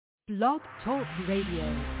Blog Talk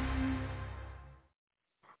Radio.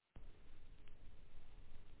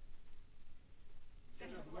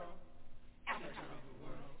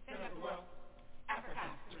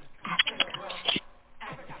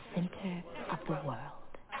 Center of the world.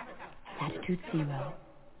 Latitude 0,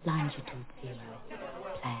 longitude 0.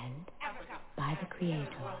 Planned by the Creator.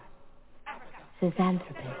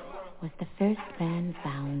 Cisanthropus was the first man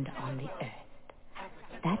found on the earth.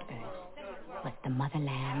 That earth was the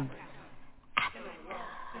motherland, Africa.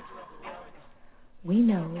 We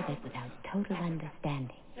know that without total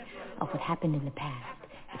understanding of what happened in the past,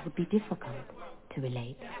 it would be difficult to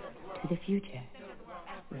relate to the future.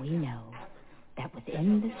 We know that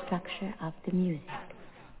within the structure of the music,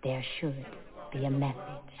 there should be a message,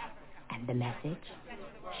 and the message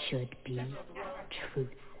should be truth.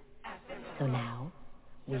 So now,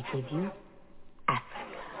 we give you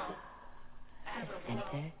Africa, the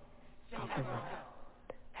center of the world.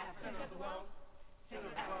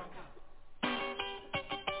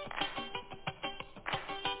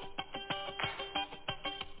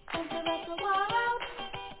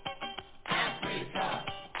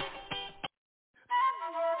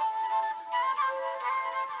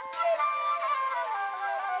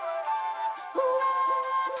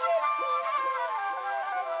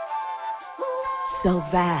 So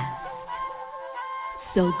vast,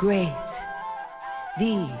 so great,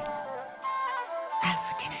 the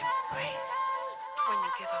African embrace. When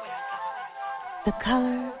you give up yourself. The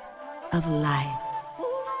color of life,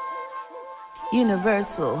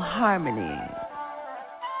 universal harmony.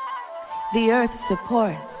 The earth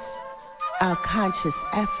supports our conscious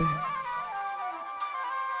effort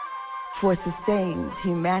for sustained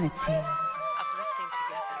humanity. Uplifting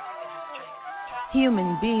together in our strength. Human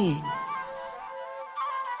beings.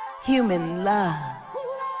 Human love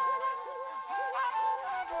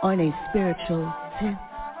on a spiritual tip.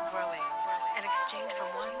 Growing and exchange from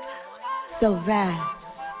one so vast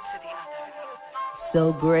to the other.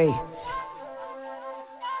 So great.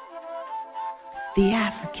 The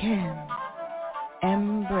African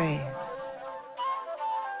embrace.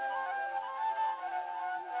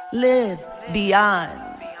 Live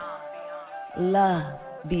beyond. Love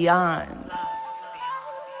beyond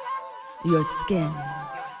your skin.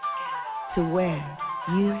 To where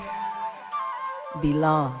you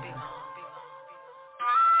belong.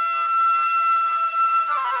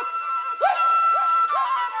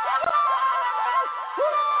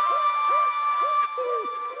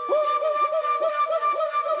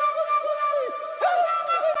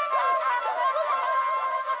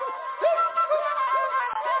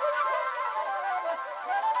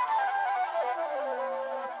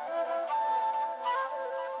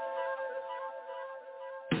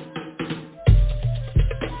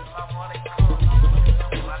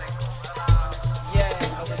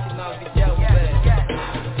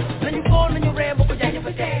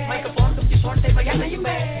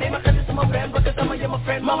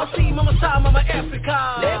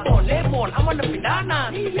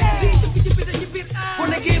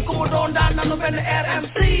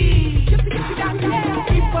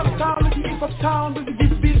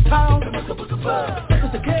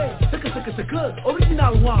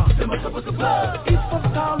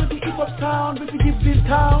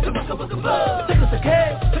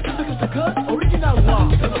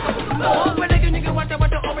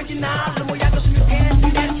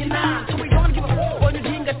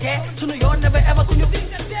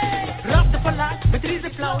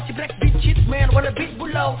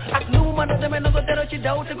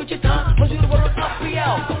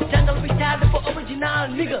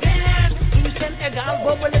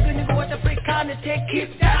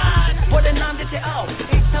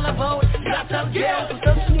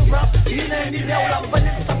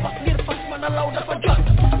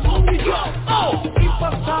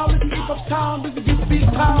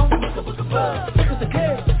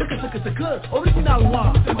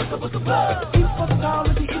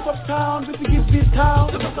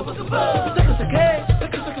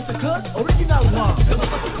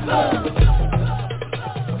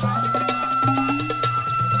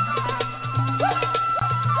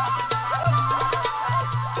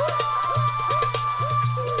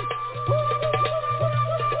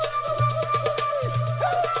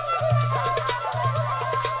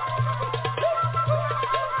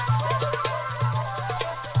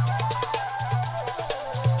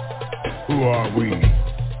 Who are we,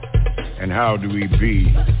 and how do we be?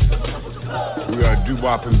 We are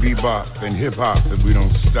doo-wop and bebop and hip-hop, and we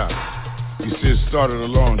don't stop. You see, it started a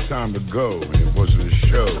long time ago, and it wasn't a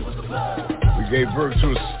show. We gave birth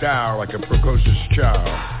to a style like a precocious child.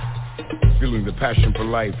 Feeling the passion for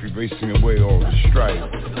life, erasing away all the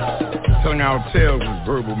strife. Telling our tales with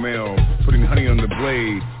verbal mail, putting honey on the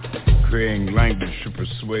blade, creating language to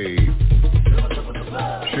persuade.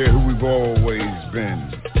 Share who we've always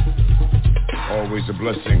been. Always a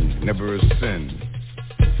blessing, never a sin.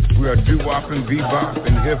 We are doo-wop and bebop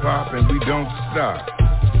and hip-hop and we don't stop.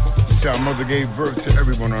 It's our mother gave birth to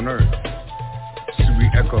everyone on earth. So we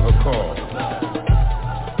echo her call.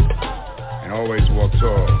 And always walk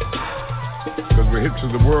tall. Cause we're hits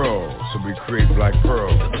of the world, so we create black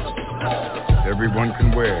pearls. That everyone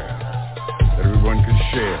can wear, that everyone can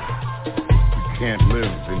share. We can't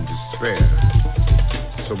live in despair.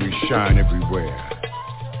 So we shine everywhere.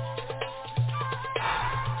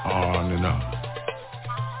 On and on.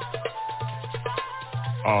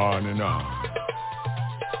 On and on.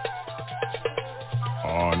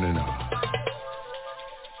 On and on.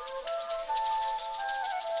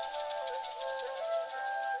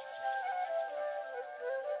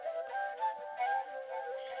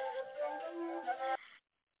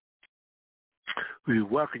 We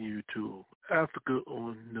welcome you to Africa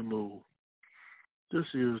on the Move. This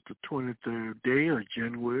is the 23rd day of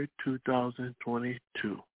January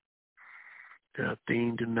 2022. Our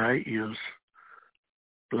theme tonight is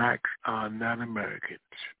Blacks Are Not Americans.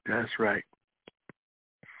 That's right.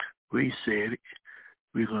 We said it.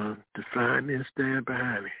 We're going to define and stand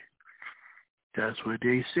behind it. That's what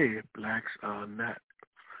they said. Blacks are not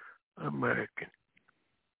American.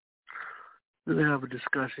 We're going to have a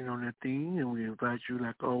discussion on that theme, and we invite you,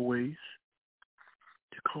 like always,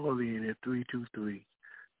 to call in at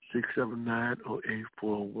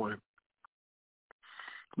 323-679-0841.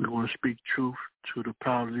 We want to speak truth to the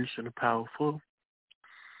powerless and the powerful,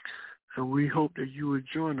 and we hope that you will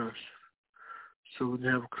join us so we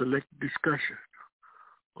can have a collective discussion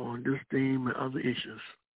on this theme and other issues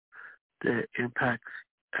that impact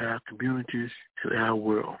our communities and our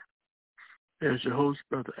world. As your host,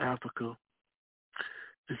 Brother Africa,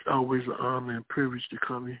 it's always an honor and privilege to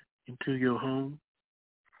come into your home.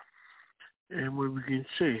 And what we can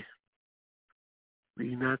say,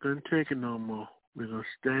 we're not going to take it no more. We're going to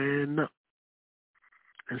stand up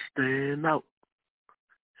and stand out.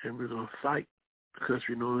 And we're going to fight because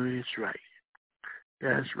we know it's right.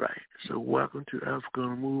 That's right. So welcome to Africa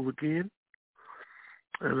on the Move again.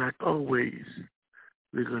 And like always,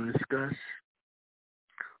 we're going to discuss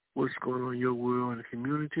what's going on in your world and the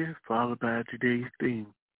community, followed by today's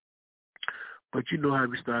theme. But you know how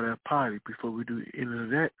we start our party. Before we do any of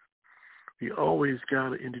that, we always got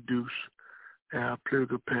to introduce our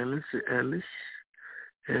political panelists and analysts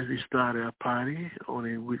as we start our party on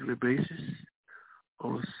a weekly basis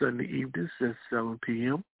on Sunday evenings at 7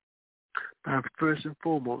 p.m. By first and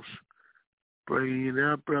foremost, bringing in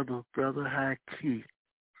our brother High Key.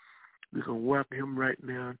 We're going to welcome him right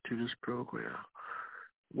now to this program.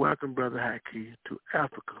 Welcome, Brother High Key, to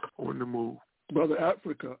Africa on the Move. Brother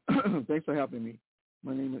Africa, thanks for having me.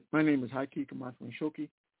 My name is High Key Kamasi Shoki.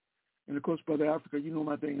 And of course, Brother Africa, you know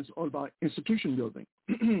my thing is all about institution building.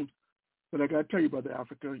 But I got to tell you, Brother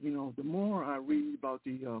Africa, you know, the more I read about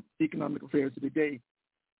the economic affairs of the day,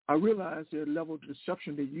 I realize the level of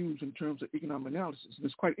deception they use in terms of economic analysis. And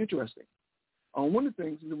it's quite interesting. One of the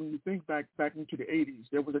things is that when you think back into the 80s,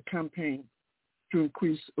 there was a campaign to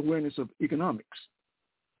increase awareness of economics.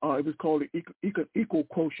 It was called the Equal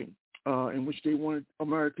Quotient, in which they wanted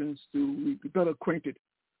Americans to be better acquainted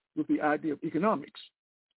with the idea of economics.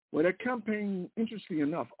 Well, that campaign, interestingly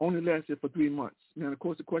enough, only lasted for 3 months. Now, of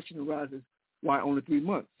course, the question arises, why only 3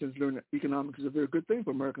 months, since learning economics is a very good thing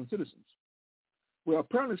for American citizens? Well,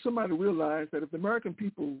 apparently somebody realized that if the American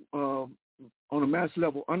people on a mass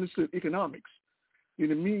level understood economics,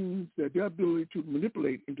 it means that their ability to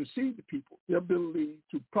manipulate and deceive the people, their ability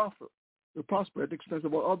to prosper at the expense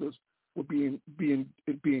of all others, would be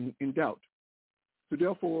in doubt. So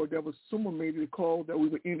therefore, there was someone made a call that we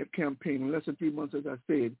would end the campaign. In less than 3 months, as I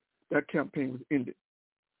said, that campaign was ended.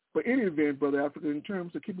 But in any event, Brother Africa, in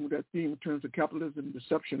terms of keeping with that theme, in terms of capitalism and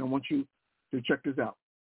deception, I want you to check this out.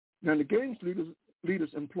 Now, the games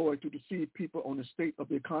leaders employ to deceive people on the state of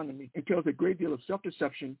the economy entails a great deal of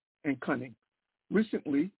self-deception and cunning.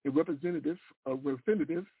 Recently, a representative of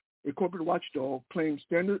Refinitiv, a corporate watchdog, claimed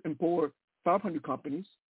Standard & Poor's 500 companies,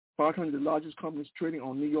 500 of the largest companies trading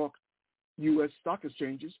on New York, U.S. stock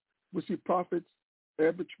exchanges, will see profits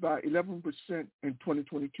average by 11% in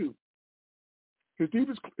 2022. His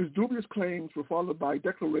dubious claims were followed by a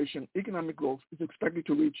declaration economic growth is expected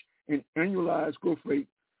to reach an annualized growth rate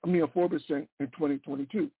of near 4% in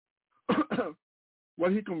 2022.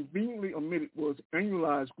 What he conveniently omitted was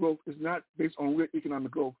annualized growth is not based on real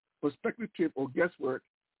economic growth, but speculative or guesswork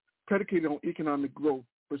predicated on economic growth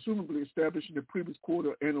presumably established in the previous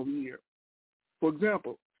quarter and or year. For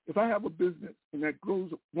example, if I have a business and that grows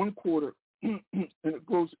one quarter and it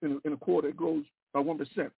grows in a quarter, it grows by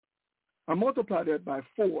 1%. I multiply that by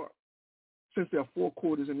 4, since there are 4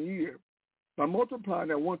 quarters in a year. By multiplying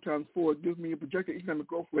that 1 times 4, it gives me a projected economic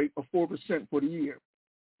growth rate of 4% for the year,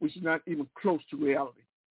 which is not even close to reality.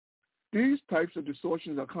 These types of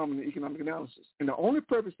distortions are common in economic analysis, and the only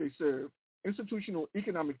purpose they serve, institutional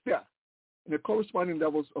economic theft and the corresponding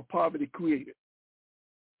levels of poverty created.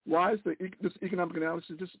 Why is this economic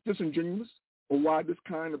analysis disingenuous, or why this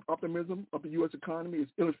kind of optimism of the U.S. economy is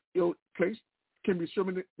ill-placed can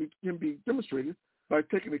be demonstrated by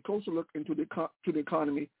taking a closer look into the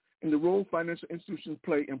economy and the role financial institutions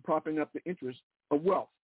play in propping up the interests of wealth.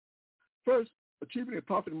 First, achieving a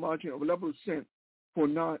profit margin of 11% for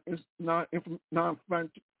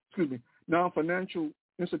non-financial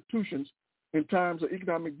institutions in times of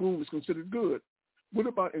economic boom is considered good. What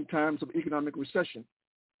about in times of economic recession?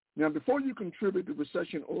 Now, before you contribute to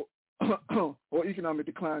recession or economic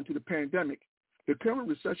decline to the pandemic, the current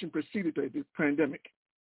recession preceded the pandemic.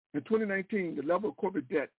 In 2019, the level of corporate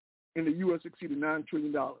debt in the U.S. exceeded $9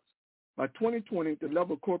 trillion. By 2020, the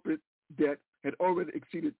level of corporate debt had already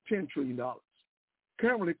exceeded $10 trillion.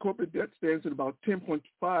 Currently, corporate debt stands at about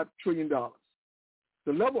 $10.5 trillion.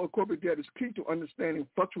 The level of corporate debt is key to understanding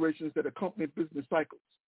fluctuations that accompany business cycles.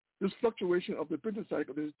 This fluctuation of the business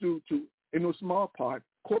cycle is due to, in no small part,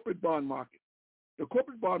 corporate bond market. The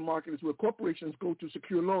corporate bond market is where corporations go to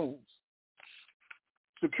secure loans.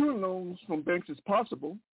 Securing loans from banks is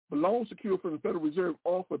possible, but loans secured from the Federal Reserve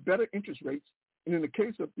offer better interest rates, and in the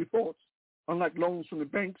case of defaults, unlike loans from the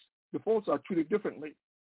banks, defaults are treated differently.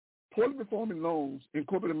 Poorly performing loans in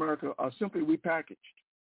corporate America are simply repackaged.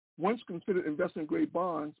 Once considered investment-grade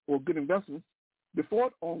bonds or good investments,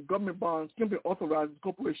 default on government bonds simply authorizes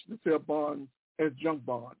corporations to sell bonds as junk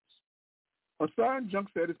bonds. Assigned junk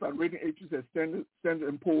status by rating agencies as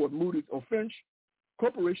Standard & Poor's, Moody's, or Fitch,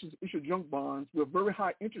 corporations issue junk bonds with very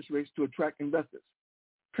high interest rates to attract investors.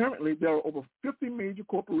 Currently, there are over 50 major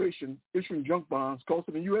corporations issuing junk bonds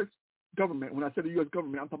costing the U.S. government, when I say the U.S.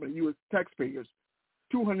 government, I'm talking about the U.S. taxpayers,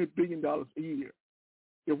 $200 billion a year.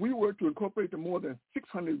 If we were to incorporate the more than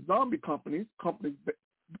 600 zombie companies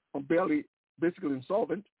barely basically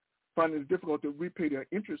insolvent, finding it difficult to repay their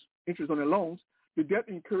interest on their loans, the debt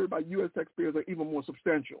incurred by U.S. taxpayers are even more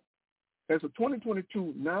substantial. As of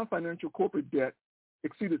 2022, non-financial corporate debt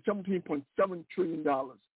exceeded $17.7 trillion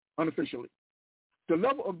unofficially. The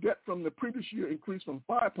level of debt from the previous year increased from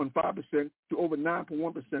 5.5% to over 9.1%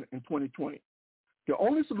 in 2020. The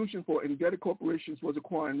only solution for indebted corporations was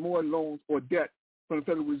acquiring more loans or debt from the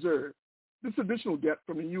Federal Reserve. This additional debt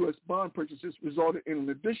from the U.S. bond purchases resulted in an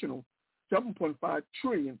additional $7.5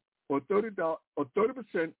 trillion or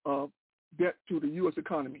 30% of debt to the U.S.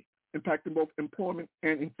 economy, impacting both employment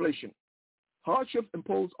and inflation. Hardships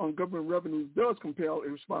imposed on government revenues does compel a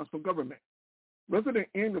response from government. Rather than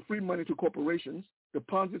end the free money to corporations, the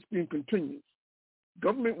Ponzi scheme continues.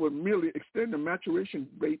 Government will merely extend the maturation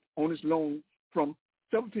rate on its loans from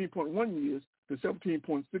 17.1 years to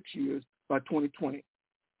 17.6 years by 2020.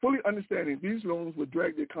 Fully understanding these loans will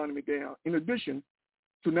drag the economy down, in addition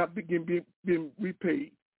to not being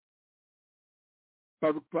repaid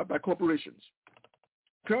by corporations.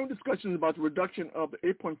 Current discussions about the reduction of the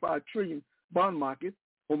 $8.5 trillion bond market,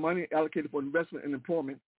 or money allocated for investment and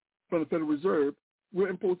employment from the Federal Reserve, will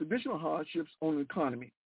impose additional hardships on the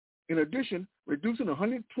economy. In addition, reducing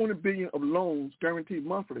 $120 billion of loans guaranteed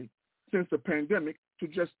monthly since the pandemic to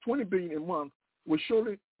just $20 billion a month would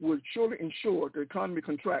surely ensure the economy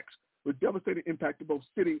contracts with devastating impact to both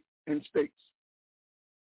cities and states.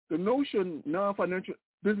 The non-financial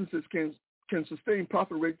businesses can sustain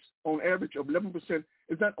profit rates on average of 11%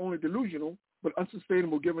 is not only delusional, but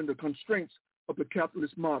unsustainable given the constraints of the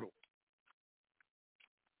capitalist model.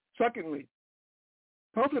 Secondly,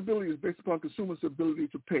 profitability is based upon consumers' ability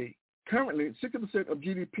to pay. Currently, 60% of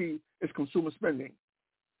GDP is consumer spending.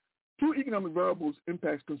 Two economic variables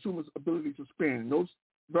impact consumers' ability to spend. Those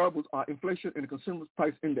variables are inflation and the consumer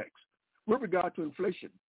price index. With regard to inflation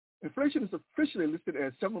is officially listed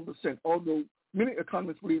as 7%, although many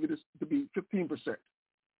economists believe it is to be 15%.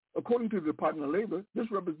 According to the Department of Labor,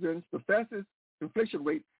 this represents the fastest inflation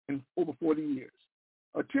rate in over 40 years.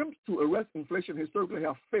 Attempts to arrest inflation historically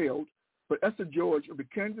have failed, but Esther George of the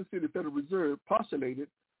Kansas City Federal Reserve postulated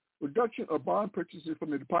reduction of bond purchases from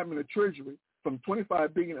the Department of Treasury from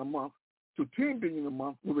 $25 billion a month to $10 billion a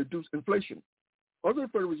month will reduce inflation. Other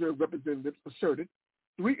Federal Reserve representatives asserted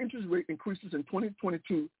 3 interest rate increases in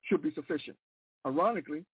 2022 should be sufficient.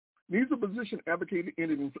 Ironically, neither position advocated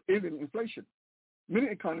ending inflation. Many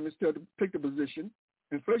economists take the position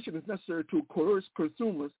inflation is necessary to coerce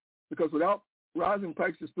consumers because without rising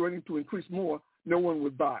prices threatening to increase more, no one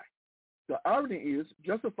would buy. The irony is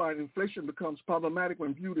justifying inflation becomes problematic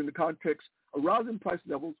when viewed in the context of rising price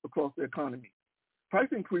levels across the economy. Price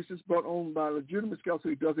increases brought on by legitimate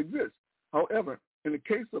scarcity does exist. However, in the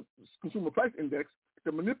case of Consumer Price Index,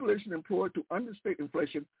 the manipulation employed to understate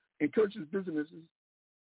inflation encourages business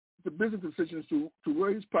decisions to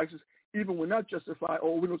raise prices even when not justified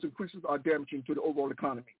or when those increases are damaging to the overall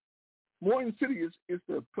economy. More insidious is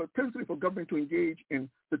the propensity for government to engage in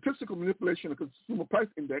statistical manipulation of Consumer Price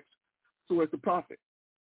Index so as to profit.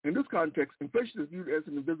 In this context, inflation is viewed as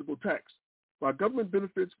an invisible tax. While government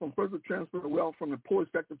benefits from further transfer of wealth from the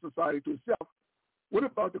poorest sector of society to itself, what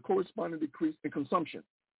about the corresponding decrease in consumption?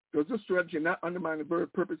 Does this strategy not undermine the very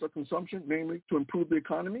purpose of consumption, namely to improve the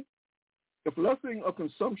economy? If lessening of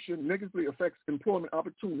consumption negatively affects employment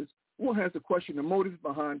opportunities, one has to question the motives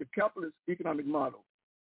behind the capitalist economic model.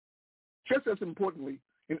 Just as importantly,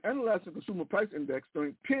 in analyzing the Consumer Price Index, the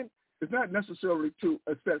intent is not necessarily to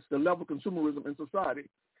assess the level of consumerism in society.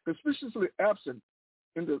 Conspicuously absent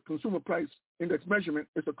in the Consumer Price Index measurement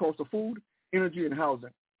is the cost of food, energy, and housing.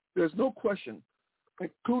 There's no question,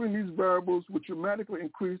 including these variables, which dramatically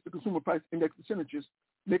increase the Consumer Price Index percentages,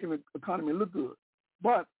 making the economy look good.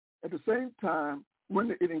 But at the same time,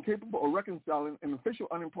 render it incapable of reconciling an official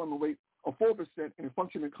unemployment rate of 4% in a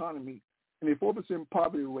functioning economy and a 4%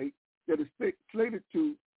 poverty rate that is slated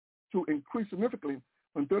to increase significantly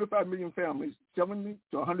when 35 million families, 70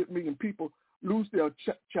 to 100 million people lose their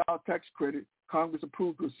child tax credit Congress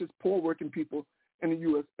approved to assist poor working people in the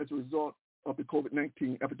U.S. as a result of the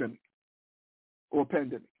COVID-19 epidemic or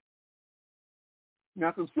pandemic.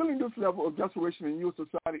 Now, concealing this level of desperation in U.S.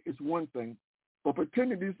 society is one thing, but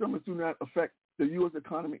pretending these numbers do not affect the U.S.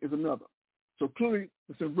 economy is another. So clearly,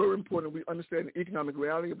 it's very important we understand the economic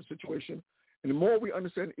reality of the situation. And the more we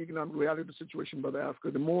understand the economic reality of the situation, Brother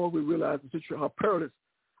Africa, the more we realize how perilous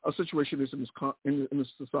our situation is in this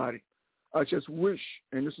society. I just wish,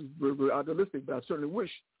 and this is very idealistic, but I certainly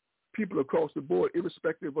wish people across the board,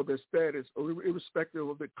 irrespective of their status or irrespective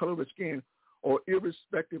of the color of their skin or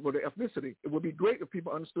irrespective of their ethnicity, it would be great if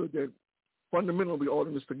people understood that fundamentally we're all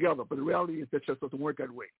in this together. But the reality is that just doesn't work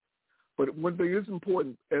that way. But one thing is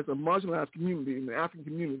important, as a marginalized community in the African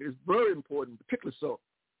community, is very important, particularly so,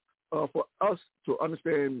 for us to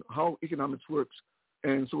understand how economics works.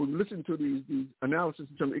 And so when we listen to these analysis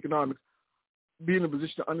in terms of economics, be in a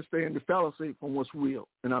position to understand the fallacy from what's real.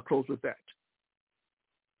 And I'll close with that.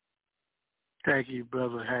 Thank you,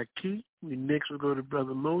 Brother Haki. Next we'll go to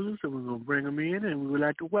Brother Moses, and we're going to bring him in, and we would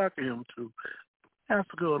like to welcome him to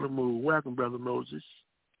Africa on the Move. Welcome, Brother Moses.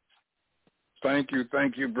 Thank you,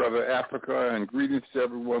 Brother Africa, and greetings to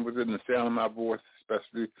everyone within the sound of my voice,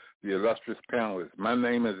 especially the illustrious panelists. My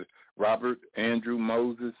name is Robert Andrew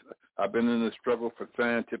Moses. I've been in the struggle for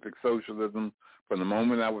scientific socialism from the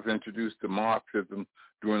moment I was introduced to Marxism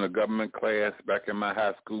during a government class back in my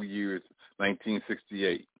high school years,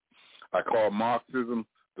 1968. I call Marxism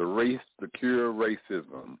the race to cure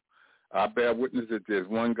racism. I bear witness that there's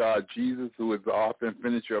one God, Jesus, who is the author and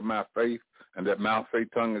finisher of my faith, and that Mao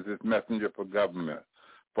Zedong is his messenger for government.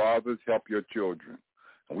 Fathers, help your children.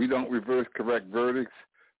 And we don't reverse correct verdicts.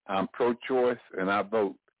 I'm pro-choice, and I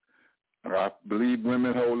vote. I believe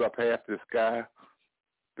women hold up half the sky.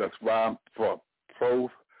 That's why I'm for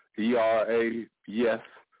pro-ERA, yes,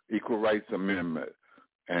 Equal Rights Amendment.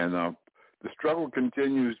 And the struggle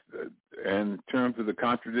continues in terms of the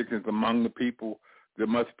contradictions among the people. There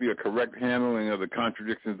must be a correct handling of the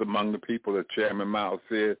contradictions among the people, as Chairman Mao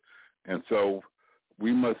said. And so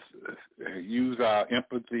we must use our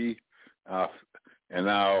empathy and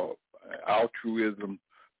our altruism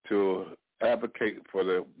to advocate for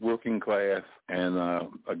the working class and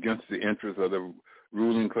against the interests of the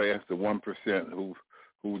ruling class, the 1%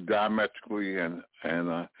 who diametrically and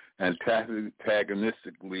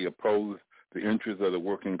antagonistically oppose the interests of the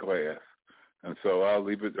working class. And so I'll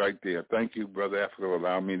leave it right there. Thank you, Brother Africa, for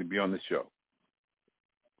allowing me to be on the show.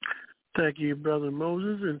 Thank you, Brother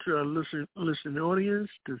Moses, and to our listening audience.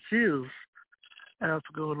 This is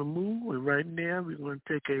Africa on the Move, and right now we're going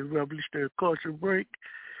to take a revolutionary culture break.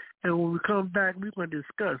 And when we come back, we're going to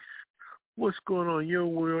discuss what's going on in your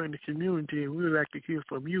world and the community, and we would like to hear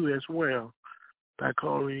from you as well by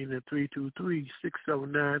calling in at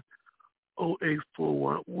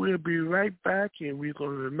 323-679-0841. We'll be right back, and we're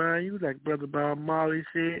going to remind you, like Brother Bob Marley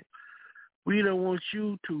said, we don't want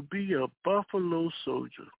you to be a buffalo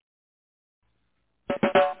soldier.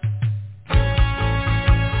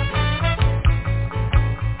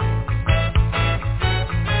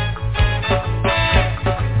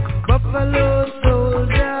 Buffalo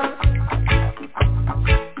soldier,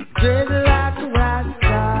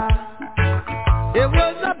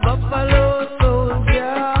 buffalo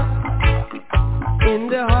soldier in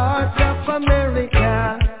the heart of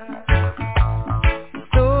America,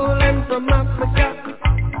 stolen from Africa,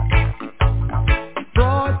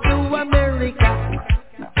 brought to America,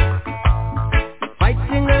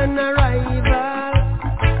 fighting an arrival,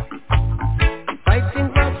 fighting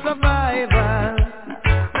for survival.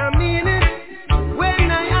 I mean it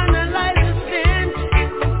when I analyze the sin.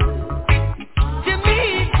 To me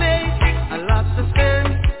it makes a lot of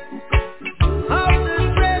sense. How the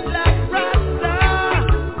dreadlock Rasta,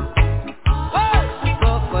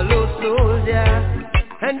 buffalo soldier,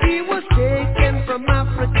 and he was taken from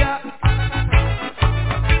Africa,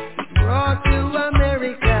 brought to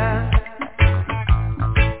America,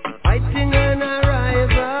 fighting an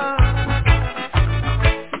arrival,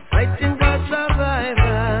 fighting for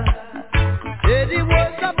survival. Said he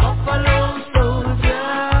was a buffalo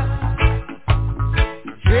soldier,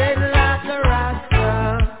 dreadlock Rasta,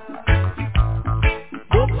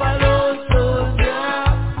 buffalo soldier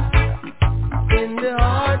in the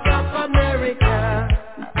heart of America.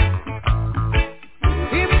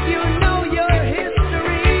 If you know your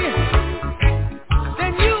history,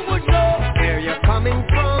 then you would know where you're coming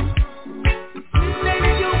from. Then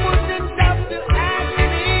you wouldn't have to ask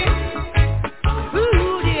me who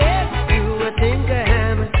the heck you would think I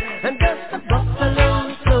am. I'm just a buffalo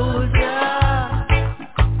soldier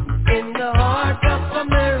in the heart of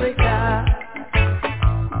America,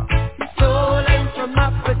 stolen from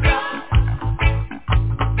Africa,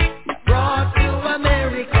 brought to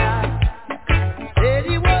America. Said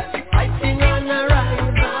he was fighting on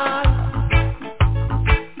arrival,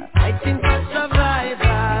 fighting for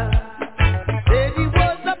survival. Said he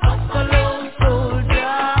was a buffalo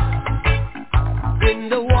soldier in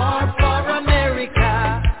the war for America.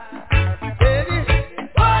 Said he,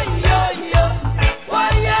 why yo yo, why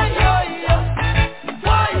yo yo yo,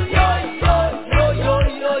 why yo yo yo yo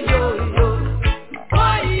yo yo yo,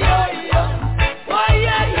 why yo yo, why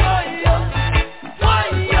yo yo yo, why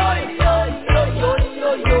yo yo yo yo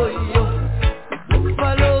yo yo yo.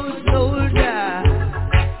 Buffalo soldier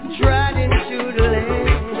striding through the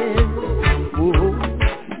land. Whoa,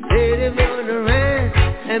 said him on the ran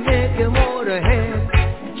and make him on the hand,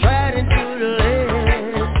 striding through the land.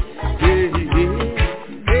 Yeah, yeah.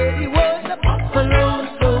 Said he was a buffalo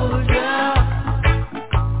soldier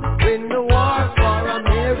in the war for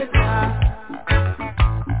America.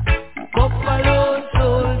 Buffalo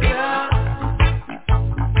soldier,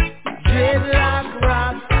 dreadlock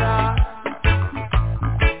Rasta,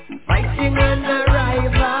 fighting an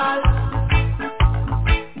arrival,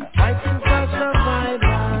 fighting for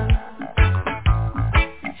survival.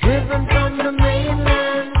 Driven from the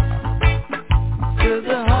mainland to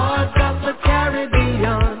the heart of the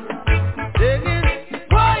Caribbean, singing,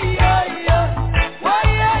 why yo yo, why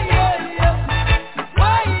yo yo yo,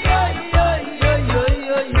 why yo yo yo yo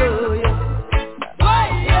yo yo yo, why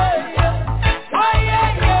yo yo, why yo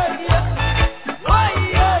yo yo, why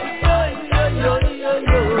yo yo yo yo yo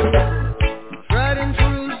yo. Riding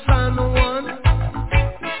through San Juan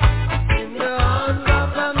in the heart of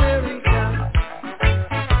America,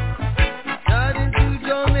 riding through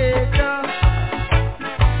Jamaica,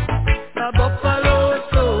 the buffalo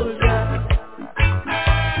soldier,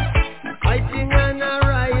 fighting an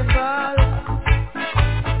arrival,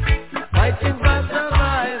 fighting for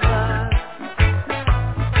survival.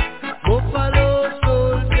 Buffalo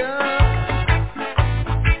soldier,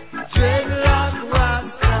 dreadlock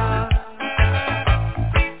Rasta,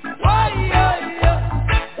 why yo yo,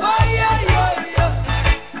 why yo yo yo,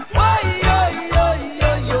 why yo yo yo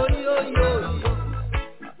yo yo yo yo,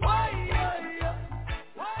 why yo yo,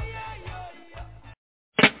 why yo yo yo.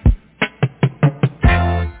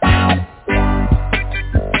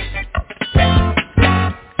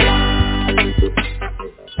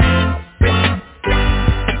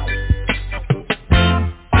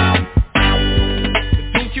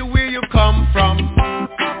 Think you where you come from?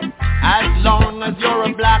 As long as you're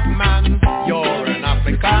a black man, you're an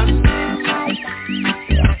African.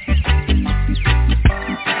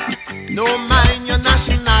 No mind your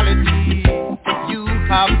nationality, you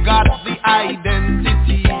have got the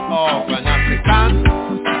identity of an African.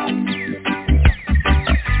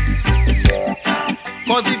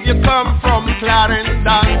 'Cause if you come from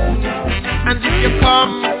Clarendon, and if you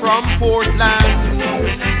come from Portland,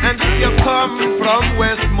 and if you come from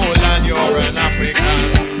Westmoreland, you're an African.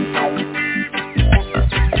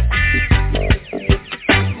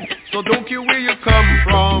 So don't care where you come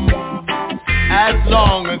from, as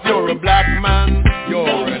long as you're a black man,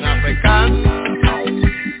 you're an African.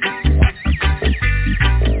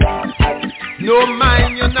 No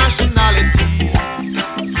mind your nationality,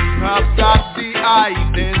 have got the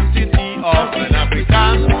identity of an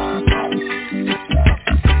African.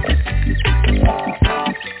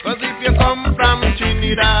 Cause if you come from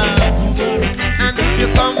Trinidad, and if you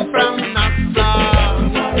come from Nassau,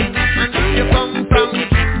 and if you come from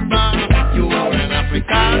Cuba, you're an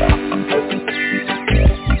African.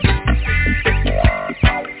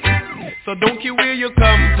 So don't care where you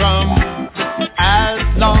come from, as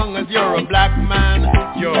long as you're a black man,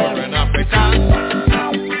 you're an African.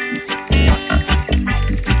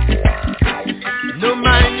 No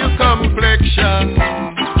mind your complexion,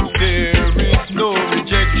 there is no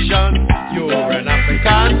rejection, you're an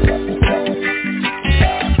African.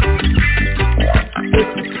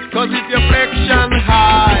 Cause if your flexion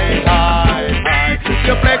high, high, high, if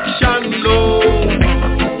your flexion low,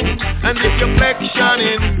 and if your flexion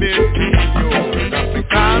in between, you're an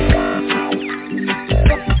African.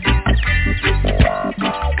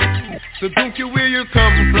 So don't care where you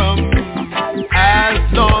come from, as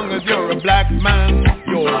long as you're a black man,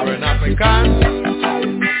 you're an African.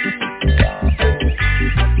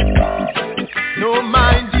 No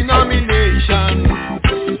mind denomination,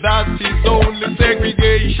 that is only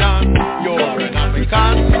segregation, you're an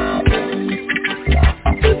African.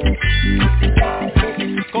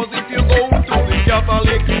 Cause if you go to the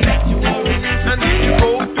Catholic, and if you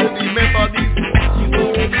go to the Methodist,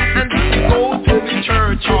 and if you go to the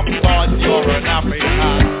Church of God, you're an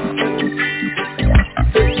African.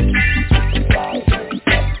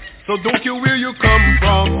 So don't care where you come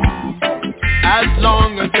from, as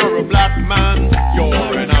long as you're a black man,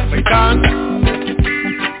 you're an African.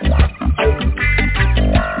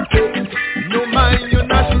 No mind your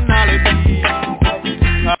nationality,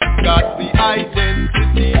 I've got the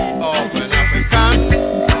identity of an African.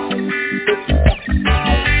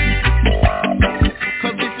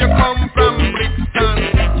 Cause if you come from Brixton,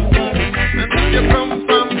 and if you come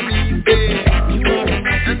from Weesday,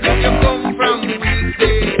 and if you come from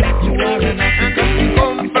Weesday, and if you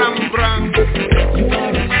come from Bronx,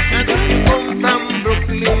 and if you come from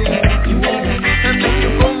Brooklyn, and if you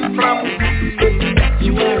come from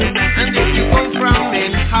Queens, and if you come from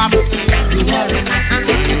Manhattan, and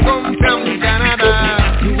if you come from Canada,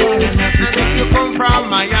 and if you come from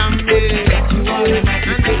Miami,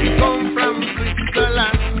 and if you come from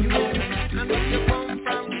Switzerland, and if you come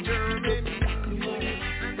from Germany,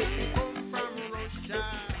 and if you come from Russia,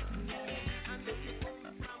 and if you come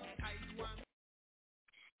from Taiwan.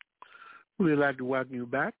 We'd like to welcome you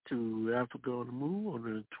back to Africa on the Move on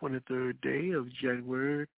the 23rd day of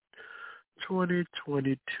January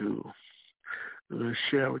 2022. I'm going to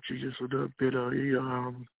share with you just a little bit of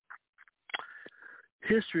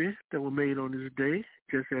history that was made on this day,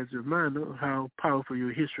 just as a reminder of how powerful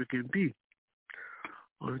your history can be.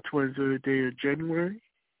 On the 23rd day of January,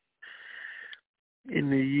 in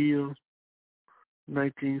the year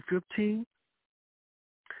 1915,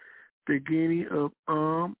 beginning of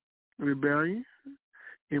armed rebellion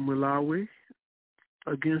in Malawi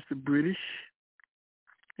against the British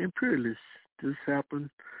imperialists. This happened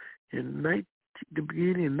in the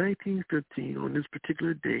beginning of 1915 on this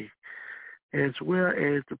particular day, as well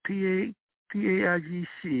as the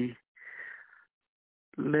PAIGC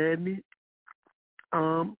landed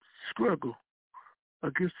struggle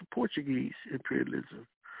against the Portuguese imperialism.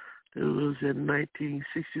 It was in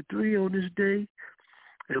 1963 on this day,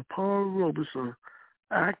 and Paul Robeson,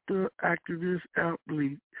 actor, activist,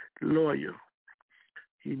 athlete, lawyer,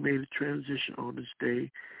 he made a transition on this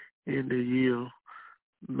day in the year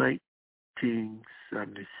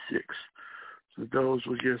 1976. So those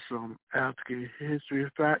were just some African history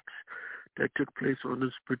facts that took place on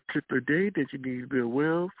this particular day that you need to be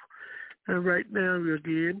aware of. And right now, we're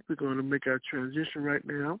going to make our transition right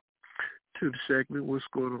now to the segment, What's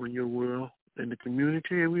Going On in Your World and the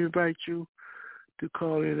Community. And we invite you to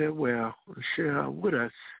call in as well and share with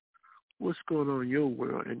us what's going on in your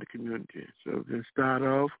world and the community. So we're going to start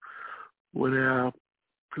off with our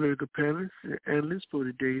political panelists and analysts for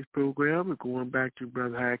today's program. We're going back to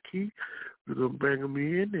Brother Haki. We're going to bring him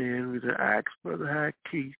in, and we're going to ask Brother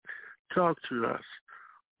Haki talk to us.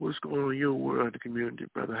 What's going on in your world and the community,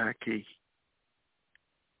 Brother Haki?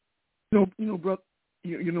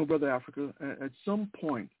 Brother Africa, at some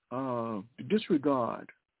point, the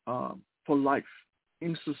disregard for life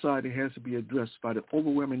in society has to be addressed by the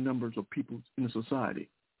overwhelming numbers of people in society.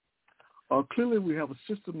 Clearly, we have a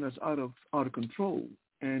system that's out of control,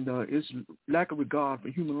 and its lack of regard for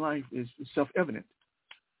human life is self-evident.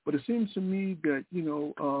 But it seems to me that,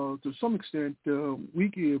 to some extent, we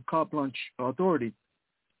give carte blanche authority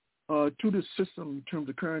to this system in terms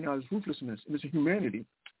of carrying out its ruthlessness and its humanity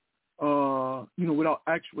without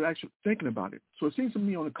actually thinking about it. So it seems to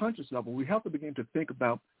me on a conscious level, we have to begin to think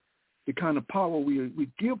about the kind of power we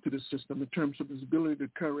give to the system in terms of its ability to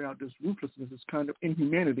carry out this ruthlessness, this kind of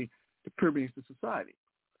inhumanity that permeates the society.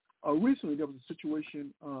 Recently, there was a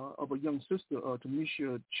situation of a young sister,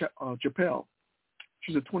 Tanisha Chappelle.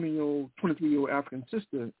 She's a 23-year-old African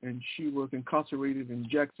sister, and she was incarcerated in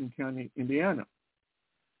Jackson County, Indiana.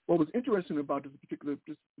 What was interesting about this particular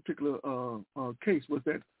case was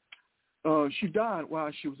that she died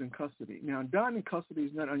while she was in custody. Now, dying in custody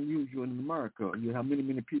is not unusual in America. You have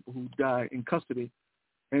many people who die in custody,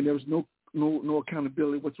 and there was no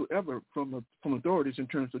accountability whatsoever from authorities in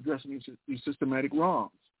terms of addressing these systematic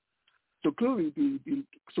wrongs. So clearly,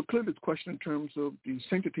 this question in terms of the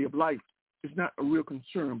sanctity of life is not a real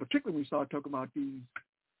concern, particularly when we start talking about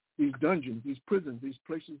these dungeons, these prisons, these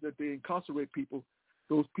places that they incarcerate people,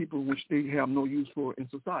 those people which they have no use for in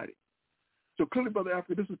society. So clearly, Brother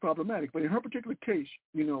Africa, this is problematic. But in her particular case,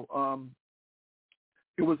 it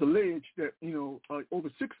was alleged that, over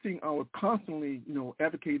 16 hours constantly,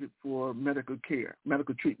 advocated for medical care,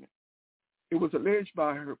 medical treatment. It was alleged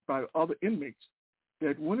by other inmates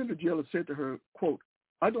that one of the jailers said to her, quote,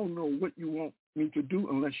 "I don't know what you want me to do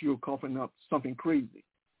unless you're coughing up something crazy."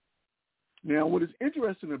 Now, what is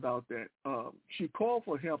interesting about that, she called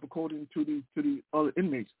for help according to the other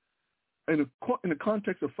inmates. In the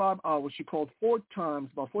context of 5 hours, she called 4 times,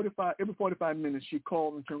 every 45 minutes, she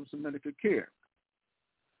called in terms of medical care.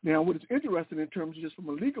 Now, what is interesting in terms of just from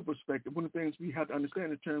a legal perspective, one of the things we have to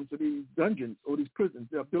understand in terms of these dungeons or these prisons,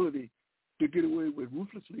 their ability to get away with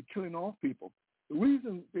ruthlessly killing off people. The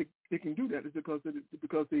reason they can do that is because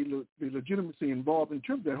the legitimacy involved in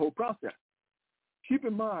terms of that whole process. Keep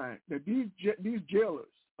in mind that these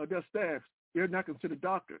jailers or their staffs, they're not considered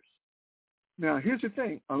doctors. Now, here's the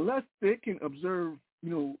thing. Unless they can observe,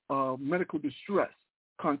 medical distress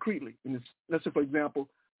concretely, let's say, for example,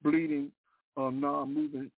 bleeding,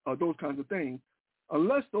 non-movement, those kinds of things,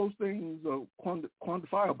 unless those things are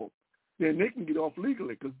quantifiable, then they can get off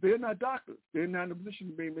legally because they're not doctors. They're not in a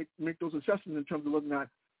position to make those assessments in terms of whether or not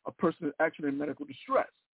a person is actually in medical distress.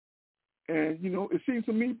 And, it seems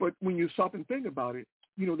to me, but when you stop and think about it,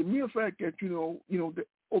 the mere fact that, the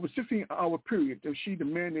over 16-hour period that she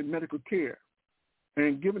demanded medical care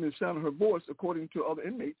and given the sound of her voice, according to other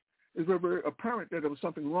inmates, is very, very apparent that there was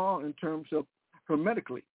something wrong in terms of her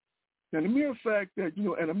medically. Now, the mere fact that,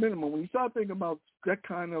 at a minimum, when you start thinking about that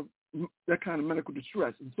kind of medical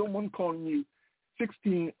distress and someone calling you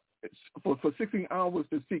 16 hours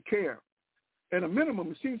to seek care, at a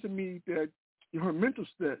minimum, it seems to me that her mental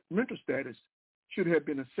status should have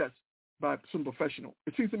been assessed by some professional.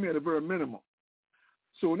 It seems to me at a very minimum.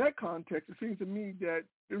 So in that context, it seems to me that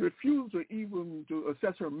the refusal even to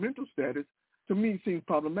assess her mental status, to me, seems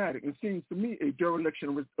problematic. It seems to me a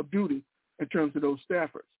dereliction of duty in terms of those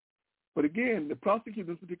staffers. But again, the prosecutor in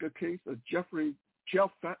this particular case, Jeffrey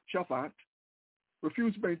Chalfant,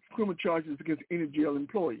 refused to bring criminal charges against any jail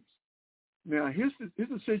employees. Now, his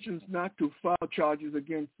decision is not to file charges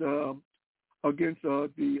against the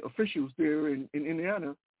officials there in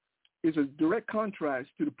Indiana is a direct contrast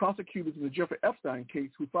to the prosecutors in the Jeffrey Epstein case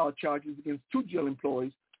who filed charges against 2 jail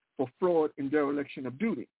employees for fraud and dereliction of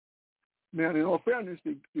duty. Now, in all fairness,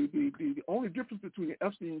 the only difference between the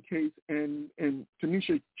Epstein case and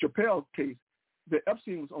Tanisha Chappelle's case, the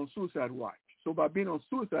Epstein was on suicide watch. So by being on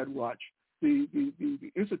suicide watch, the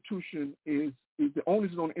institution is the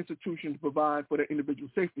onus is on the institution to provide for their individual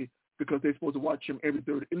safety because they're supposed to watch him at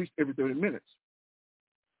least every 30 minutes.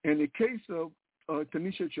 In the case of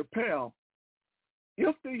Tanisha Chappelle,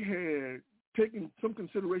 if they had taken some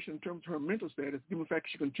consideration in terms of her mental status, given the fact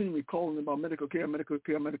she continually calling about medical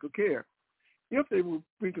care, if they were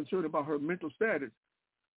being concerned about her mental status,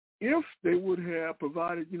 if they would have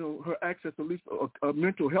provided, her access to at least a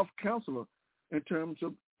mental health counselor in terms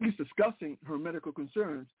of at least discussing her medical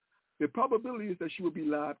concerns, the probability is that she would be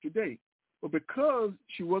alive today. But because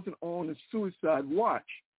she wasn't on a suicide watch,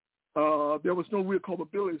 there was no real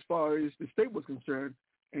culpability as far as the state was concerned,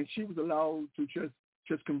 and she was allowed to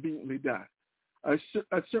just conveniently die.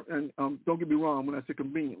 Don't get me wrong when I say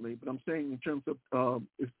conveniently, but I'm saying in terms of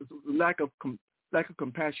it's lack of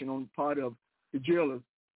compassion on the part of the jailers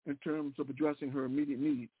in terms of addressing her immediate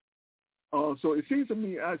needs. So it seems to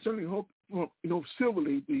me, I certainly hope,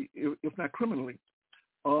 civilly, if not criminally,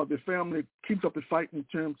 the family keeps up the fight in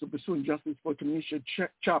terms of pursuing justice for Tanisha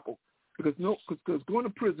Chappell, because going to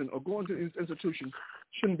prison or going to an institution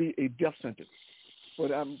shouldn't be a death sentence.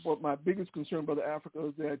 But my biggest concern, Brother Africa,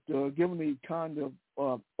 is that given the kind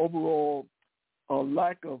of overall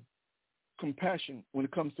lack of compassion when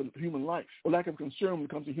it comes to human life, or lack of concern when it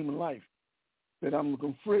comes to human life, that I'm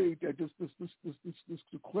afraid that this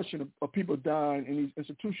question of people dying in these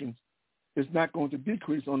institutions is not going to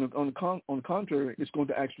decrease. On the contrary, it's going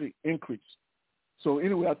to actually increase. So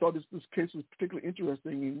anyway, I thought this case was particularly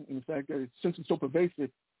interesting in the fact that since it's so pervasive,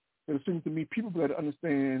 that it seems to me people better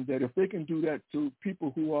understand that if they can do that to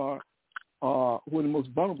people who are in the most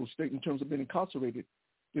vulnerable state in terms of being incarcerated,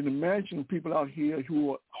 then imagine people out here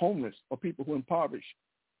who are homeless or people who are impoverished,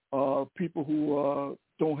 people who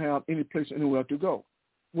don't have any place anywhere to go.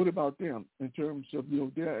 What about them in terms of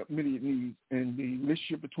their immediate needs and the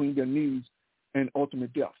relationship between their needs and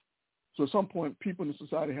ultimate death? So at some point, people in the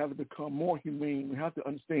society have to become more humane. We have to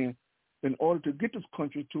understand that in order to get this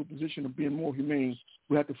country to a position of being more humane,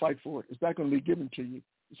 we have to fight for it. It's not going to be given to you.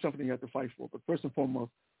 It's something you have to fight for. But first and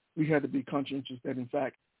foremost, we have to be conscientious that, in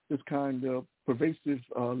fact, this kind of pervasive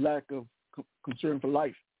lack of concern for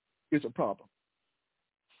life is a problem.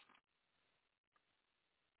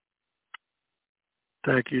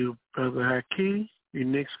 Thank you, Brother Haki. We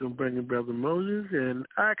next going to bring in Brother Moses and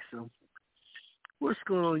ask him, what's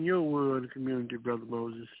going on in your world and community, Brother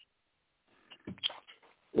Moses?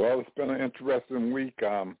 Well, it's been an interesting week.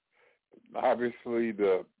 Obviously,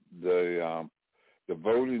 the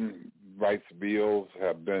voting rights bills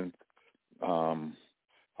have been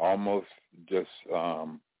almost just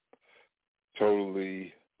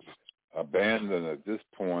totally abandoned at this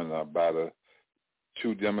point by the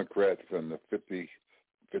 2 Democrats and the 50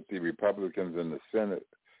 Republicans in the Senate,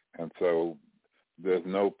 and so there's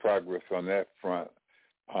no progress on that front.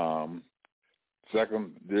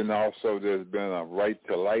 Second, then also there's been a right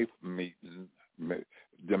to life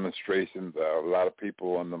demonstrations. A lot of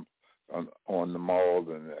people on the mall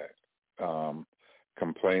and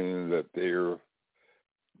complaining that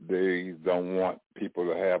they don't want people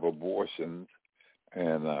to have abortions,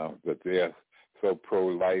 and that they're so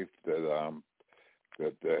pro-life that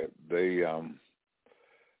they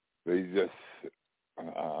just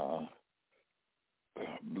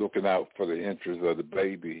looking out for the interests of the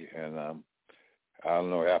baby. And I don't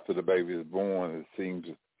know, after the baby is born,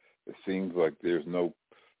 it seems like there's no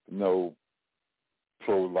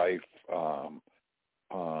pro-life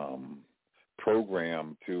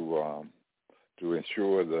program to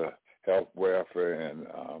ensure the health, welfare, and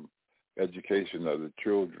education of the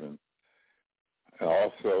children. And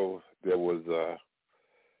also, there was a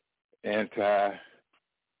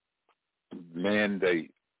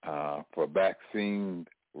anti-mandate for vaccine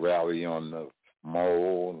rally on the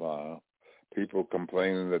mall. People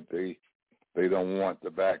complaining that they don't want the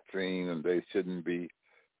vaccine and they shouldn't be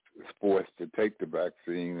forced to take the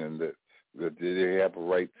vaccine, and that they have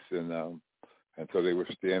rights, and so they were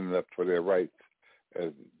standing up for their rights.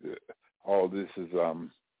 All this is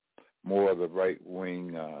more of the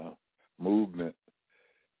right-wing movement.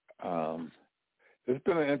 It's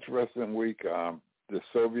been an interesting week. The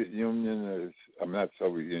Soviet Union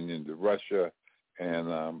the Russia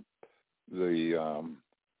and the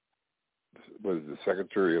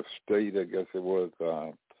Secretary of State, I guess it was,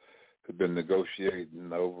 had been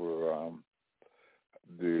negotiating over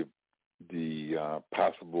the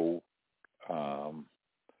possible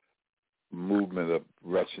movement of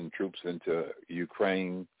Russian troops into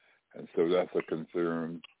Ukraine, and so that's a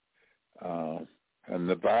concern. And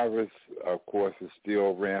the virus, of course, is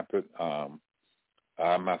still rampant.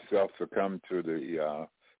 I myself succumbed to the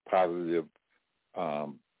positive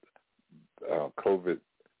COVID,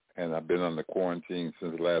 and I've been under quarantine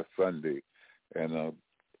since last Sunday. And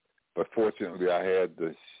but fortunately, I had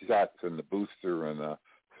the shots and the booster, and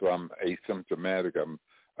so I'm asymptomatic.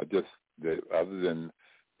 Other than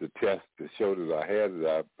the test that showed that I had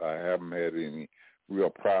it, I haven't had any real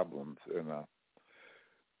problems. And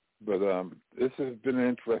but this has been an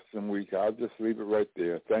interesting week. I'll just leave it right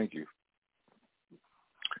there. Thank you.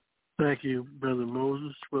 Thank you, Brother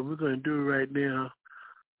Moses. What we're going to do right now,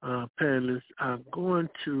 panelists, I'm going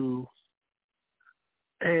to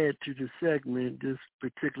add to the segment this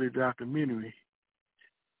particular documentary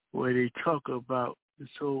where they talk about this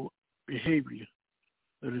whole behavior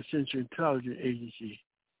of the Central Intelligence Agency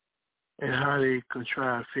and how they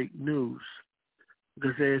contrive fake news.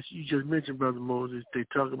 Because as you just mentioned, Brother Moses, they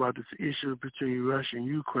talk about this issue between Russia and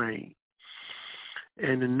Ukraine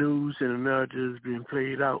and the news and the narrative is being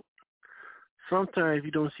played out. Sometimes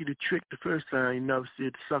you don't see the trick the first time, you never see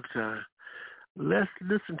it the second time. Let's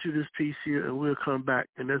listen to this piece here, and we'll come back,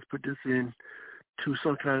 and let's put this into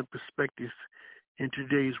some kind of perspective in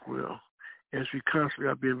today's world as we constantly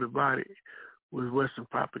are being bombarded with Western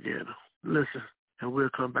propaganda. Listen, and we'll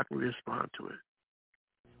come back and respond to it.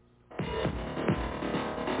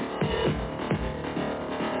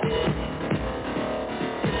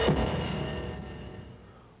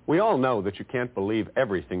 We all know that you can't believe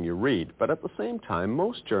everything you read, but at the same time,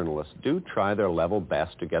 most journalists do try their level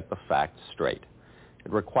best to get the facts straight.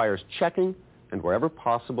 It requires checking and, wherever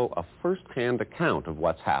possible, a first-hand account of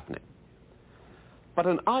what's happening. But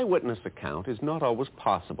an eyewitness account is not always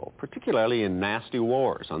possible, particularly in nasty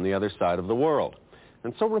wars on the other side of the world.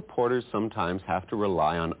 And so reporters sometimes have to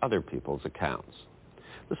rely on other people's accounts.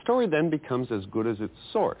 The story then becomes as good as its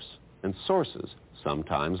source, and sources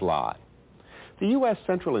sometimes lie. The U.S.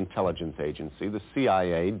 Central Intelligence Agency, the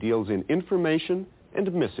CIA, deals in information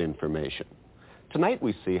and misinformation. Tonight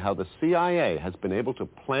we see how the CIA has been able to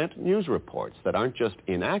plant news reports that aren't just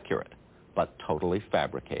inaccurate, but totally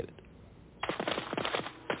fabricated.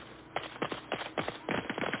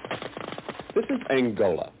 This is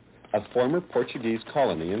Angola, a former Portuguese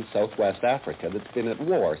colony in southwest Africa that's been at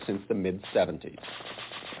war since the mid-70s.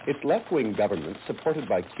 Its left-wing government, supported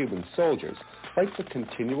by Cuban soldiers, fights a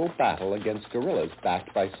continual battle against guerrillas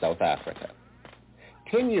backed by South Africa.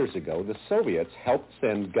 10 years ago, the Soviets helped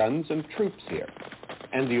send guns and troops here,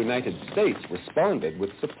 and the United States responded with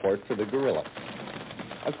support for the guerrillas.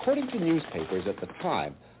 According to newspapers at the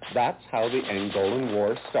time, that's how the Angolan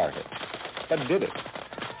War started. But did it?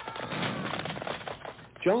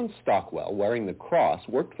 John Stockwell, wearing the cross,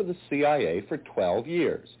 worked for the CIA for 12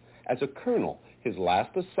 years. As a colonel, his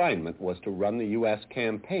last assignment was to run the U.S.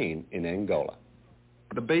 campaign in Angola.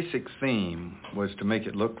 The basic theme was to make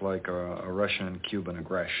it look like a Russian and Cuban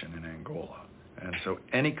aggression in Angola. And so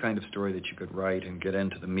any kind of story that you could write and get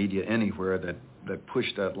into the media anywhere that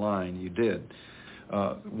pushed that line, you did.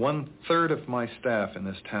 1/3 of my staff in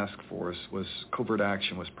this task force was covert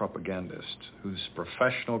action, was propagandists whose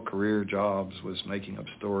professional career jobs was making up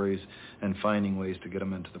stories and finding ways to get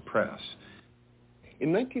them into the press.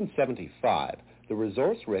 In 1975, the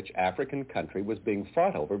resource-rich African country was being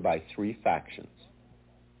fought over by three factions.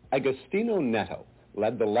 Agostinho Neto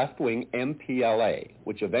led the left-wing MPLA,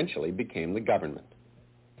 which eventually became the government.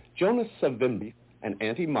 Jonas Savimbi, an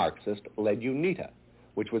anti-Marxist, led UNITA,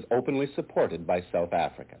 which was openly supported by South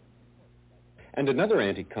Africa. And another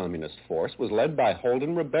anti-communist force was led by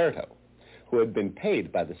Holden Roberto, who had been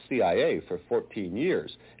paid by the CIA for 14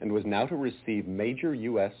 years and was now to receive major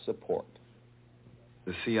U.S. support.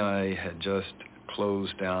 The CIA had just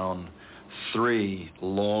closed down 3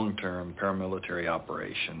 long-term paramilitary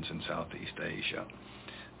operations in Southeast Asia.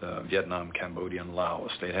 Vietnam, Cambodia, and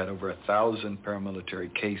Laos. They had over 1,000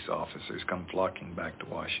 paramilitary case officers come flocking back to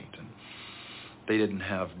Washington. They didn't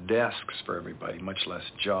have desks for everybody, much less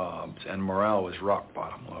jobs, and morale was rock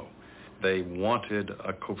bottom low. They wanted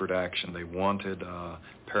a covert action. They wanted a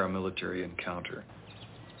paramilitary encounter.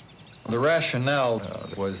 The rationale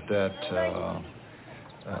was that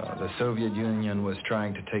the Soviet Union was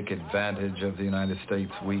trying to take advantage of the United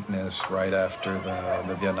States' weakness right after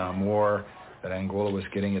the Vietnam War, that Angola was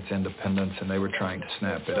getting its independence and they were trying to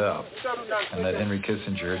snap it up, and that Henry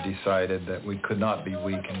Kissinger decided that we could not be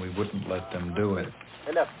weak and we wouldn't let them do it.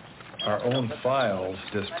 Our own files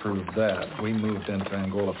disproved that. We moved into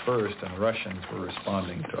Angola first and the Russians were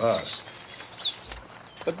responding to us.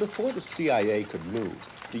 But before the CIA could move,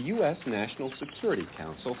 the U.S. National Security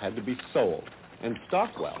Council had to be sold, and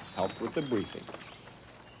Stockwell helped with the briefing.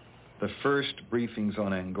 The first briefings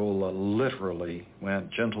on Angola literally went,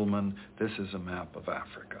 gentlemen, this is a map of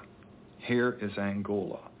Africa. Here is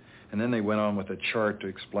Angola. And then they went on with a chart to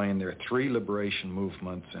explain there are 3 liberation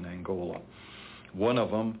movements in Angola. One of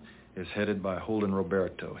them is headed by Holden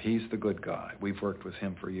Roberto. He's the good guy. We've worked with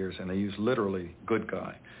him for years, and they use literally good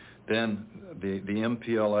guy. Then the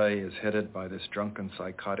MPLA is headed by this drunken,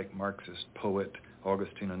 psychotic Marxist poet,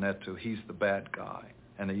 Agostinho Neto. He's the bad guy.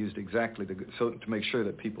 And they used exactly to make sure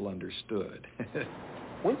that people understood.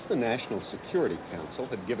 Once the National Security Council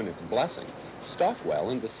had given its blessing,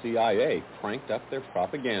 Stockwell and the CIA cranked up their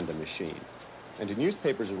propaganda machine, and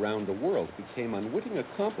newspapers around the world became unwitting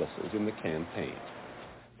accomplices in the campaign.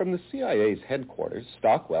 From the CIA's headquarters,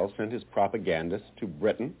 Stockwell sent his propagandists to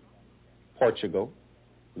Britain, Portugal,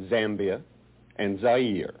 Zambia, and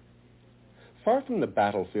Zaire. Far from the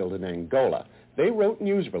battlefield in Angola, they wrote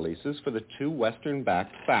news releases for the 2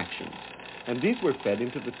 Western-backed factions, and these were fed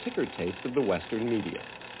into the ticker tapes of the Western media.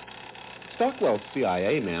 Stockwell's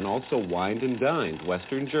CIA man also wined and dined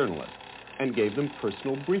Western journalists and gave them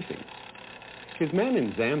personal briefings. His man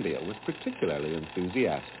in Zambia was particularly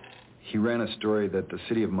enthusiastic. He ran a story that the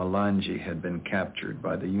city of Malanje had been captured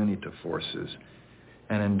by the UNITA forces,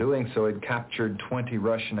 and in doing so had captured 20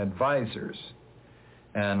 Russian advisors.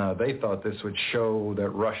 And they thought this would show that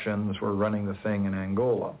Russians were running the thing in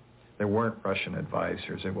Angola. There weren't Russian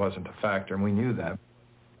advisors. It wasn't a factor, and we knew that.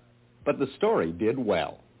 But the story did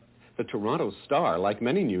well. The Toronto Star, like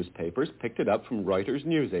many newspapers, picked it up from Reuters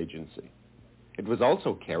news agency. It was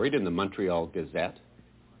also carried in the Montreal Gazette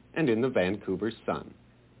and in the Vancouver Sun.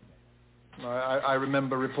 I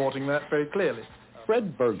remember reporting that very clearly.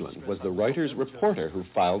 Fred Berglund was the Reuters reporter who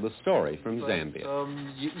filed the story from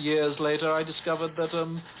Zambia. Years later, I discovered that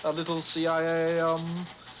a little CIA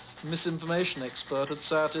misinformation expert had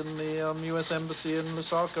sat in the U.S. Embassy in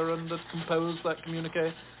Lusaka and had composed that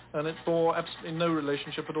communique, and it bore absolutely no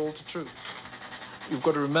relationship at all to truth. You've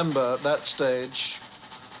got to remember, at that stage,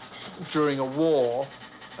 during a war,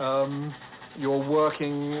 you're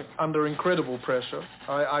working under incredible pressure.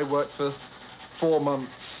 I worked for 4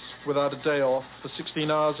 months without a day off for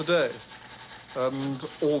 16 hours a day. And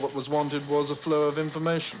all that was wanted was a flow of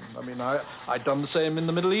information. I mean, I'd done the same in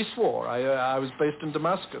the Middle East war. I was based in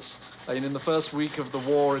Damascus. And in the first week of the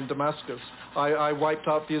war in Damascus, I wiped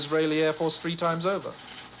out the Israeli Air Force 3 times over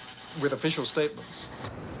with official statements.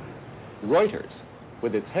 Reuters,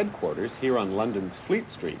 with its headquarters here on London's Fleet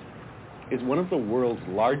Street, is one of the world's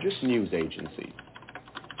largest news agencies.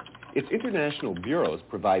 Its international bureaus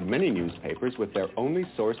provide many newspapers with their only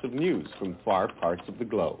source of news from far parts of the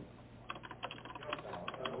globe.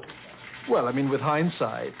 Well, I mean, with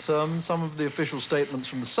hindsight, some of the official statements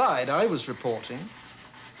from the side I was reporting,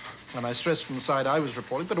 and I stress from the side I was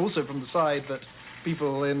reporting, but also from the side that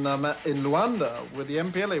people in Luanda with the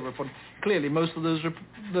MPLA reporting, clearly most of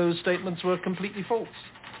those statements were completely false.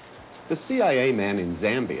 The CIA man in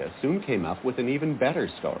Zambia soon came up with an even better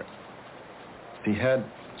story. He had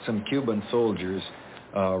some Cuban soldiers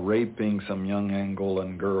raping some young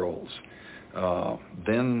Angolan girls.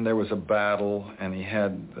 Then there was a battle, and he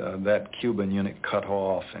had that Cuban unit cut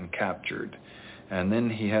off and captured. And then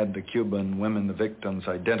he had the Cuban women, the victims,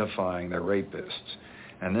 identifying their rapists.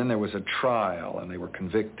 And then there was a trial, and they were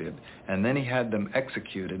convicted. And then he had them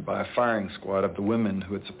executed by a firing squad of the women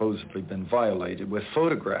who had supposedly been violated, with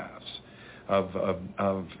photographs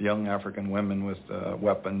of young African women with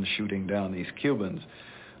weapons shooting down these Cubans.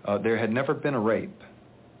 There had never been a rape.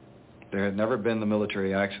 There had never been the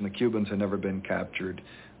military action. The Cubans had never been captured.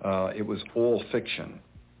 It was all fiction.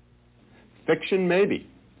 Fiction, maybe,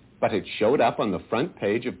 but it showed up on the front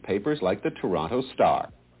page of papers like the Toronto Star.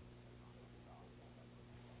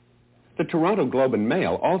 The Toronto Globe and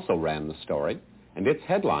Mail also ran the story, and its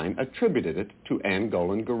headline attributed it to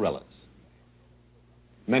Angolan guerrillas.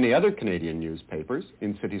 Many other Canadian newspapers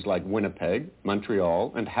in cities like Winnipeg,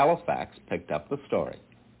 Montreal, and Halifax picked up the story.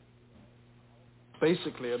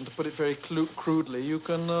 Basically, and to put it very crudely, you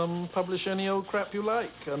can publish any old crap you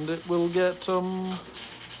like, and it will get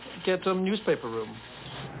newspaper room.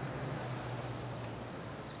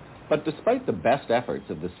 But despite the best efforts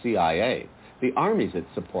of the CIA, the armies it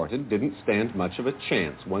supported didn't stand much of a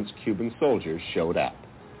chance once Cuban soldiers showed up.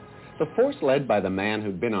 The force led by the man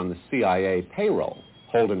who'd been on the CIA payroll,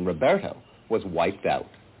 Holden Roberto, was wiped out.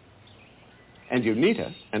 And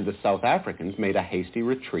UNITA and the South Africans made a hasty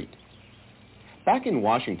retreat. Back in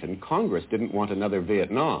Washington, Congress didn't want another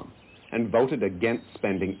Vietnam and voted against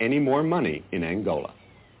spending any more money in Angola.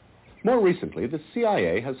 More recently, the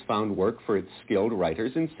CIA has found work for its skilled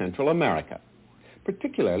writers in Central America,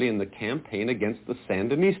 particularly in the campaign against the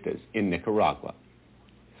Sandinistas in Nicaragua.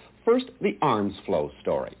 First, the arms flow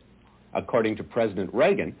story. According to President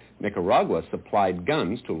Reagan, Nicaragua supplied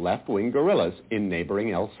guns to left-wing guerrillas in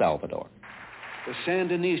neighboring El Salvador. The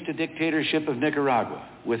Sandinista dictatorship of Nicaragua,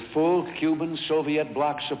 with full Cuban Soviet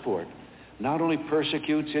bloc support, not only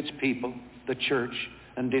persecutes its people, the church,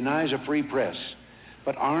 and denies a free press,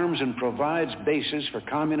 but arms and provides bases for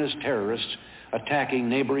communist terrorists attacking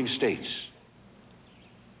neighboring states.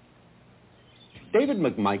 David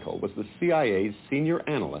McMichael was the CIA's senior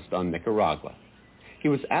analyst on Nicaragua. He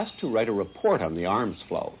was asked to write a report on the arms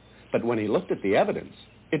flow, but when he looked at the evidence,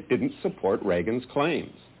 it didn't support Reagan's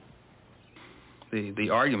claims. The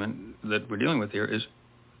argument that we're dealing with here is,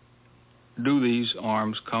 do these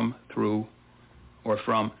arms come through or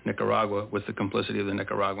from Nicaragua with the complicity of the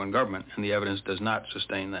Nicaraguan government? And the evidence does not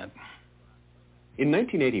sustain that. In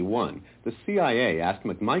 1981, the CIA asked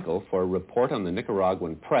McMichael for a report on the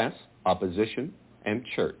Nicaraguan press, opposition, and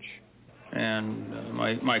church. And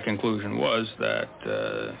my conclusion was that,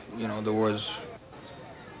 there was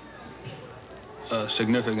a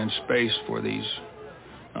significant space for these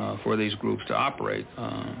groups to operate,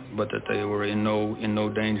 but that they were in no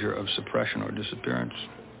danger of suppression or disappearance.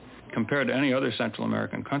 Compared to any other Central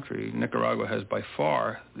American country, Nicaragua has by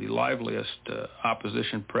far the liveliest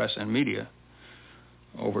opposition press and media.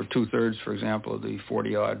 Over 2/3, for example, of the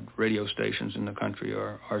 40-odd radio stations in the country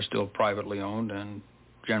are still privately owned and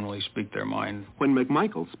generally speak their mind. When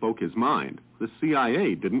McMichael spoke his mind, the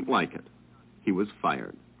CIA didn't like it. He was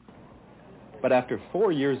fired. But after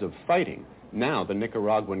 4 years of fighting, now the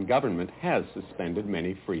Nicaraguan government has suspended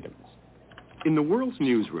many freedoms. In the world's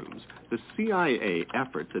newsrooms, the CIA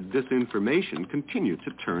efforts at disinformation continue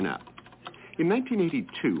to turn up. In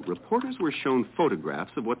 1982, reporters were shown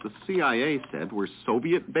photographs of what the CIA said were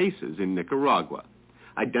Soviet bases in Nicaragua,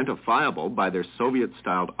 identifiable by their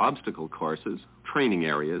Soviet-styled obstacle courses, training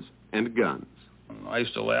areas, and guns. I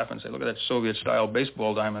used to laugh and say, look at that Soviet-style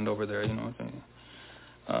baseball diamond over there,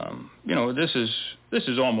 This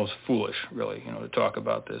is almost foolish, really, to talk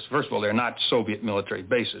about this. First of all, they're not Soviet military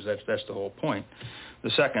bases. That's the whole point.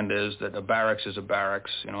 The second is that a barracks is a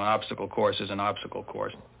barracks. An obstacle course is an obstacle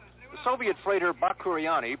course. The Soviet freighter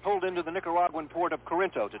Bakuriani pulled into the Nicaraguan port of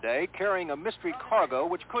Corinto today, carrying a mystery cargo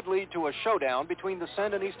which could lead to a showdown between the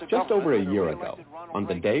Sandinista government. Just over a year ago, on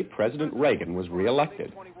the day President Reagan was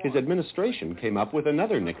reelected, his administration came up with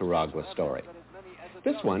another Nicaragua story.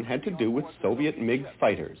 This one had to do with Soviet MiG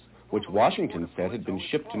fighters, which Washington said had been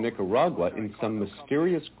shipped to Nicaragua in some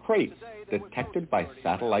mysterious crates detected by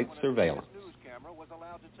satellite surveillance.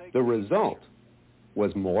 The result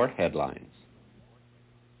was more headlines.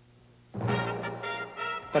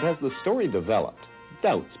 But as the story developed,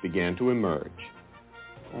 doubts began to emerge.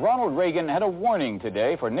 Ronald Reagan had a warning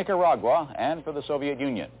today for Nicaragua and for the Soviet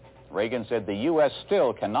Union. Reagan said the U.S.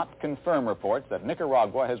 still cannot confirm reports that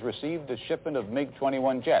Nicaragua has received a shipment of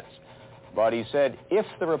MiG-21 jets. But he said if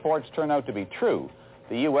the reports turn out to be true,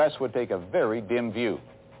 the U.S. would take a very dim view.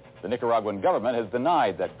 The Nicaraguan government has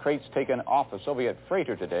denied that crates taken off a Soviet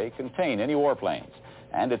freighter today contain any warplanes,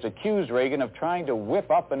 and it's accused Reagan of trying to whip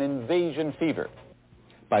up an invasion fever.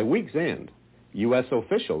 By week's end, U.S.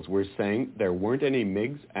 officials were saying there weren't any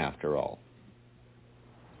MiGs after all.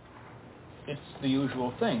 It's the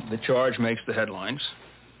usual thing. The charge makes the headlines.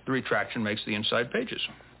 The retraction makes the inside pages.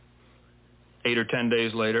 8 or 10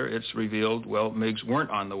 days later, it's revealed, well, MiGs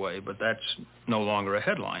weren't on the way, but that's no longer a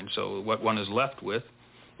headline. So what one is left with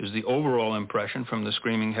is the overall impression from the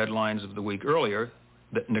screaming headlines of the week earlier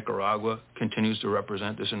that Nicaragua continues to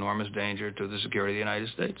represent this enormous danger to the security of the United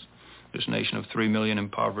States. This nation of 3 million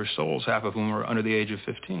impoverished souls, half of whom are under the age of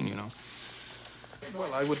 15,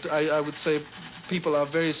 Well, I would say people are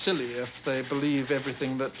very silly if they believe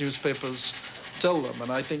everything that newspapers tell them,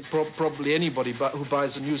 and I think probably anybody who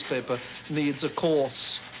buys a newspaper needs a course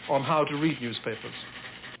on how to read newspapers.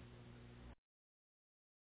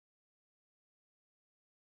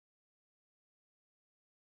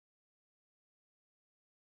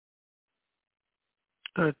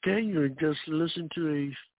 Okay, you just listened to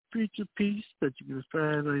a feature piece that you can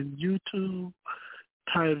find on YouTube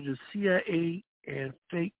titled The CIA and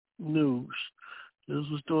Fake News. This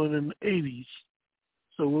was done in the 80s.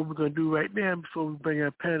 So what we're going to do right now before we bring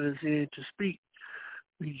our panelists in to speak,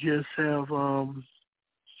 we just have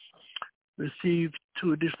received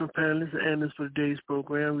 2 additional panelists and analysts for today's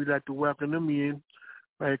program. We'd like to welcome them in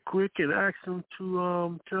right quick and ask them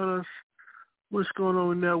to tell us what's going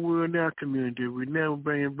on in our world, in our community. We're now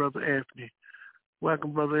bringing Brother Anthony.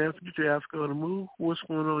 Welcome, Brother Anthony, to Africa on the Move. What's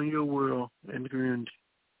going on in your world and the community?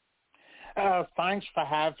 Thanks for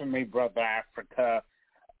having me, Brother Africa.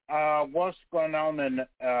 What's going on in,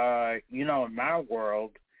 in my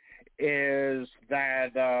world is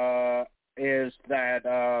that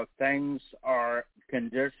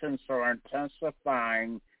conditions are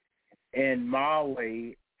intensifying in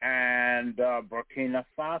Mali and Burkina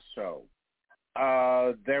Faso.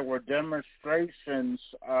 There were demonstrations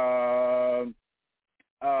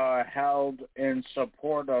held in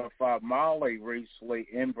support of Mali recently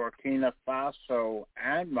in Burkina Faso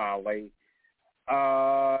and Mali,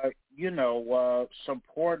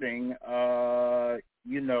 supporting,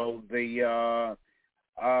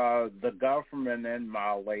 the government in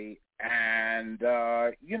Mali and,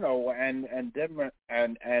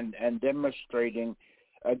 and demonstrating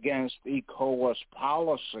against ECOWAS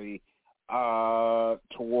policy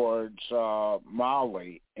towards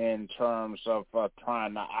Mali in terms of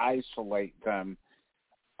trying to isolate them,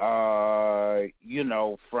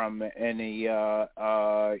 from any,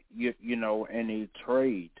 any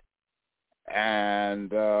trade.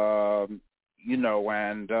 And,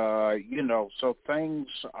 so things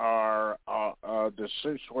are, the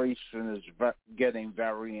situation is getting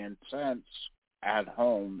very intense at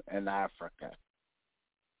home in Africa.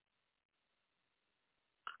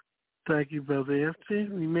 Thank you, Brother Anthony.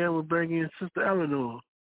 We now will bring in Sister Eleanor.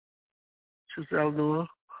 Sister Eleanor,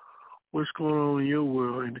 what's going on in your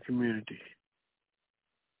world and the community?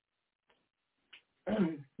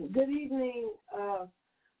 Good evening,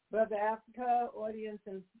 Brother Africa, audience,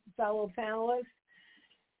 and fellow panelists.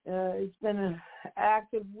 It's been an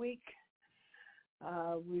active week.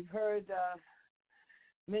 We've heard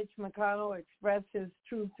Mitch McConnell expressed his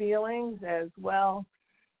true feelings, as well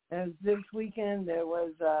as this weekend there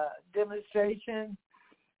was a demonstration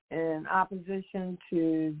in opposition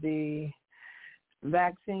to the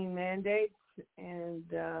vaccine mandates, and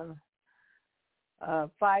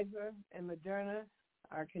Pfizer and Moderna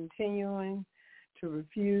are continuing to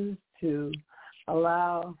refuse to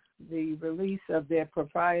allow the release of their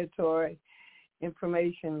proprietary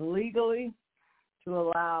information legally, to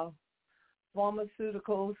allow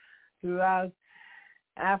pharmaceuticals throughout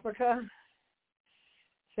Africa,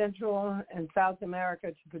 Central and South America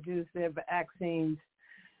to produce their vaccines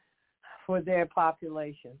for their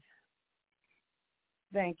populations.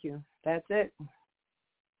 Thank you. That's it.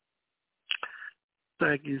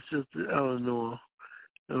 Thank you, Sister Eleanor.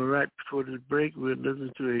 And right before this break, we're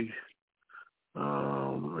listening to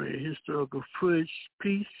a historical footage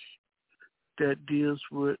piece that deals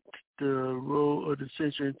with the role of the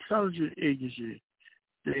Central Intelligence Agency.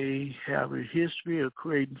 They have a history of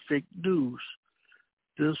creating fake news.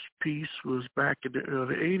 This piece was back in the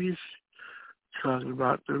early 80s, talking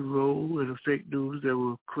about the role of the fake news that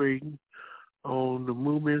were creating on the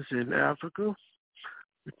movements in Africa,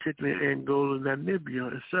 particularly Angola,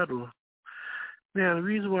 Namibia, etc. Now, the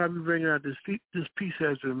reason why I'm bringing out this piece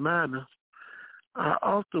as a reminder, I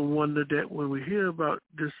often wonder that when we hear about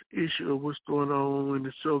this issue of what's going on in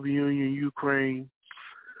the Soviet Union, Ukraine,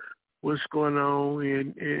 what's going on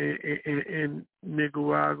in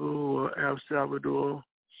Nicaragua or El Salvador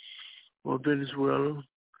or Venezuela,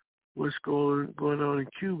 what's going on in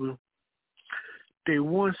Cuba, they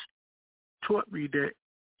once taught me that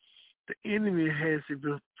the enemy has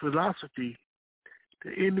a philosophy.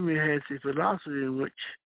 The enemy has a philosophy in which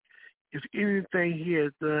if anything he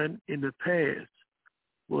has done in the past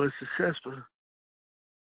was successful,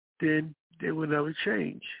 then they will never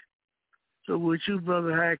change. So with you,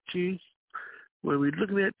 Brother Haki, when we're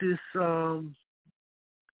looking at this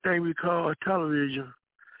thing we call television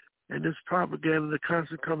and this propaganda that's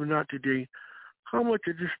constantly coming out today, how much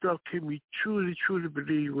of this stuff can we truly, truly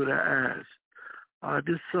believe with our eyes?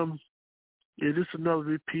 This another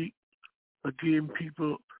repeat of giving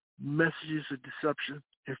people messages of deception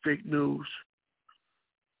and fake news.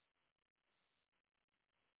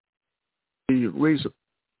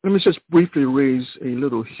 Let me just briefly raise a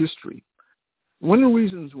little history. One of the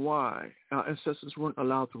reasons why our ancestors weren't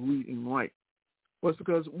allowed to read and write was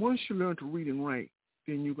because once you learn to read and write,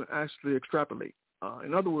 then you can actually extrapolate.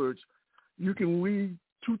 In other words, you can read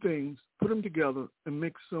two things, put them together, and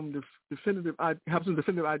make some definitive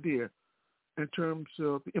idea in terms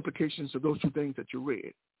of the implications of those two things that you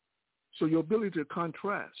read. So your ability to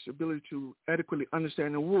contrast, your ability to adequately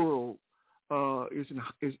understand the world is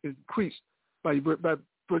increased by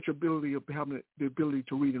virtue ability of having the ability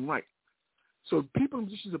to read and write. So people in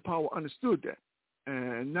positions of power understood that.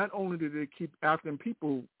 And not only did they keep African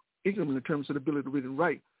people ignorant in terms of the ability to read and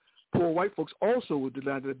write, poor white folks also were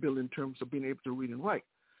denied the ability in terms of being able to read and write.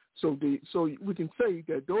 So we can say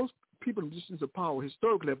that those people in positions of power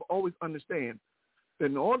historically have always understand that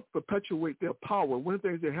in order to perpetuate their power, one of the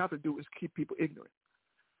things they have to do is keep people ignorant.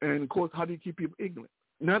 And, of course, how do you keep people ignorant?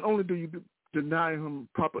 Not only do you deny them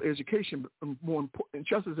proper education, but more important,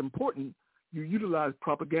 just as important, you utilize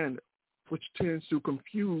propaganda, which tends to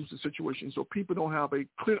confuse the situation so people don't have a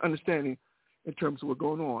clear understanding in terms of what's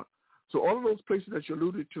going on. So all of those places that you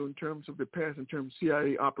alluded to in terms of the past, in terms of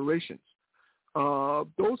CIA operations,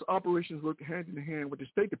 those operations work hand in hand with the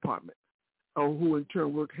State Department, who in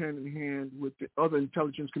turn work hand in hand with the other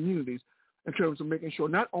intelligence communities in terms of making sure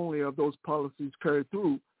not only are those policies carried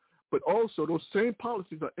through, but also those same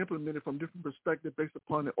policies are implemented from different perspectives based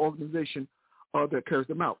upon the organization that carries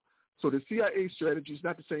them out. So the CIA strategy is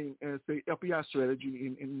not the same as the FBI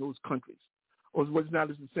strategy in those countries, or was not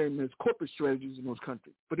the same as corporate strategies in those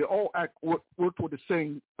countries, but they all work toward the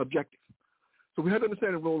same objective. So we have to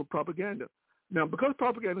understand the role of propaganda. Now, because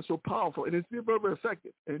propaganda is so powerful, and it's very, very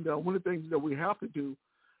effective, and one of the things that we have to do,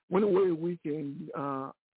 one of the ways we can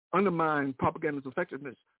undermine propaganda's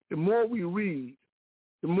effectiveness, the more we read,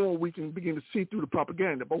 the more we can begin to see through the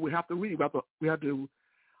propaganda. But we have to read. We have to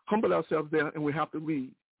humble ourselves there, and we have to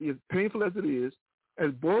read. As painful as it is,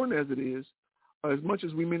 as boring as it is, as much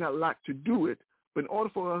as we may not like to do it, but in order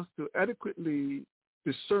for us to adequately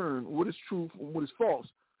discern what is true from what is false,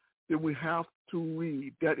 then we have to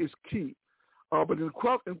read. That is key. But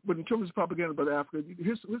in terms of propaganda about Africa,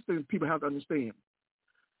 here's the thing people have to understand.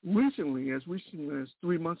 Recently, as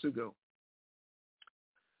 3 months ago,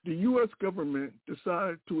 the U.S. government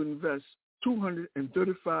decided to invest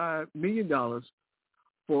 $235 million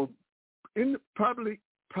for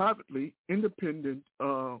privately independent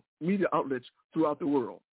media outlets throughout the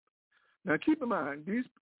world. Now, keep in mind,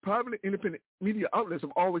 private independent media outlets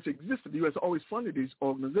have always existed. The U.S. always funded these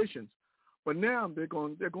organizations. But now they're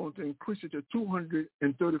going to increase it to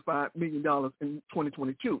 $235 million in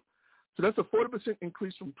 2022. So that's a 40%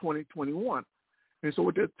 increase from 2021. And so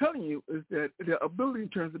what they're telling you is that their ability in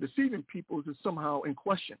terms of deceiving people is somehow in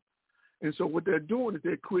question. And so what they're doing is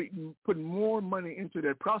they're putting more money into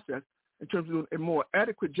their process in terms of doing a more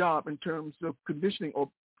adequate job in terms of conditioning or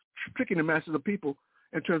tricking the masses of people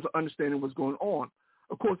in terms of understanding what's going on.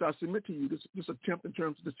 Of course, I submit to you this attempt in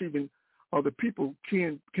terms of deceiving the people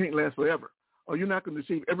can't last forever. Or you're not going to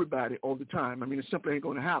deceive everybody all the time. I mean, it simply ain't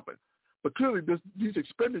going to happen. But clearly, these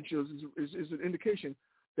expenditures is an indication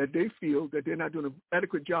that they feel that they're not doing an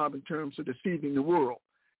adequate job in terms of deceiving the world.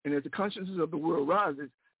 And as the consciousness of the world rises,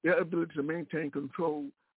 their ability to maintain control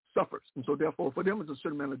suffers. And so therefore, for them, there's a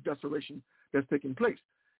certain amount of desperation that's taking place.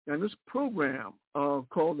 Now, this program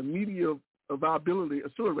called the Media Viability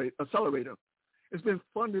Accelerator has been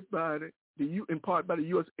funded by in part by the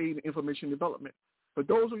U.S. Aid and Information Development. For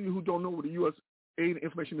those of you who don't know what the U.S. Aid and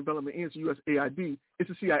Information Development is, the USAID, it's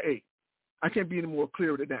the CIA. I can't be any more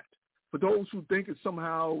clear than that. For those who think it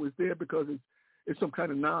somehow is there because it's some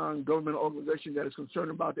kind of non-governmental organization that is concerned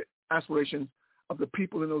about the aspirations of the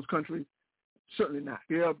people in those countries, certainly not.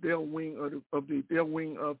 They're a wing of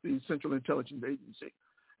the Central Intelligence Agency,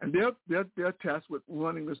 and they're tasked with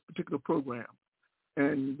running this particular program.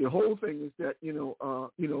 And the whole thing is that and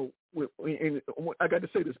I got to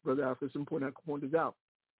say this, Brother Alfred, it's important I point this out.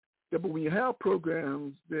 But when you have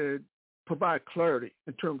programs that provide clarity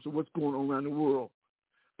in terms of what's going on around the world,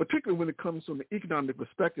 particularly when it comes from the economic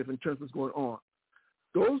perspective in terms of what's going on,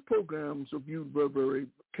 those programs are viewed very, very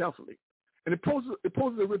carefully. And it poses a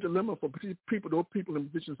real dilemma for those people in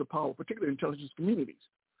positions of power, particularly intelligence communities.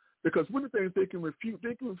 Because one of the things they can refute,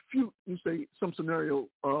 you say, some scenario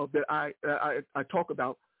that I talk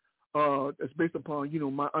about that's based upon,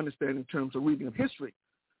 my understanding in terms of reading of history.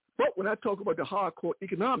 But when I talk about the hardcore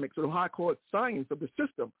economics or the hardcore science of the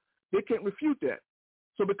system, they can't refute that.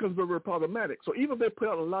 So it becomes very, very problematic. So even if they put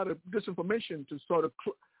out a lot of disinformation to sort of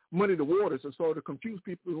muddy the waters and sort of confuse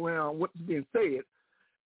people around what's being said,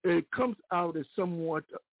 it comes out as somewhat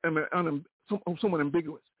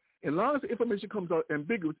ambiguous. And as long as the information comes out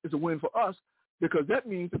ambiguous, it's a win for us, because that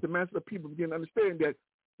means that the masses of people begin to understand that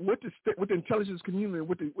what the intelligence community,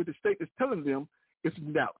 what the state is telling them, is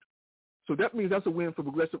in doubt. So that means that's a win for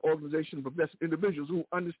progressive organizations, progressive individuals who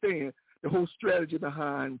understand the whole strategy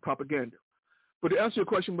behind propaganda. But to answer your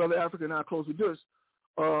question, Brother Africa, and I'll close with this,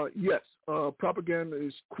 yes, propaganda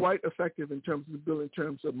is quite effective in terms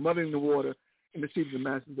of muddying the water and deceiving the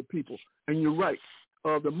masses of people. And you're right.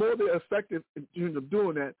 The more they're effective in terms of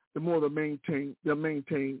doing that, the more they'll maintain that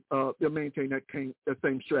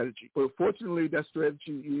same strategy. But fortunately, that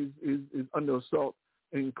strategy is under assault,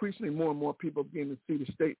 and increasingly more and more people begin to see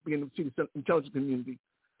the state, begin to see the intelligence community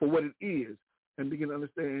for what it is, and begin to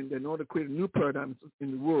understand that in order to create a new paradigm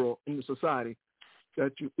in the world, in the society,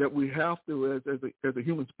 that we have to, as a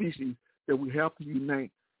human species, that we have to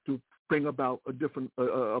unite to bring about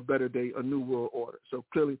a better day, a new world order. So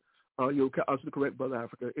clearly, you're absolutely correct, Brother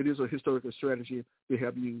Africa. It is a historical strategy they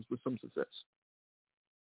have used with some success.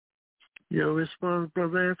 Your response,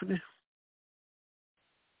 Brother Anthony?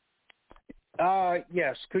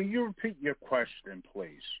 Yes. Could you repeat your question,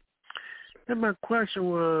 please? And my question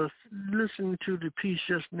was, listening to the piece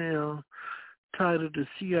just now titled "The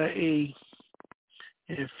CIA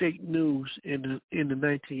and Fake News in the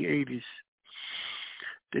 1980s,"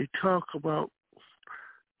 they talk about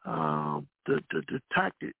the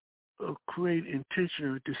tactic of creating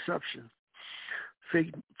intentional deception,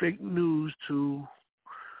 fake news to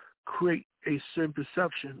create a certain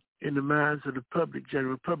perception in the minds of the public,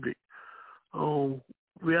 general public, on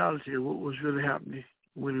reality of what was really happening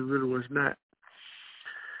when it really was not.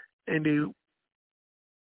 And they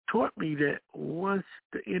taught me that once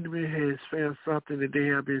the enemy has found something that they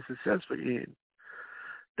have been successful in,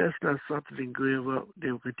 that's not something they can give up.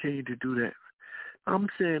 They will continue to do that. I'm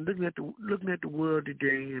saying, looking at the world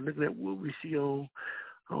today and looking at what we see on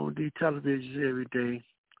the televisions every day,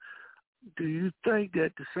 do you think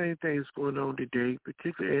that the same thing is going on today,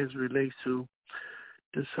 particularly as it relates to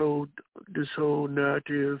this whole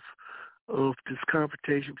narrative of this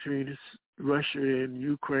confrontation between Russia and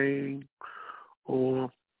Ukraine,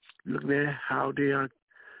 or looking at how they are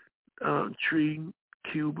treating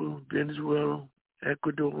Cuba, Venezuela,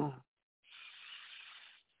 Ecuador,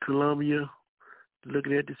 Colombia,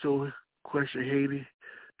 looking at this whole question of Haiti,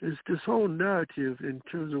 this whole narrative in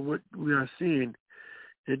terms of what we are seeing,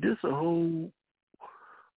 is this a whole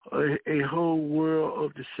world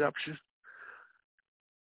of deception?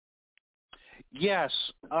 Yes,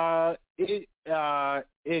 it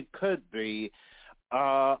could be.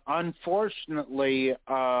 Unfortunately,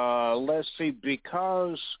 let's see,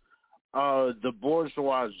 because the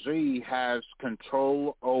bourgeoisie has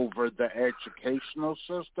control over the educational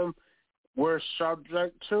system we're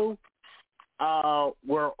subject to,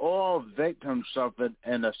 we're all victims of it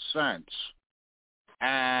in a sense.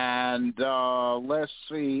 And let's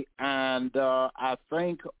see, and I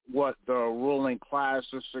think what the ruling class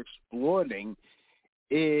is exploiting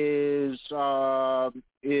is the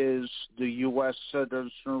U.S.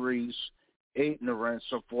 citizenry's ignorance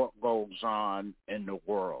of what goes on in the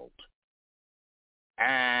world.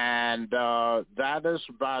 And that is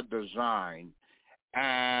by design.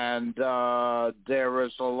 And there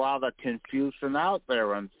is a lot of confusion out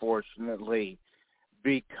there, unfortunately,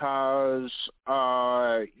 because,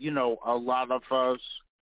 a lot of us,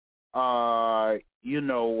 are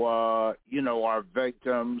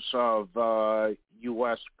victims of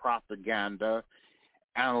U.S. propaganda,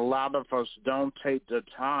 and a lot of us don't take the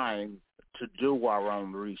time to do our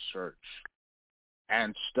own research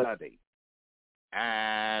and study.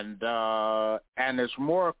 And it's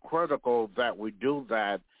more critical that we do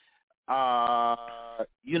that, for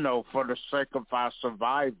the sake of our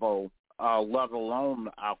survival, let alone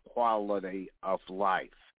our quality of life.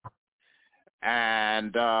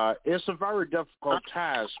 And it's a very difficult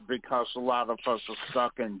task because a lot of us are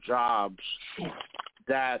stuck in jobs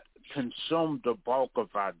that consume the bulk of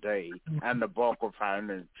our day and the bulk of our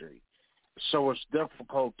energy. So it's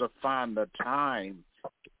difficult to find the time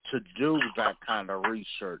to do that kind of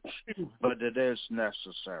research, but it is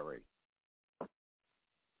necessary.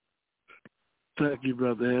 Thank you,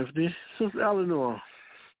 Brother Anthony. Sister Eleanor,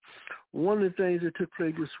 one of the things that took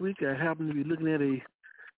place this week, I happened to be looking at a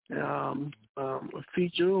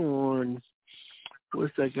feature on,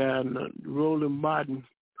 what's that guy, Roland Martin.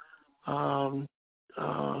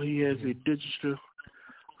 He has a digital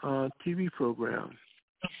TV program,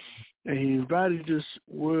 and he invited this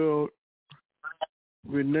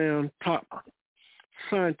world-renowned top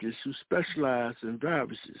scientists who specialize in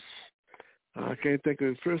viruses. I can't think of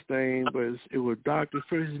his first name, but it was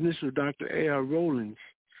first initial Dr. A.R. Rollins,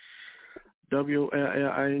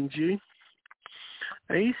 W-L-L-I-N-G.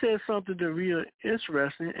 And he said something that real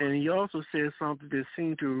interesting, and he also said something that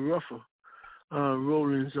seemed to ruffle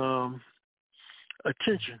Rollins'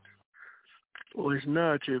 attention or his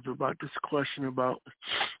narrative about this question about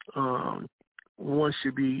one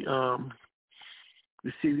should be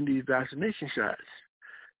receiving these vaccination shots.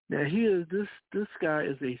 Now, this guy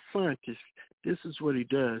is a scientist. This is what he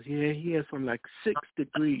does. He has something like 6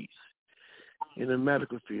 degrees in the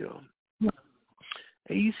medical field.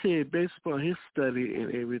 And he said, based upon his study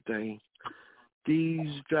and everything,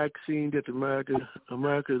 these vaccines that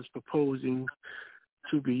America is proposing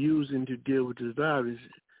to be using to deal with this virus,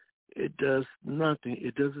 it does nothing.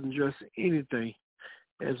 It doesn't address anything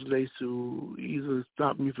as relates to either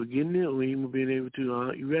stopping me from getting it or even being able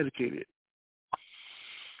to eradicate it.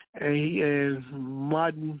 And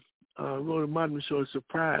Martin was sort of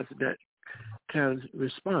surprised at that kind of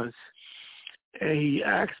response. And he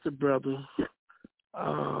asked the brother,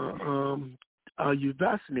 are you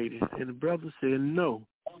vaccinated? And the brother said no.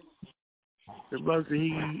 The brother said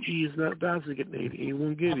he is not vaccinated. He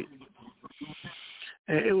won't get it.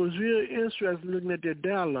 And it was really interesting looking at their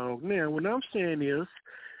dialogue. Now, what I'm saying is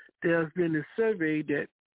there's been a survey that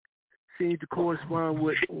seems to correspond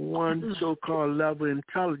with one so-called level of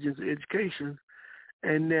intelligence or education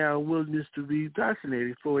and their willingness to be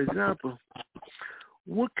vaccinated. For example,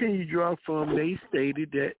 what can you draw from? They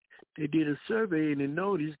stated that they did a survey and they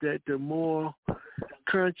noticed that the more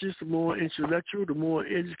conscious, the more intellectual, the more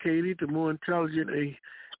educated, the more intelligent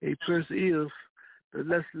a person is, the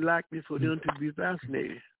less likely for them to be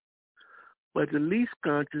vaccinated. But the least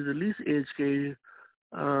conscious, the least educated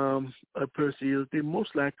a person is, they're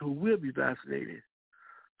most likely who will be vaccinated.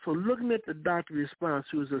 So looking at the doctor's response,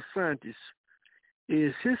 who is a scientist,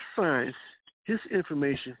 is his science, his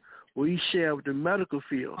information, will he share with the medical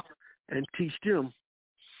field and teach them.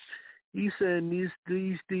 He's saying these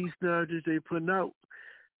narratives they're putting out,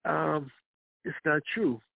 it's not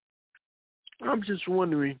true. I'm just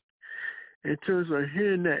wondering, in terms of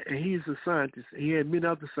hearing that, and he's a scientist, he had many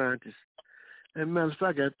other scientists. As a matter of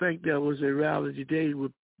fact, I think there was a rally today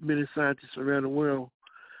with many scientists around the world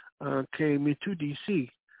came into D.C.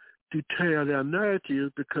 to tell their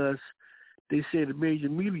narrative because they say the major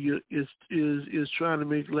media is trying to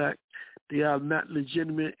make like they are not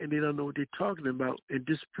legitimate and they don't know what they're talking about and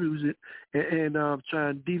disproves it and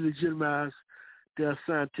trying to delegitimize their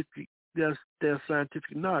scientific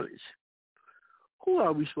knowledge. Who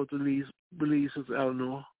are we supposed to believe, Sister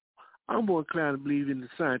Eleanor? I'm more inclined to believe in the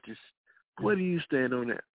scientists. Where do you stand on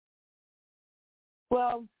that?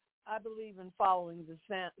 Well, I believe in following the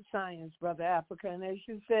science, Brother Africa. And as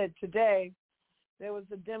you said, today there was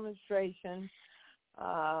a demonstration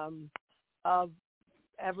of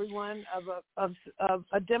everyone, of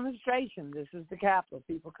a demonstration. This is the Capitol.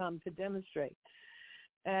 People come to demonstrate.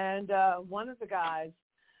 And one of the guys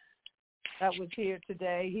that was here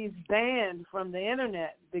today, he's banned from the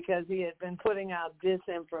internet because he had been putting out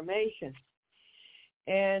disinformation.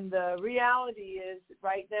 And the reality is,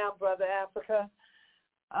 right now, Brother Africa,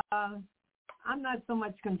 I'm not so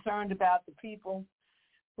much concerned about the people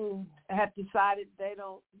who have decided they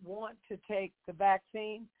don't want to take the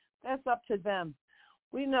vaccine. That's up to them.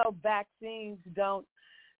 We know vaccines don't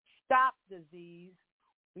stop disease.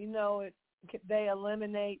 We know they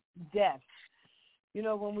eliminate death. You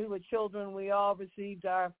know, when we were children, we all received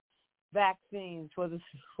our vaccines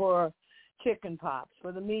for chicken pox,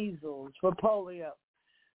 for the measles, for polio.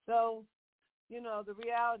 So, you know, the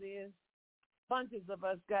reality is bunches of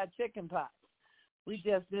us got chicken pox. We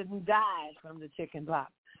just didn't die from the chicken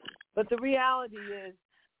pox. But the reality is,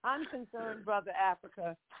 I'm concerned, Brother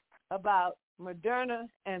Africa, about Moderna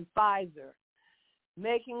and Pfizer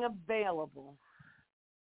making available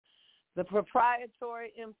the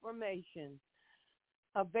proprietary information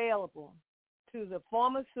available to the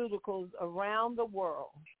pharmaceuticals around the world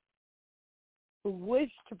who wish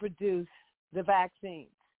to produce the vaccines.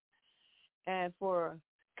 And for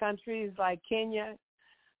countries like Kenya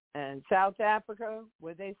and South Africa,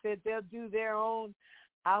 where they said they'll do their own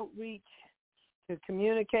outreach to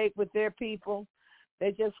communicate with their people,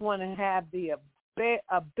 they just want to have the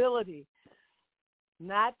ability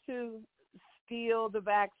not to steal the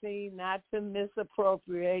vaccine, not to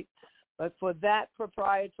misappropriate, but for that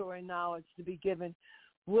proprietary knowledge to be given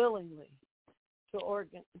willingly to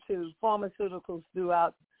pharmaceuticals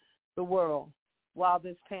throughout the world while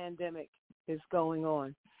this pandemic is going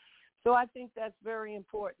on. So I think that's very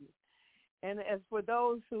important. And as for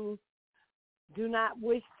those who do not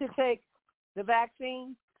wish to take the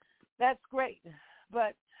vaccine, that's great.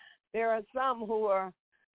 But there are some who are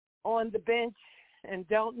on the bench and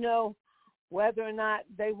don't know whether or not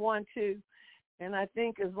they want to. And I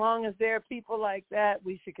think as long as there are people like that,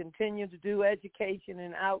 we should continue to do education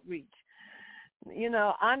and outreach. You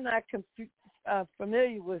know, I'm not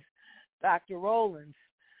familiar with Dr. Rowlands,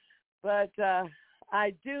 but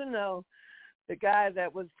I do know the guy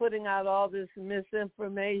that was putting out all this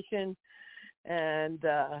misinformation and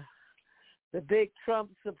the big Trump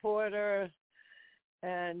supporter,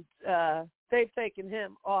 and they've taken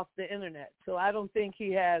him off the internet. So I don't think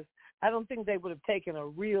they would have taken a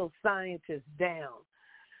real scientist down.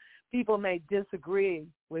 People may disagree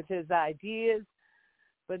with his ideas,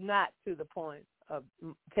 but not to the point of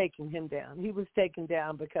taking him down. He was taken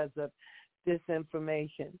down because of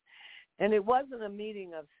disinformation. And it wasn't a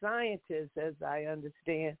meeting of scientists, as I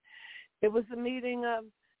understand. It was a meeting of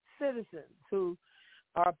citizens who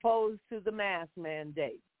are opposed to the mask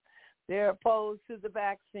mandate. They're opposed to the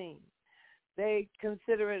vaccine. They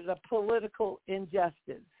consider it a political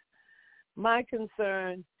injustice. My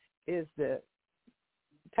concern is the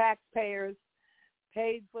taxpayers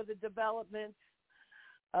paid for the development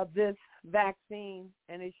of this vaccine,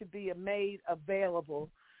 and it should be made available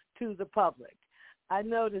to the public. I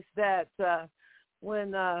noticed that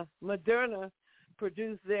when Moderna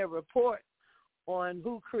produced their report on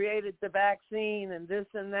who created the vaccine and this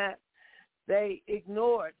and that, they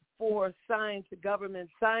ignored 4 government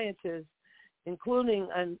scientists, including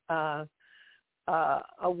a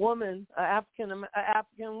woman, an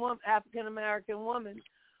African American woman,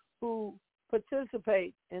 who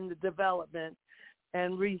participate in the development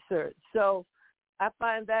and research. So I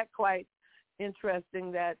find that quite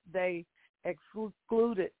interesting that they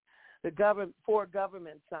excluded the 4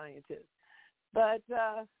 government scientists. But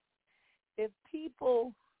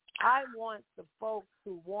I want the folks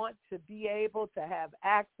who want to be able to have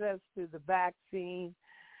access to the vaccine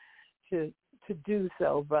to do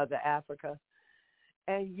so, Brother Africa.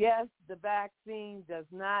 And yes, the vaccine does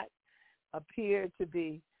not appear to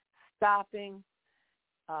be stopping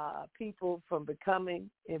people from becoming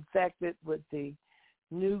infected with the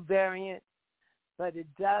new variant, but it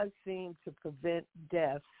does seem to prevent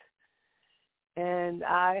deaths. And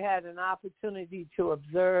I had an opportunity to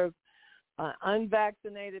observe an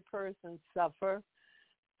unvaccinated person suffer.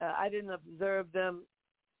 I didn't observe them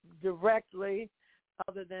directly,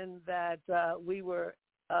 other than that we were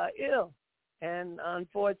ill. And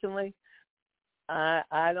unfortunately,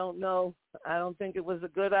 I don't know. I don't think it was a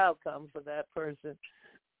good outcome for that person.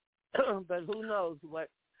 But who knows what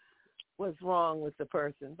was wrong with the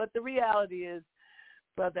person. But the reality is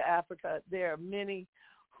Brother Africa, there are many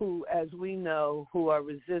who, as we know, who are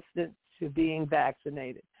resistant to being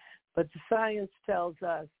vaccinated. But the science tells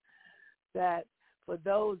us that for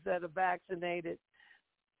those that are vaccinated,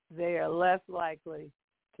 they are less likely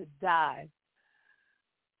to die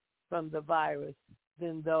from the virus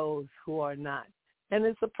than those who are not. And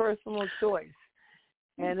it's a personal choice.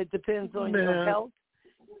 And it depends on your health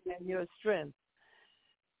and your strength.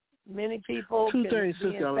 Many people can be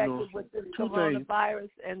infected with this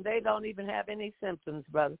coronavirus, and they don't even have any symptoms,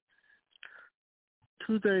 brother.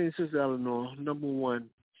 Two things, Sister Eleanor. Number one,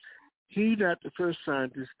 he's not the first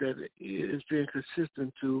scientist that is being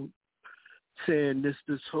consistent to saying this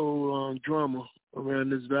whole drama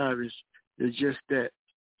around this virus is just that.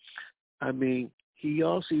 I mean, he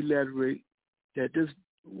also elaborated that this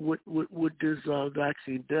what this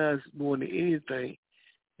vaccine does more than anything,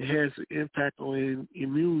 it has an impact on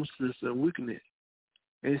immune system weakening.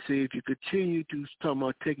 And say if you continue to talk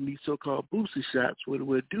about taking these so-called booster shots, what it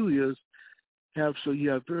will do is you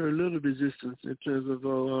have very little resistance in terms of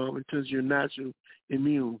your natural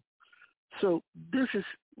immune. So this is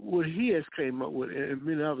what he has came up with, and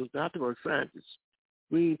many others. Not about scientists.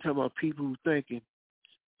 We ain't talking about people who thinking.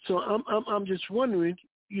 So I'm just wondering,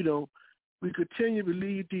 we continue to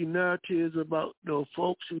believe these narratives about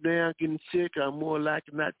folks who now getting sick are more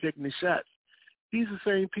likely not taking the shots. These are the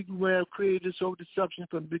same people who have created this whole deception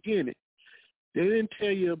from the beginning. They didn't tell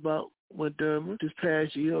you about Moderna this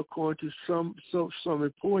past year, according to some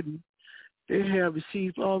reporting. They have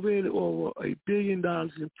received already over $1 billion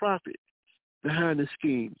in profit behind the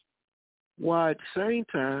scheme. While at the same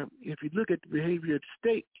time, if you look at the behavior of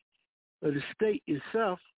the state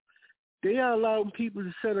itself, they are allowing people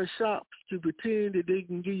to set up shops to pretend that they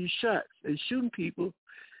can give you shots and shooting people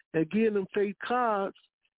and giving them fake cards,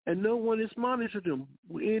 and no one is monitoring them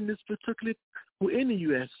within the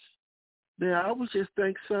U.S. Now, I would just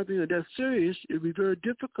think something that's serious, it would be very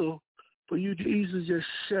difficult for you to easily just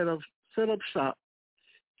set up shop,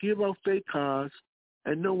 give out fake cards,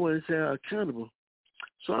 and no one is accountable.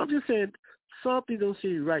 So I'm just saying something don't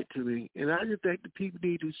seem right to me, and I just think the people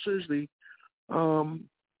need to seriously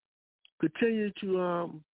continue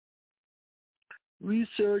to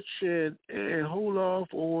research and hold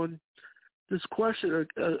off on this question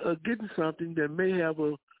of getting something that may have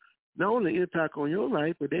not only impact on your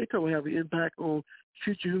life, but they can have an impact on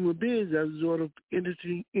future human beings as a result of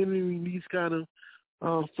entering these kind of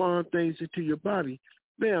foreign things into your body.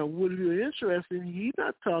 Now, what you're interested in, he's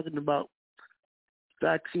not talking about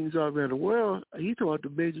vaccines all around the world. He's talking about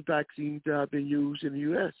the major vaccines that have been used in the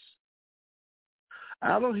U.S.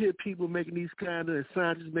 I don't hear people making these scientists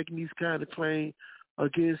making these kind of claims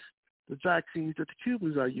against the vaccines that the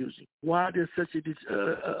Cubans are using. Why there's such is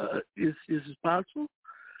possible?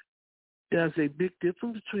 There's a big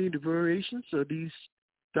difference between the variations of these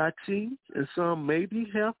vaccines, and some may be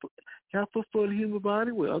helpful for the human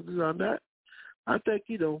body, where others are not. I think,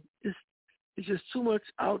 it's just too much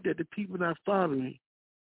out there that people are not following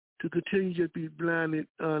to continue to be blindly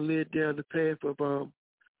led down the path of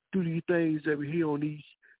do these things that we hear on these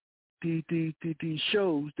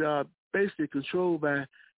shows that are basically controlled by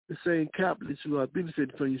the same capitalists who are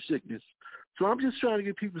benefiting from your sickness. So I'm just trying to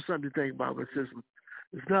give people something to think about, my system.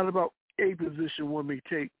 It's not about a position one may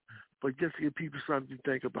take, but just to give people something to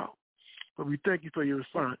think about. But we thank you for your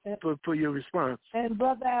response. For your response. And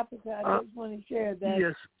Brother Africa, I just want to share that.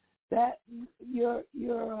 Yes. That you're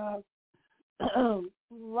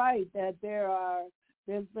right that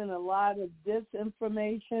there's been a lot of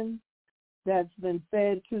disinformation that's been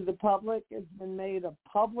fed to the public. It's been made a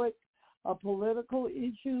political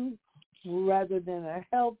issue rather than a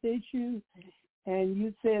health issue. And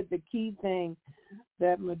you said the key thing,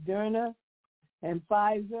 that Moderna and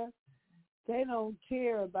Pfizer, they don't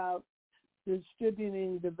care about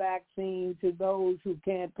distributing the vaccine to those who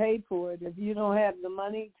can't pay for it. If you don't have the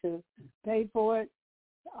money to pay for it,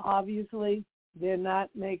 obviously they're not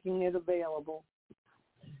making it available.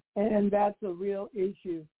 And that's a real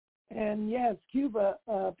issue. And yes, Cuba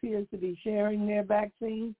appears to be sharing their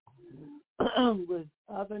vaccine with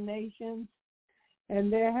other nations.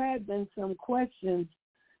 And there had been some questions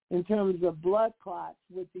in terms of blood clots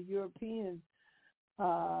with the European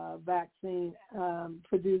vaccine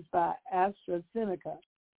produced by AstraZeneca.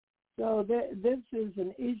 So this is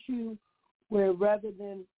an issue where rather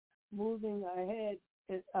than moving ahead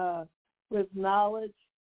with knowledge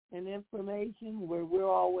and information, where we're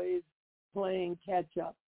always playing catch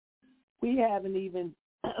up, we haven't even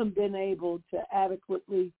been able to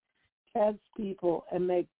adequately test people and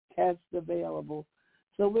make tests available.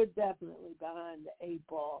 So we're definitely behind the 8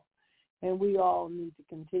 ball, and we all need to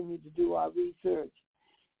continue to do our research.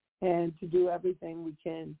 and to do everything we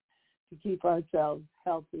can to keep ourselves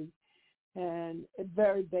healthy. And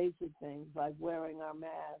very basic things like wearing our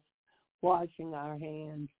masks, washing our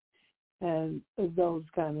hands, and those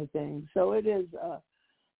kind of things. So it is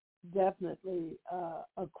definitely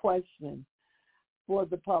a question for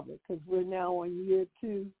the public, because we're now on year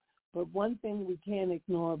 2. But one thing we can't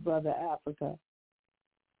ignore, Brother Africa,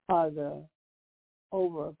 are the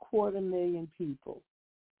over 250,000 people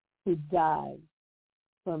who died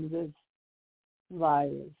from this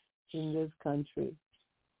virus in this country.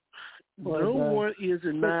 No one is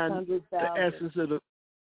denying the essence of the.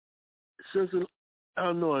 Sister, I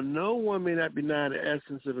don't know. No one may not be denying the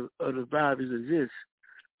essence of the virus exists,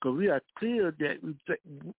 because we are clear that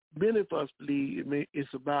many of us believe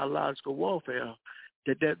it's a biological warfare,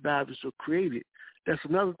 that virus was created. That's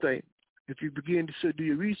another thing. If you begin to do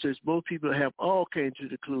your research, most people have all came to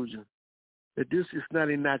the conclusion that this is not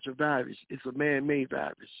a natural virus. It's a man-made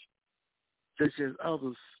virus. Such as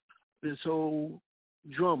others, this whole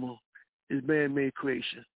drama is man-made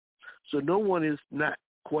creation. So no one is not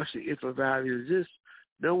questioning if a virus exists.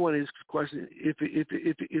 No one is questioning if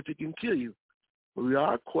it can kill you. But we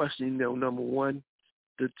are questioning, number one,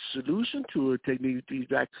 the solution to it, taking these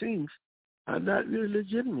vaccines, are not really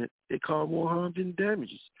legitimate. They cause more harm than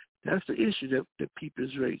damages. That's the issue that people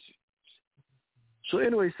is raising. So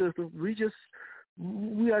anyway, sister,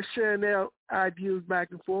 we are sharing our ideas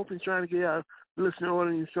back and forth and trying to get our listening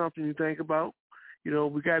audience something to think about. We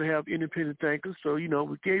got to have independent thinkers. So, we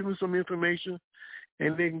gave them some information,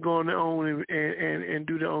 and they can go on their own and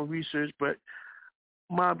do their own research. But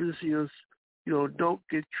my business is, don't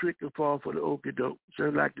get tricked and fall for the okie doke.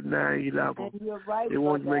 Just like the 9/11. And you're right, they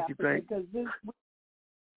want to make you think. Because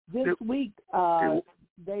this week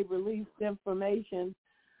they released information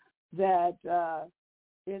that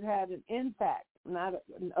it had an impact,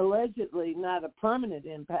 allegedly not a permanent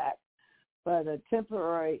impact, but a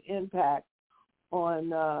temporary impact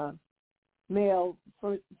on male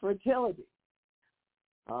fertility.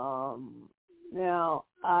 Now,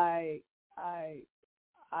 I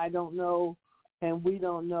don't know, and we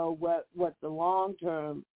don't know what the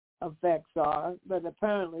long-term effects are, but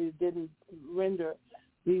apparently it didn't render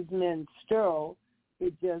these men sterile.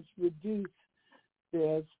 It just reduced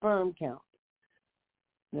their sperm count.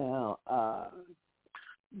 Now,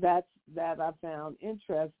 that I found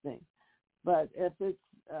interesting. But if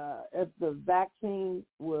the vaccine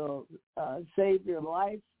will save your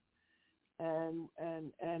life, and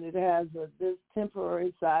it has this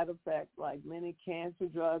temporary side effect, like many cancer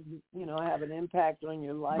drugs, have an impact on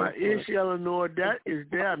your life. But Eleanor, that is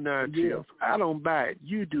their narrative. I don't buy it.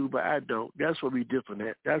 You do, but I don't. That's what we're different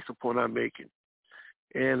at. That's the point I'm making.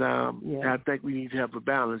 And I think we need to have a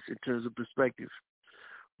balance in terms of perspective.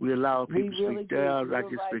 We allow people to speak theirs. I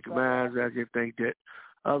just speak mine. I just think that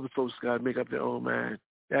other folks got to make up their own mind.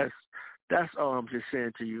 That's all I'm just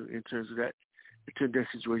saying to you in terms of that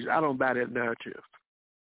situation. I don't buy that narrative.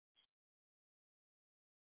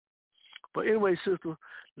 But anyway, sister,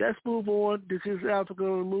 let's move on. This is Africa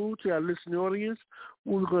on the Move to our listening audience.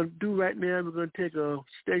 What we're going to do right now, we're going to take a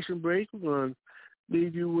station break. We're going to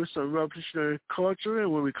leave you with some revolutionary culture,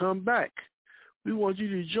 and when we come back, we want you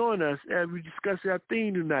to join us as we discuss our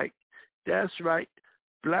theme tonight. That's right,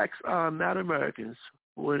 blacks are not Americans.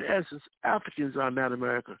 Well, in essence, Africans are not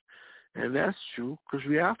America. And that's true because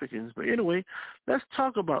we're Africans. But anyway, let's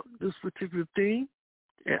talk about this particular theme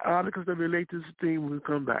and articles that relate to this theme when we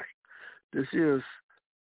come back. This is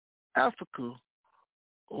Africa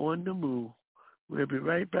on the Move. We'll be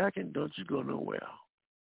right back, and don't you go nowhere.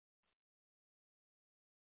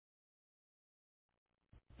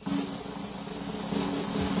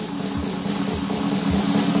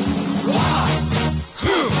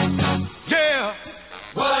 Yeah.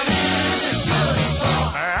 What is it good for?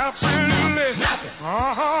 Absolutely nothing.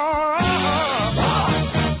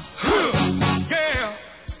 Yeah.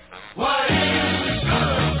 What is it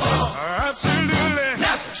good for? Absolutely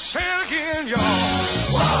nothing. Say it again, y'all.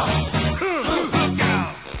 Look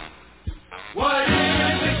out. What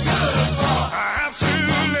is it good for?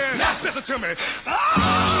 Absolutely nothing. Listen to me.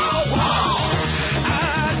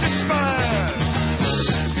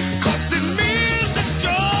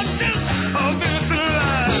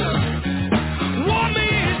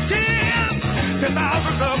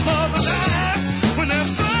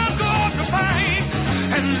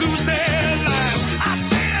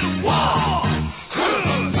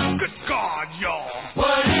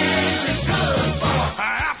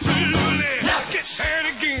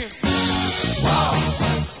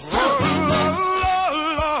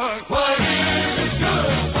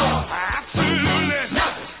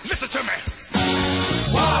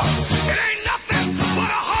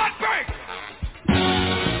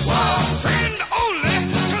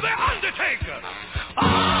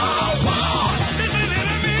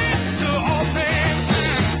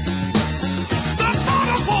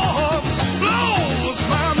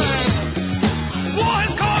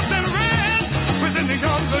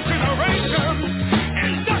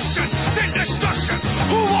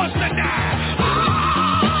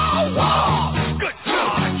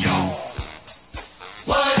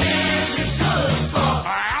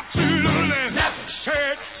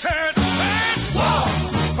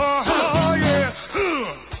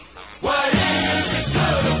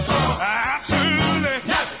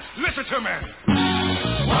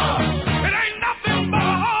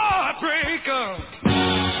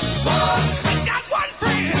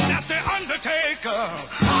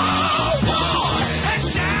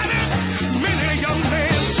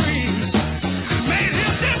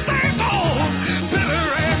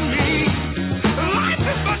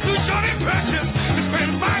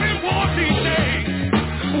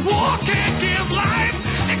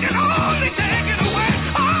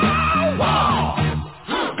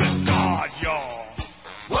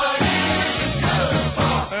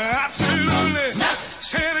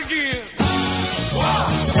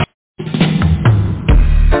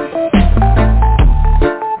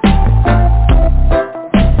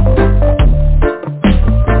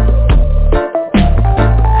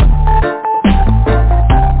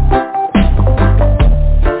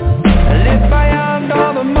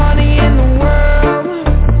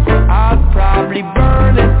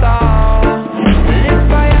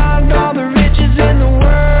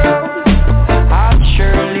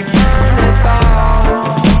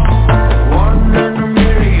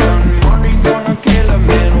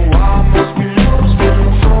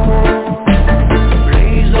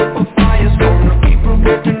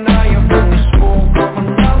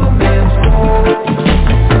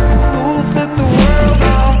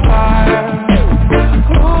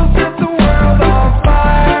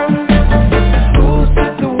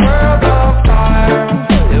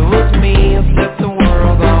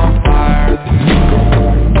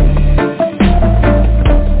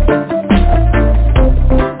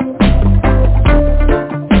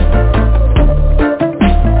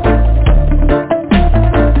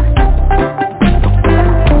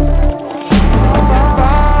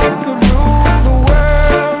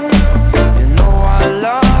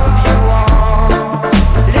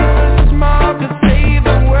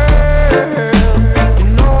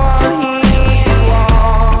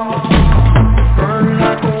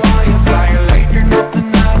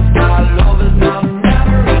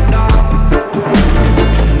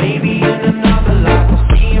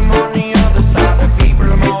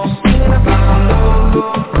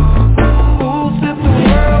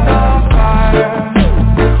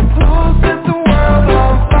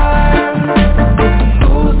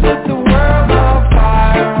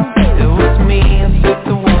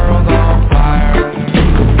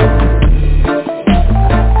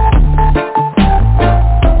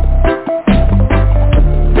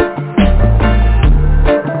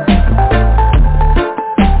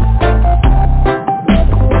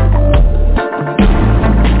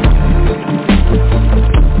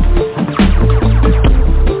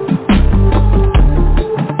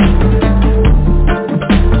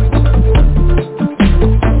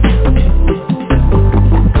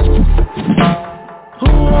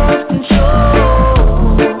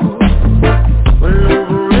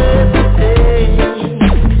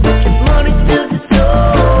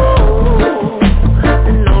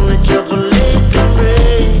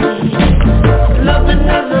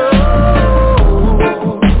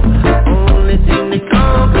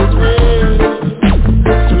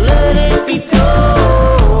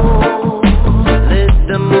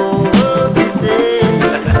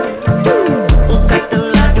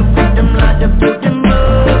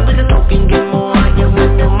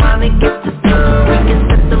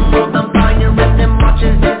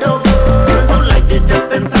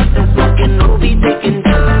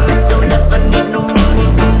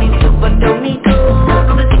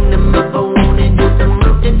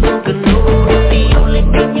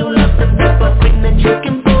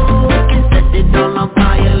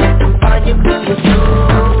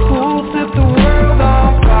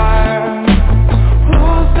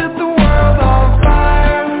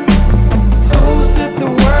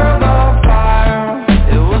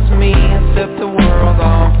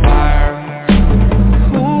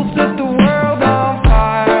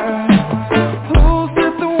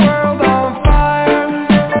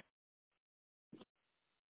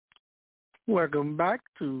 Welcome back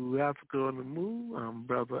to Africa on the Move. I'm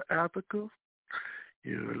Brother Africa.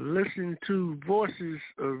 You're listening to Voices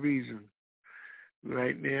of Reason.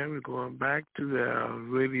 Right now, we're going back to the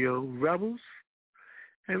Radio Rebels,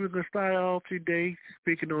 and we're going to start off today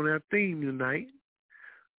speaking on our theme tonight,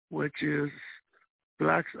 which is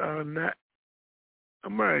Blacks Are Not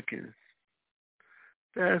Americans.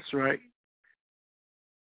 That's right.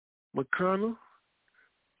 McConnell,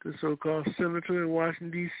 the so-called senator in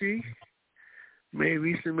Washington, D.C.,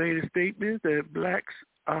 recently made a statement that blacks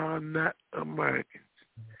are not Americans.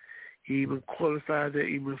 He even qualified that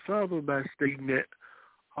even further by stating that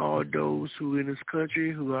all those who in this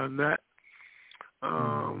country who are not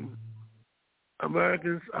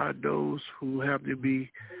Americans are those who have to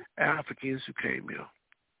be Africans who came here.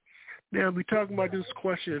 Now, we're talking about this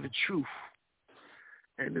question of the truth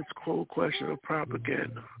and this whole question of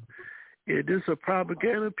propaganda. Is this a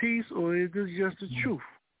propaganda piece or is this just the truth?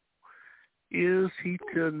 Is he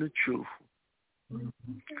telling the truth?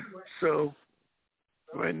 So,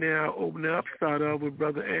 right now, open up, start off with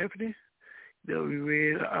Brother Anthony. Then we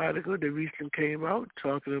read an article that recently came out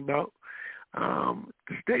talking about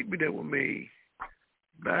the statement that was made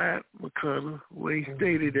by McConnell, where he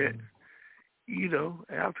stated that,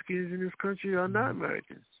 Africans in this country are not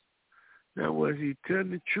Americans. Now, was he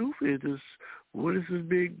telling the truth? What is this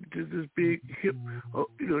big hip, this big hip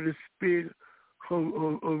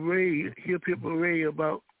array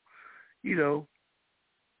about, he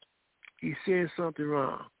said something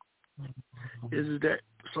wrong? Is it that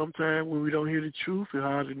sometimes when we don't hear the truth, it's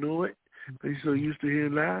hard to know it because you're so used to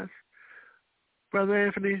hearing lies? Brother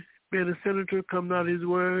Anthony, being a senator, coming out of his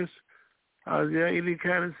words, are there any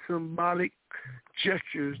kind of symbolic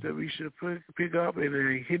gestures that we should pick up and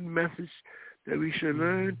a hidden message that we should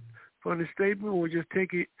learn from the statement, or just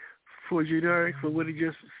take it for generic for what it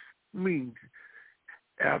just means?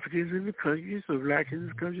 Africans in the country, so blacks in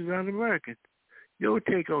this country are not American. Your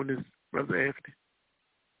take on this, Brother Anthony?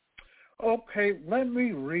 Okay, let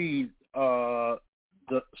me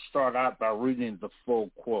start out by reading the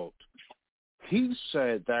full quote. He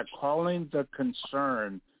said that calling the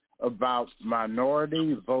concern about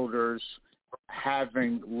minority voters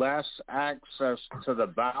having less access to the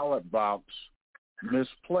ballot box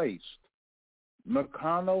misplaced.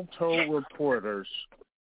 McConnell told reporters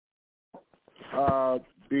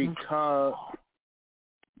because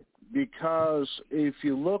if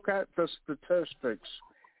you look at the statistics,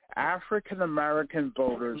 African American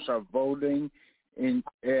voters are voting in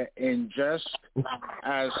just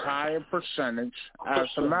as high a percentage as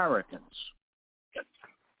Americans.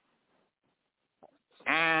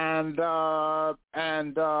 And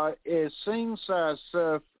it seems as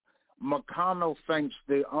if McConnell thinks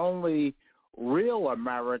the only real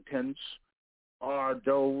Americans are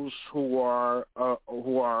those who are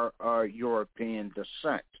European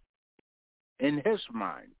descent, in his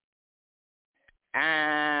mind.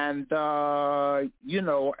 And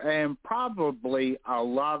and probably a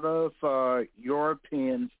lot of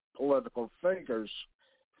European political figures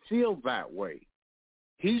feel that way.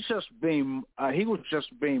 He was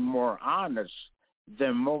just being more honest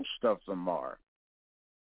than most of them are.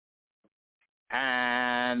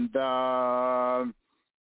 And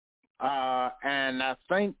I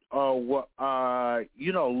think looking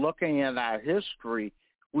at our history,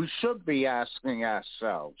 we should be asking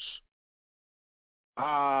ourselves,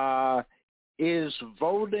 is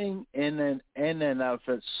voting in and of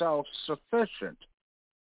itself sufficient?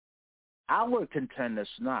 I would contend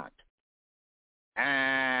it's not.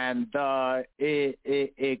 And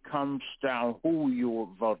it comes down who you are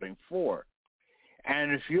voting for.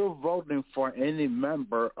 And if you're voting for any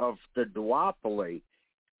member of the duopoly,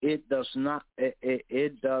 it does not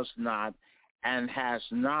and has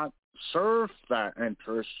not served that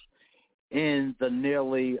interest in the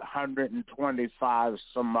nearly 125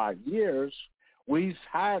 some odd years we've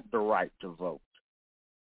had the right to vote,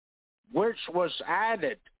 which was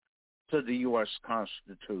added to the U.S.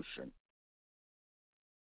 Constitution.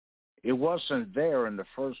 It wasn't there in the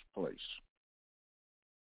first place.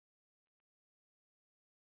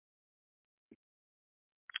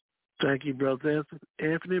 Thank you, Brother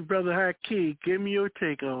Anthony. Brother Haki, give me your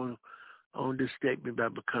take on this statement by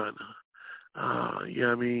McConnell.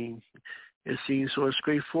 It seems so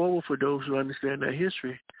straightforward for those who understand that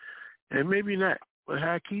history, and maybe not. But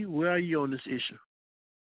Haki, where are you on this issue?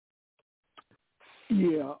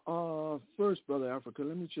 Yeah. First, Brother Africa,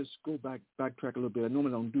 let me just go backtrack a little bit. I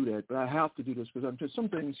normally don't do that, but I have to do this because some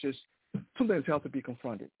things have to be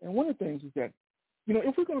confronted. And one of the things is that,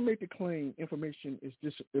 if we're going to make the claim information is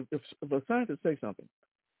this, if a scientist say something,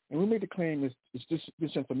 and we make the claim it's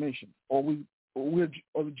disinformation, or we we're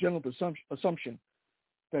of the general assumption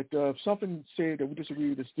that if something said that we disagree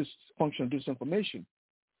with this dysfunction of disinformation,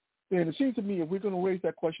 then it seems to me if we're going to raise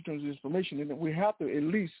that question in terms of disinformation, then we have to at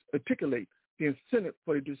least articulate the incentive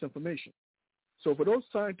for the disinformation. So for those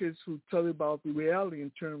scientists who tell you about the reality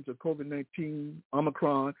in terms of COVID-19,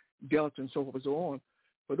 Omicron, Delta, and so forth and so on,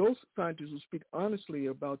 for those scientists who speak honestly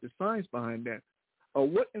about the science behind that,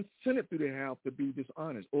 what incentive do they have to be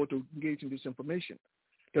dishonest or to engage in disinformation?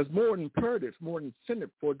 There's more imperative, more incentive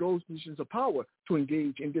for those positions of power to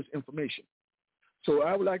engage in disinformation. So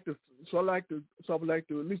I would like to at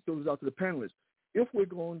least throw this out to the panelists. If we're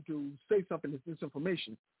going to say something that's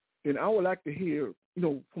disinformation, then I would like to hear,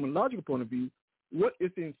 from a logical point of view, what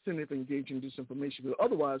is the incentive in engaging in disinformation? Because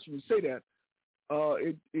otherwise, when you say that,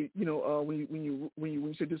 when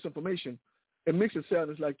you say disinformation, it makes it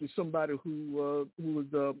sound as like you're somebody who was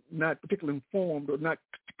not particularly informed or not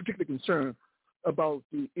particularly concerned about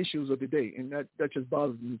the issues of the day, and that just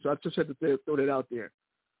bothers me. So I just had to throw that out there.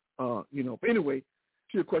 But anyway,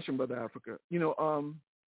 to your question, Brother Africa,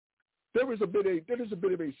 there is a bit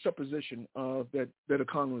of a supposition that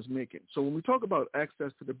O'Connell is making. So when we talk about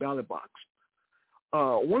access to the ballot box,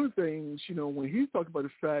 one of the things, when he's talking about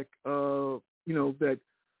the fact,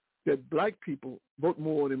 that black people vote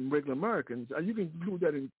more than regular Americans, you can conclude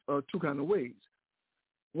that in two kind of ways.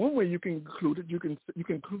 One way you can conclude it, you can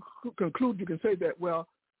say that, well,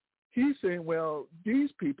 he's saying, well,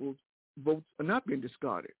 these people's votes are not being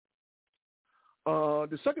discarded.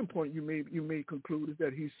 The second point you may conclude is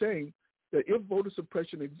that he's saying that if voter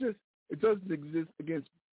suppression exists, it doesn't exist against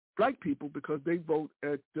black people because they vote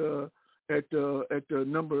at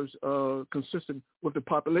numbers consistent with the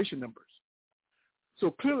population numbers.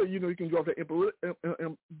 So clearly, you can draw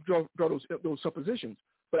those suppositions.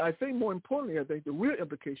 But I think more importantly, I think the real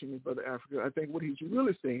implication is, Brother Africa, I think what he's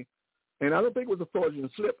really saying, and I don't think it was a Freudian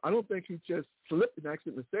slip. I don't think he just slipped and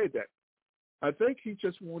accidentally said that. I think he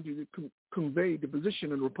just wanted to convey the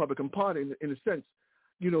position of the Republican Party in a sense,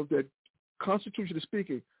 that constitutionally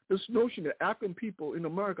speaking, this notion that African people in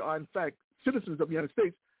America are in fact citizens of the United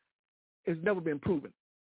States has never been proven.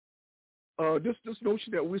 This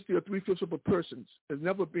notion that we're still 3/5 of a persons has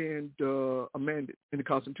never been amended in the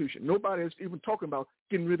Constitution. Nobody is even talking about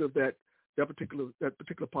getting rid of that particular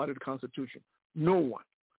part of the Constitution. No one.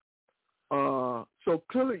 So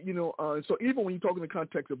clearly, so even when you talk in the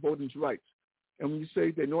context of voting rights, and when you say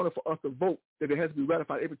that in order for us to vote, that it has to be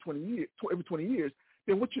ratified every 20 years,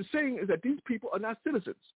 then what you're saying is that these people are not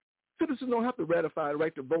citizens. Citizens don't have to ratify the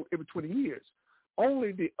right to vote every 20 years.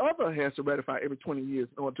 Only the other has to ratify every 20 years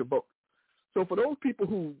in order to vote. So for those people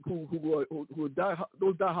who are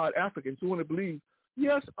those diehard Africans who want to believe,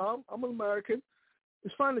 yes, I'm an American,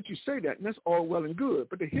 it's fine that you say that, and that's all well and good.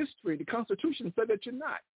 But the history, the Constitution said that you're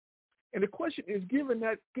not. And the question is, given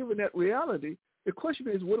that reality, the question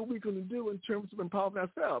is, what are we going to do in terms of empowering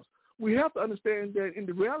ourselves? We have to understand that, in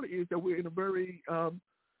the reality is that we're in a very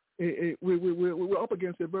we're up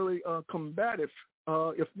against a very combative,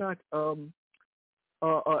 if not a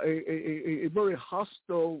very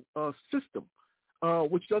hostile system,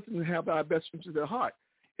 which doesn't have our best interests at heart.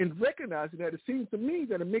 In recognizing that, it seems to me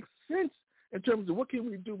that it makes sense in terms of what can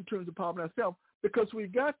we do in terms of empowering ourselves, because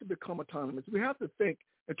we've got to become autonomous. We have to think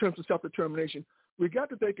in terms of self-determination. We got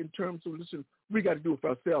to think in terms of, listen, we got to do it for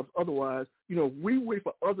ourselves. Otherwise, we wait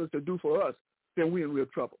for others to do for us, then we're in real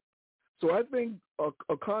trouble. So I think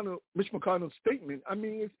Mitch McConnell's statement, I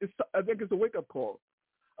think it's a wake-up call.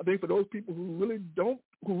 I think for those people who really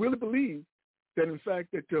believe that in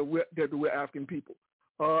fact that we're African people.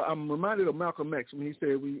 I'm reminded of Malcolm X when he said,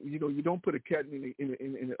 you don't put a cat in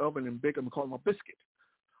the oven and bake them and call them a biscuit.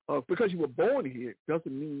 Because you were born here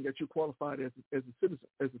doesn't mean that you're qualified as a citizen.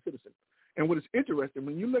 And what is interesting,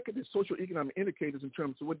 when you look at the social economic indicators in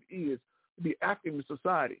terms of what it is to be African in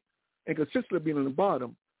society and consistently being on the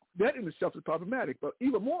bottom, that in itself is problematic. But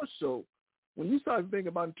even more so, when you start thinking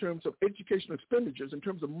about in terms of educational expenditures, in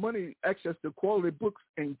terms of money, access to quality books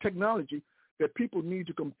and technology that people need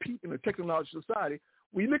to compete in a technological society,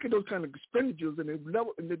 we look at those kind of expenditures and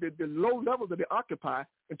the low levels that they occupy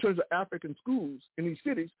in terms of African schools in these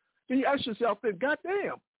cities, then you ask yourself, then,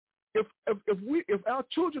 goddamn, if our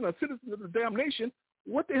children are citizens of the damn nation,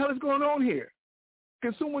 what the hell is going on here?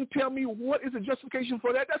 Can someone tell me what is the justification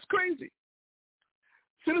for that? That's crazy.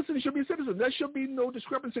 Citizens should be citizens. There should be no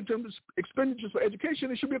discrepancy in terms of expenditures for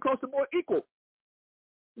education. It should be across the board equal.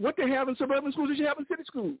 What they have in suburban schools, they should have in city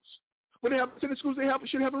schools. What they have in city schools,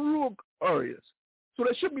 should have in rural areas. So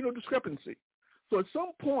there should be no discrepancy. So at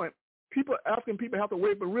some point, African people have to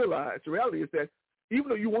wake up and realize the reality is that even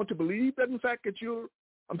though you want to believe that in fact that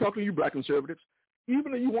I'm talking to you black conservatives,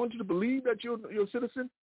 even though you want to believe that you're a citizen,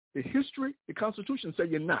 The history, the Constitution say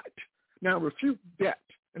you're not. Now refute that,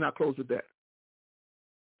 and I'll close with that.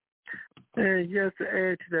 And just to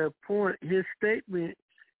add to that point, his statement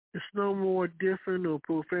is no more different or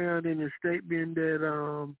profound than the statement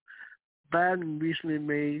that Biden recently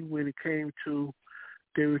made when it came to,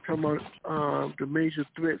 they were talking about the major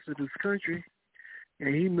threats of this country.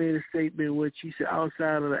 And he made a statement which he said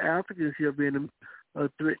outside of the Africans here being a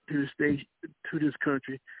threat to the state, to this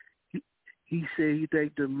country. He said he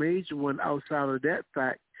think the major one outside of that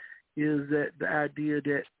fact is that the idea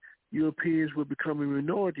that Europeans will become a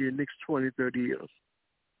minority in the next 20, 30 years.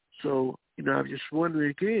 So, I'm just wondering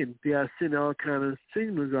again, they are sending all kind of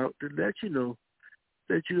signals out to let you know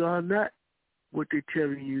that you are not what they're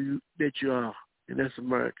telling you that you are, and that's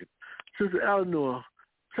American. Sister Eleanor,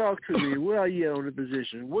 talk to me. Where are you on the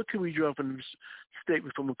position? What can we draw from the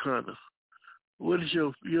statement from McConnell? What is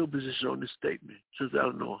your position on this statement, Sister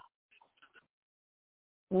Eleanor?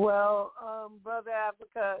 Well, Brother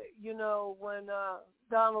Africa, when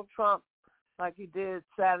Donald Trump, like he did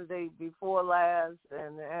Saturday before last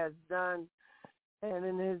and has done, and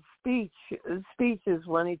in his speeches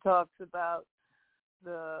when he talks about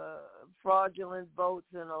the fraudulent votes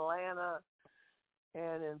in Atlanta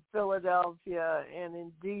and in Philadelphia and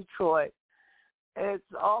in Detroit,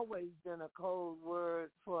 it's always been a code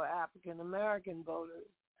word for African-American voters.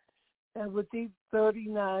 And with these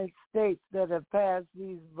 39 states that have passed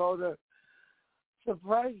these voter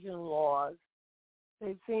suppression laws,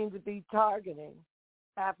 they seem to be targeting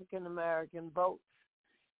African-American votes.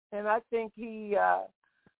 And I think he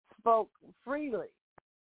spoke freely.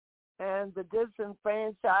 And the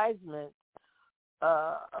disenfranchisement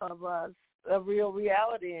of us, a real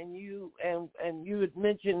reality. And you had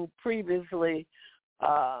mentioned previously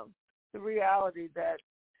the reality that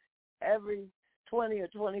every 20 or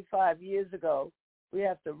 25 years ago, we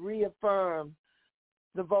have to reaffirm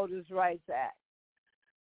the Voters' Rights Act.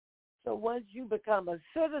 So once you become a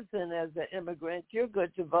citizen as an immigrant, you're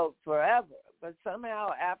good to vote forever. But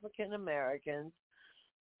somehow African Americans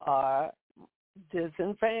are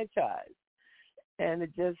disenfranchised. And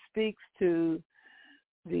it just speaks to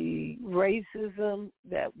the racism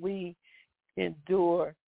that we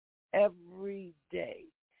endure every day.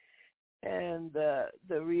 And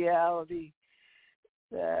the reality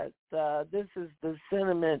that this is the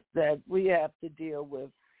sentiment that we have to deal with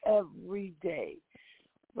every day,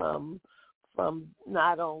 from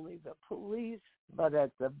not only the police, but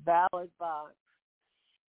at the ballot box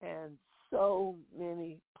and so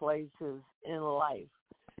many places in life.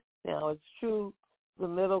 Now, it's true the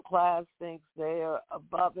middle class thinks they are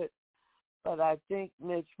above it, but I think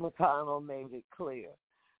Mitch McConnell made it clear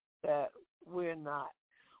that we're not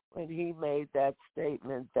when he made that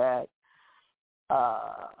statement that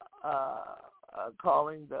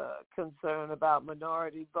calling the concern about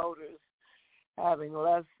minority voters having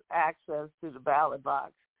less access to the ballot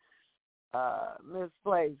box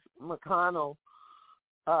misplaced. McConnell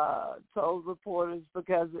told reporters,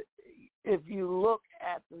 because if you look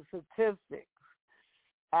at the statistics,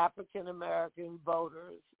 African-American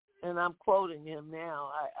voters, and I'm quoting him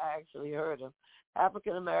now, I actually heard him,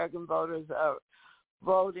 African-American voters are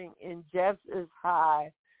voting in just as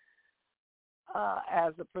high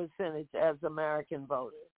as a percentage as American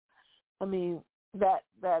voters. I mean, that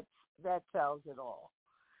tells it all.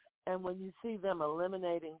 And when you see them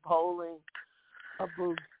eliminating polling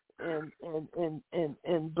booths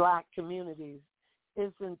in black communities,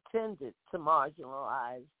 it's intended to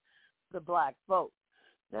marginalize the black vote.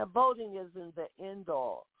 Now, voting isn't the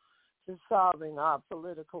end-all to solving our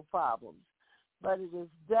political problems, but it is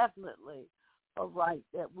definitely a right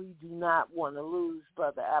that we do not want to lose,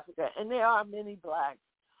 Brother Africa. And there are many blacks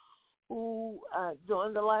who,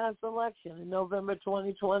 during the last election in November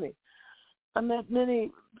 2020, I met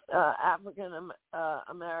many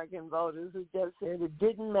African-American voters who just said it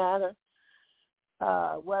didn't matter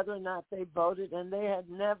whether or not they voted, and they had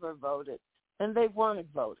never voted, and they weren't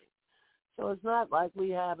voting. So it's not like we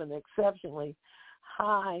have an exceptionally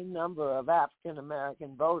high number of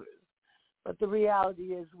African-American voters. But the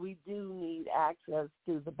reality is we do need access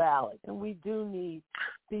to the ballot, and we do need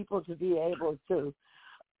people to be able to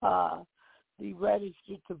be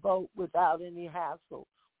registered to vote without any hassle.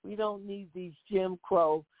 We don't need these Jim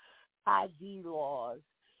Crow ID laws.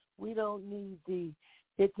 We don't need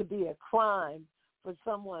it to be a crime for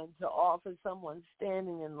someone to offer someone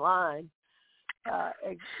standing in line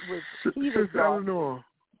with heated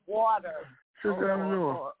water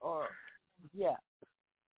or yeah.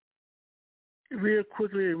 Real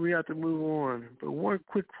quickly, we have to move on. But one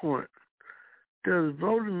quick point. Does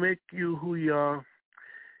voting make you who you are?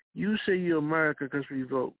 You say you're American because we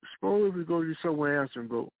vote. Suppose we go to somewhere else and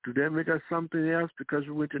vote. Do that make us something else because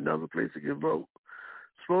we went to another place to get vote?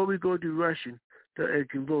 Suppose we go to Russian and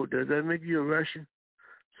can vote. Does that make you a Russian?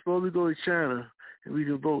 Suppose we go to China and we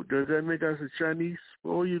can vote. Does that make us a Chinese?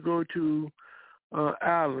 Suppose you go to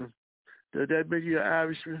Ireland. Does that make you an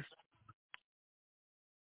Irishman?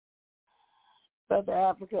 South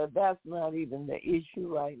Africa, that's not even the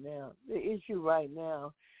issue right now. The issue right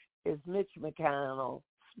now is Mitch McConnell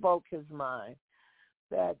spoke his mind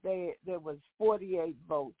that there was 48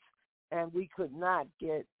 votes and we could not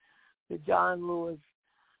get the John Lewis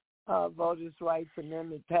Voters' Rights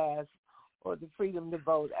Amendment passed or the Freedom to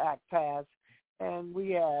Vote Act passed, and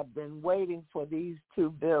we have been waiting for these two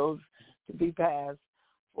bills to be passed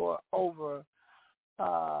for over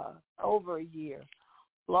a year,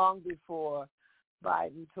 long before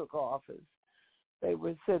Biden took office. They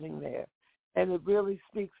were sitting there. And it really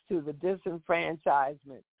speaks to the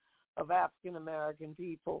disenfranchisement of African American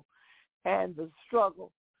people and the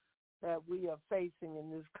struggle that we are facing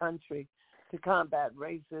in this country to combat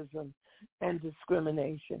racism and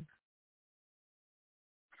discrimination.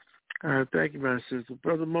 Thank you, my sister.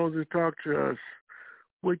 Brother Moses, talk to us.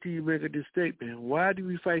 What do you make of this statement? Why do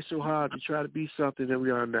we fight so hard to try to be something that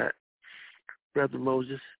we are not? Brother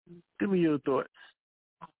Moses, give me your thoughts.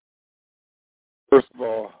 First of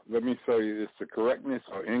all, let me say it's the correctness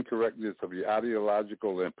or incorrectness of your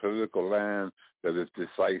ideological and political line that is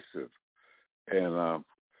decisive. And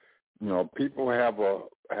people have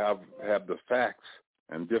the facts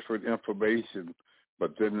and different information,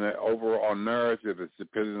 but then the overall narrative is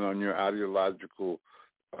dependent on your ideological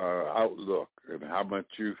outlook and how much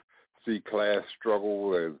you see class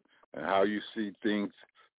struggle and how you see things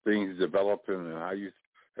developing and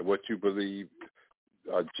what you believe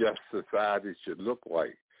a just society should look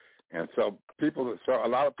like. And so a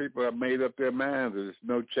lot of people have made up their minds. There's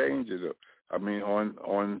no change in it. I mean,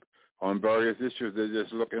 on various issues, they're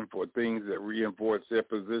just looking for things that reinforce their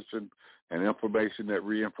position and information that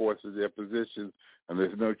reinforces their position, and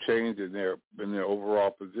there's no change in their overall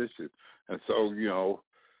position. And so,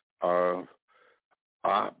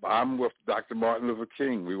 I'm with Dr. Martin Luther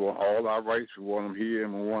King. We want all our rights. We want them here,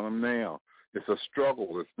 and we want them now. It's a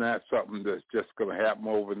struggle. It's not something that's just going to happen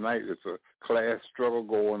overnight. It's a class struggle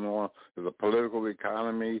going on. There's a political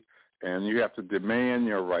economy, and you have to demand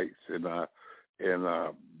your rights. And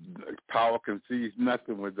power concedes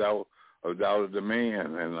nothing without a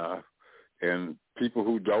demand. And people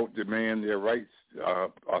who don't demand their rights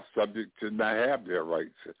are subject to not have their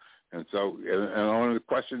rights. And so, and on the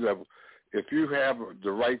question of if you have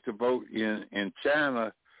the right to vote in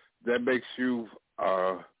China, that makes you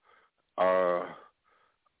a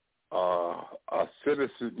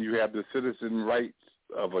citizen. You have the citizen rights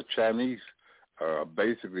of a Chinese,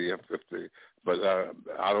 basically. But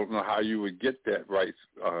I don't know how you would get that right.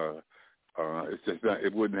 It's just not.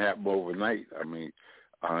 It wouldn't happen overnight. I mean,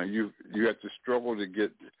 you have to struggle to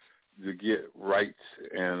get rights,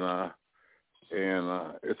 and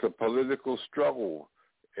it's a political struggle.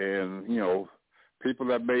 And people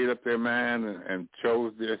have made up their mind and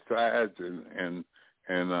chose their sides, and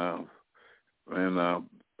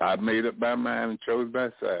I made up my mind and chose my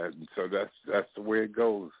side, and so that's the way it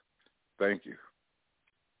goes. Thank you.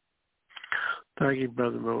 Thank you,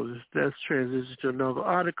 Brother Moses. Let's transition to another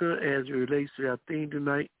article as it relates to our theme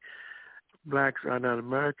tonight. Blacks are not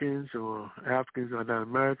Americans, or Africans are not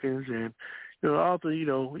Americans, and author,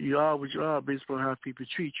 you are what you are based on how people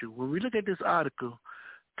treat you. When we look at this article,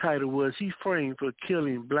 title was "He Framed for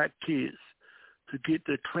Killing Black Kids to Get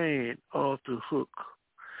the Klan Off the Hook."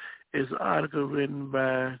 It's an article written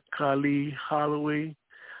by Khalid Holloway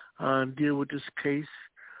deal with this case,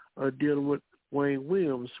 dealing with Wayne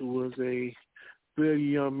Williams, who was a very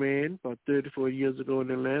young man, about 34 years ago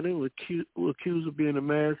in Atlanta, who was accused of being a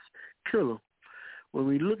mass killer. When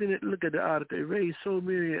we look at the article, it raised so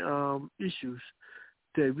many issues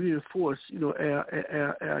that reinforce,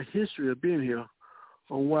 our history of being here,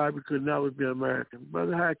 on why we could never be American.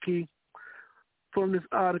 Brother Haki, from this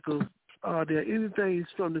article, are there any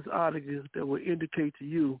things from this article that would indicate to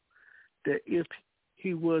you that if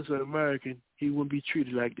he was an American, he wouldn't be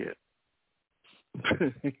treated like that? One of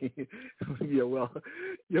the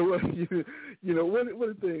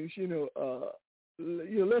things,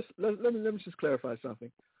 let me just clarify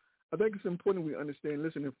something. I think it's important we understand.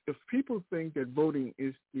 Listen, if people think that voting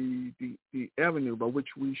is the avenue by which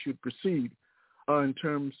we should proceed in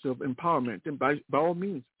terms of empowerment, then by all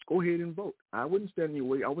means, go ahead and vote. I wouldn't stand in your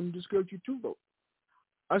way. I wouldn't discourage you to vote.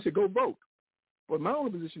 I said go vote. But my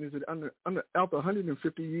only position is that after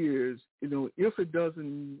 150 years, if it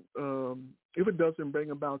doesn't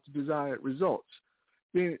bring about the desired results,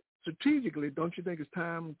 then strategically, don't you think it's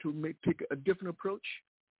time to take a different approach?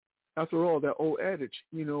 After all, that old adage,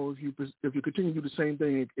 if you continue to do the same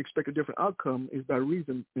thing and expect a different outcome is by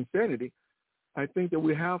reason insanity. I think that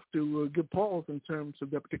we have to give pause in terms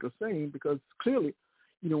of that particular saying, because clearly,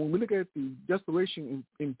 when we look at the desperation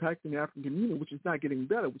impacting the African community, which is not getting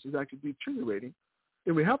better, which is actually deteriorating,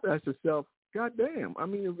 then we have to ask ourselves, God damn, I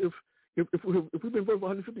mean, if we've been for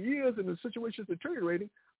 150 years and the situation is deteriorating,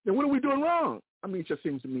 then what are we doing wrong? I mean, it just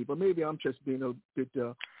seems to me, but maybe I'm just being a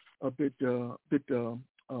bit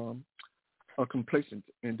complacent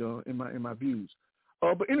in my views.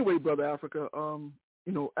 But anyway, Brother Africa,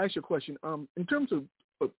 ask your question. In terms of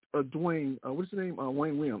Dwayne, what's his name?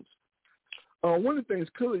 Wayne Williams. One of the things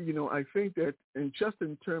clearly, I think that, and just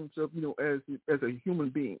in terms of, as a human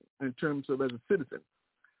being, in terms of as a citizen,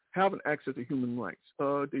 having access to human rights,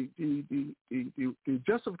 the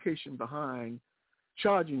justification behind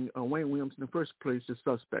charging Wayne Williams in the first place is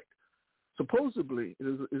suspect. Supposedly, at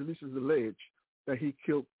least it's alleged, that he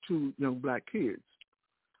killed 2 young black kids.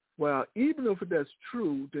 Well, even if that's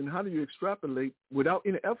true, then how do you extrapolate without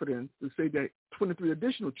any evidence to say that 23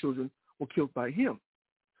 additional children were killed by him?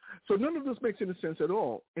 So none of this makes any sense at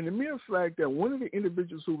all. And the mere fact that one of the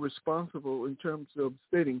individuals who were responsible in terms of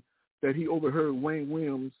stating that he overheard Wayne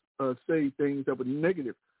Williams say things that were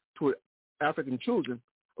negative toward African children,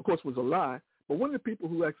 of course, was a lie. But one of the people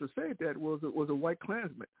who actually said that was a white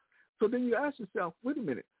Klansman. So then you ask yourself, wait a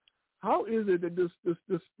minute, how is it that this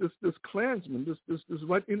Klansman, this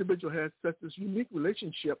white individual has such this unique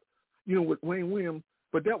relationship, with Wayne Williams,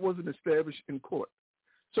 but that wasn't established in court?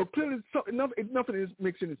 So clearly, nothing of this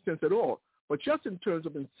makes any sense at all. But just in terms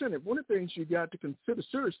of incentive, one of the things you got to consider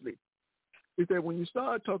seriously is that when you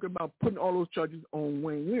start talking about putting all those charges on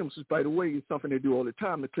Wayne Williams, which, by the way, is something they do all the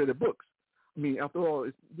time to clear their books. I mean, after all,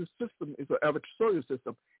 this system is an adversarial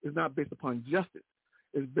system. It's not based upon justice.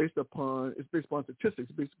 It's based upon statistics.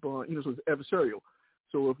 It's based upon, so it's adversarial.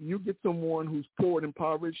 So if you get someone who's poor and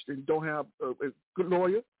impoverished and don't have a good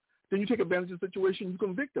lawyer, then you take advantage of the situation, you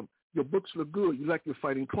convict them. Your books look good. You like you're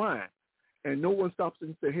fighting crime. And no one stops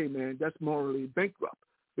and say, hey, man, that's morally bankrupt.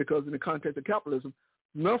 Because in the context of capitalism,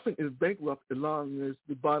 nothing is bankrupt as long as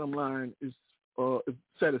the bottom line is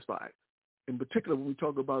satisfied. In particular, when we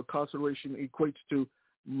talk about incarceration, it equates to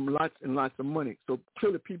lots and lots of money. So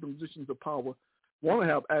clearly people in positions of power want to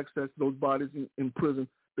have access to those bodies in prison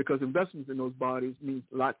because investments in those bodies means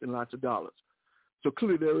lots and lots of dollars. So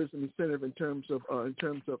clearly there is an incentive in terms of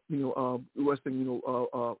Western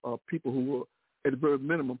people who were at the very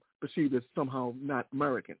minimum perceived as somehow not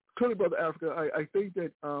American. Clearly, Brother Africa, I think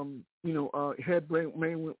that had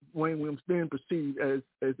Wayne Williams been perceived as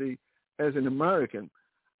an American,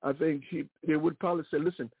 I think they would probably say,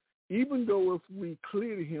 listen, even though if we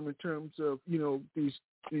cleared him in terms of the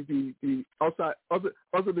outside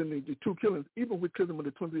other than the 2 killings, even if we cleared him of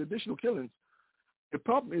the 20 additional killings, the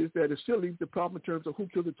problem is that it still leaves the problem in terms of who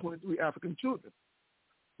killed the 23 African children,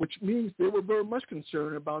 which means they were very much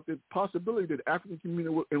concerned about the possibility that the African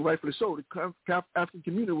community, and rightfully so, the African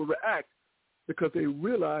community will react because they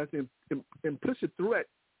realize the implicit threat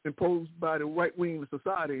imposed by the right wing of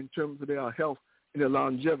society in terms of their health and their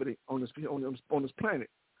longevity on this planet.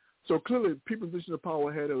 So clearly, people in positions of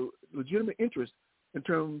power had a legitimate interest in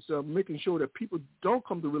terms of making sure that people don't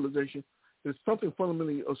come to the realization there's something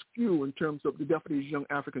fundamentally askew in terms of the death of these young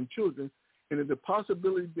African children, and the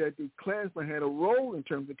possibility that the Klansmen had a role in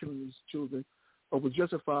terms of killing these children was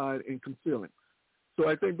justified in concealing. So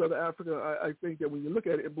I think, Brother Africa, I think that when you look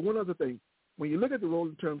at it, but one other thing, when you look at the role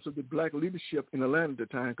in terms of the black leadership in Atlanta at the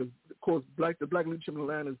time, because, of course, the black leadership in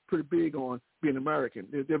Atlanta is pretty big on being American.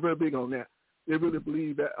 They're very big on that. They really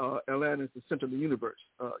believe that Atlanta is the center of the universe.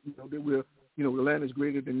 Atlanta is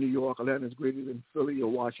greater than New York. Atlanta is greater than Philly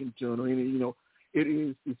or Washington or any. It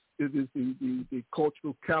is the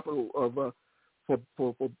cultural capital of for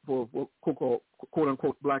quote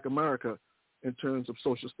unquote Black America in terms of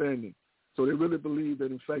social standing. So they really believe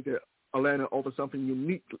that in fact that Atlanta offers something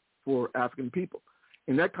unique for African people.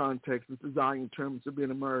 In that context, the desire in terms of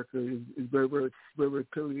being America is very, very, very, very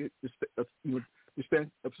clearly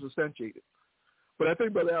substantiated. But I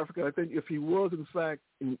think, Brother Africa, I think if he was in fact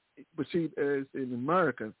perceived as an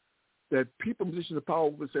American, that people in positions of power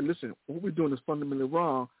would say, listen, what we're doing is fundamentally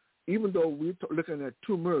wrong, even though we're looking at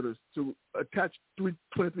 2 murders, to attach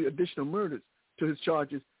 23 additional murders to his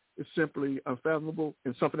charges is simply unfathomable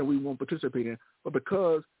and something that we won't participate in. But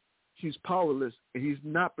because he's powerless and he's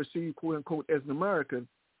not perceived, quote unquote, as an American,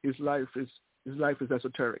 his life is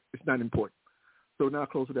esoteric. It's not important. So now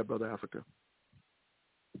close with that, Brother Africa.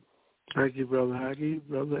 Thank you, Brother Haki.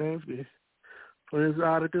 Brother Anthony, for this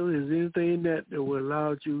article, is anything that will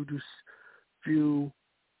allow you to view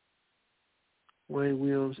Wayne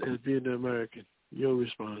Williams as being an American? Your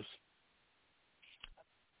response.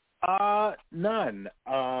 None.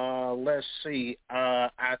 Let's see.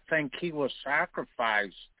 I think he was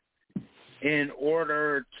sacrificed in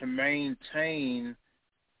order to maintain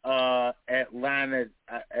Atlanta's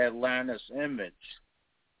image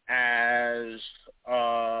as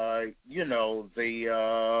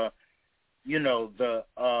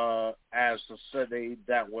as a city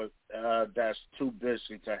that's too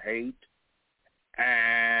busy to hate,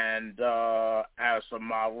 and as a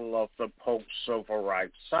model of the post-civil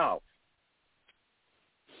rights South.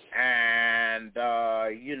 And,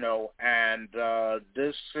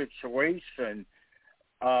 this situation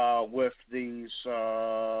with these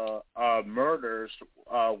murders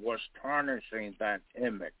was tarnishing that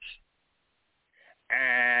image.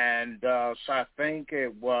 And so I think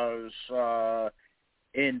it was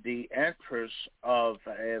in the interest of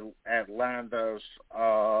Atlanta's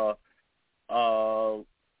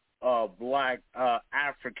black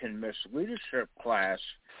African Miss Leadership class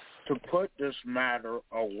to put this matter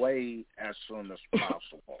away as soon as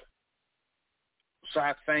possible. So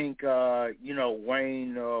I think,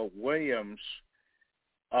 Wayne Williams,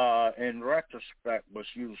 in retrospect, was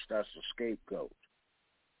used as a scapegoat.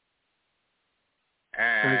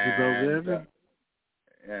 And, thank you, Brother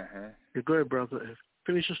Evan. Go ahead, Brother.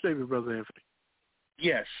 Finish your statement, Brother Anthony.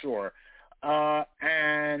 Yeah, sure.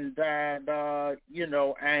 And that,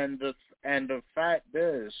 and the fact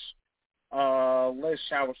is, I was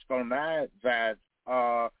going to add that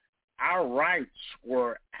our rights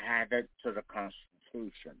were added to the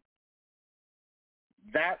Constitution.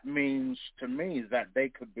 That means to me that they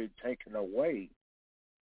could be taken away,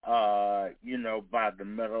 by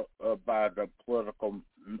the political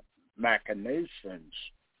machinations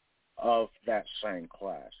of that same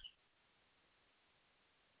class.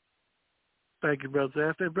 Thank you, Brother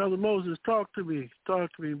Anthony. Brother Moses, talk to me.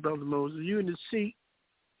 Talk to me, Brother Moses. You in the seat.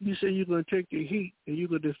 You say you're going to take the heat and you're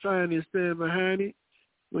going to define and stand behind it.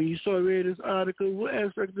 When you read this article, what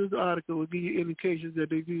aspect of this article will give you indications that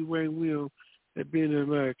they view Wayne Williams as being an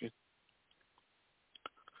American?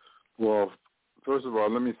 Well, first of all,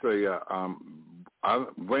 let me say,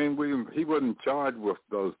 Wayne Williams, he wasn't charged with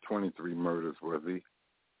those 23 murders, was he?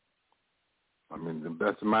 I mean, the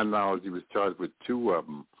best of my knowledge, he was charged with 2 of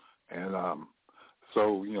them. And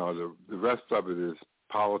so, the rest of it is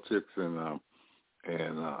politics and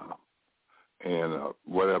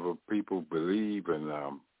whatever people believe and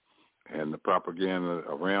the propaganda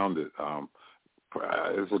around it.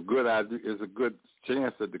 It's a good idea. It's a good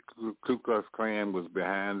chance that the Ku Klux Klan was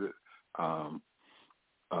behind it,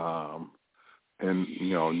 and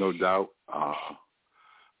no doubt.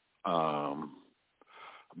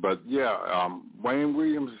 But yeah, Wayne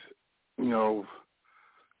Williams,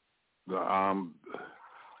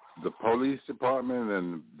 the police department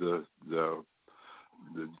and the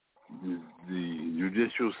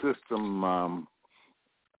judicial system,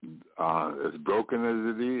 as broken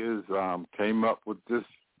as it is, came up with this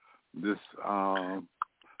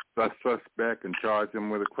suspect and charged him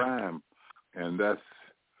with a crime, and that's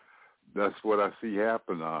what I see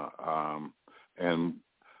happen. And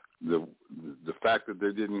the fact that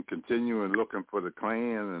they didn't continue in looking for the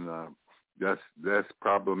Klan, and that's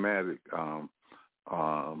problematic.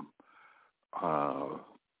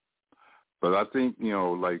 But I think,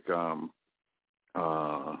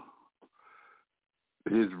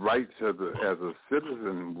 his rights as a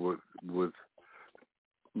citizen was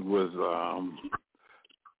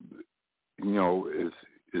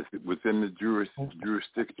is within the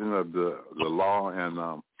jurisdiction of the law and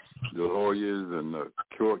the lawyers and the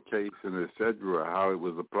court case and et cetera, how it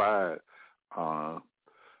was applied.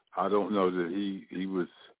 I don't know that he was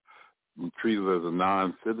treated as a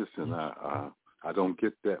non-citizen. I don't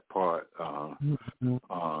get that part.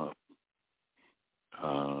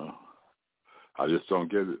 I just don't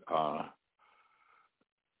get it.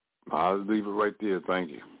 I'll leave it right there. Thank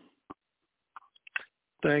you.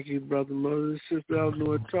 Thank you, Brother Moses. Sister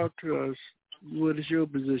Eleanor, talk to us. What is your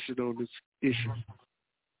position on this issue?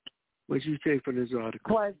 What you take from this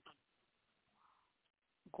article?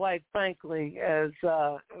 Quite frankly, as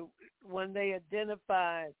when they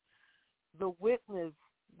identified the witness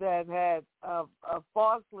that had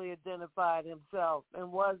falsely identified himself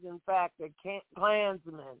and was in fact a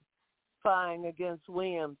Klansman spying against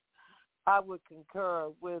Williams, I would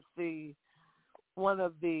concur with one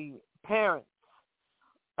of the parents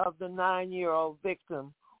of the 9-year-old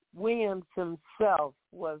victim. Williams himself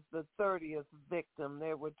was the 30th victim.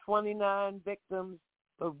 There were 29 victims,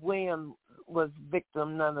 but Williams was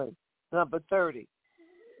victim number 30.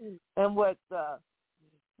 And what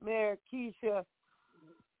Mayor Keisha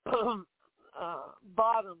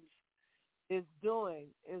Bottoms is doing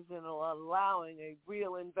is in allowing a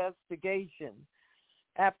real investigation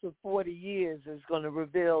after 40 years is going to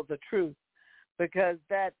reveal the truth, because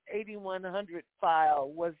that 8100 file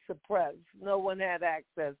was suppressed. No one had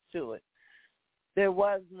access to it. There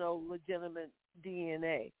was no legitimate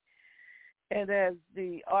DNA. And as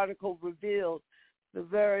the article revealed, the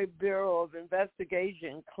very Bureau of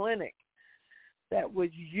Investigation clinic that was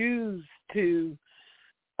used to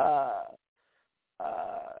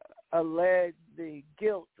allege the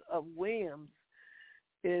guilt of Williams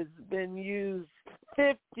has been used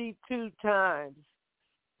 52 times.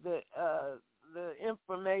 The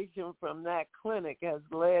information from that clinic has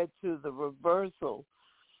led to the reversal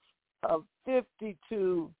of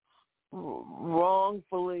 52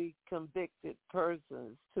 wrongfully convicted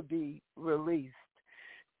persons to be released.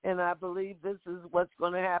 And I believe this is what's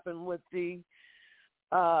going to happen with the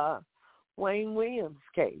Wayne Williams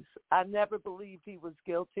case. I never believed he was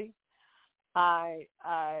guilty. I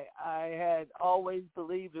had always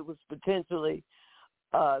believed it was potentially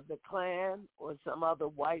the Klan or some other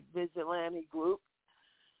white vigilante group.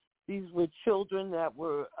 These were children that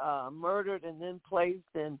were murdered and then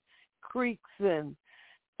placed in creeks and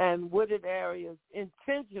wooded areas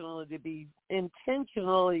intentionally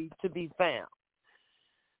to be found.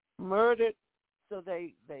 Murdered, so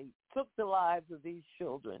they took the lives of these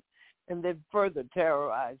children and then further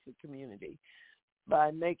terrorized the community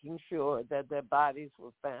by making sure that their bodies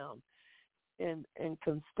were found in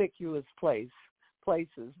conspicuous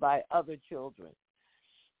places by other children.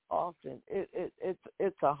 Often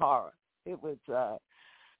it's a horror. It was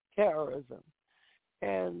terrorism,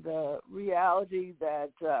 and reality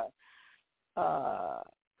that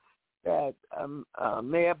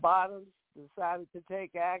Mayor Bottoms decided to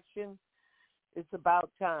take action. It's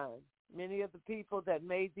about time. Many of the people that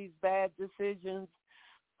made these bad decisions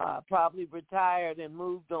probably retired and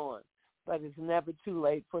moved on, but it's never too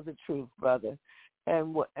late for the truth, brother.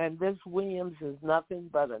 And this Williams is nothing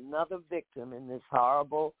but another victim in this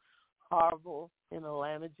horrible in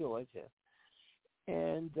Atlanta, Georgia.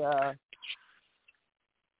 And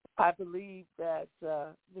I believe that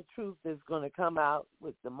the truth is going to come out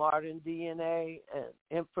with the modern DNA and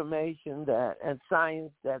information and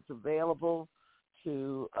science that's available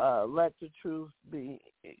to let the truth be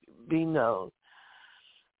known.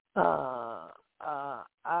 I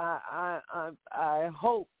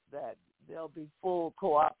hope that there'll be full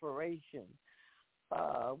cooperation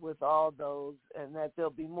with all those, and that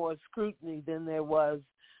there'll be more scrutiny than there was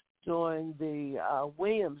during the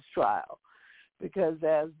Williams trial, because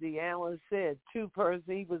as the analyst said, he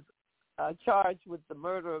was charged with the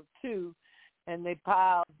murder of 2, and they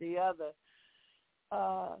piled the other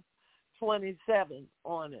 27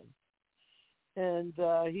 on him. And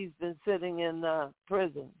he's been sitting in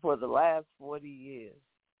prison for the last 40 years.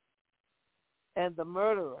 And the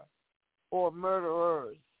murderer or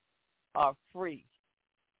murderers are free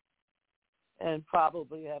and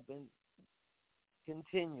probably have been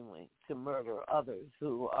continuing to murder others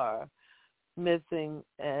who are missing,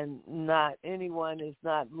 and not anyone is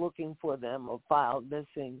not looking for them or filed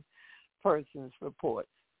missing persons reports.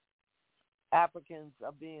 Africans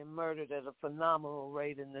are being murdered at a phenomenal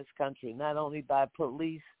rate in this country, not only by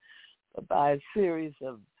police, but by a series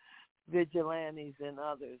of vigilantes and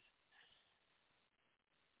others.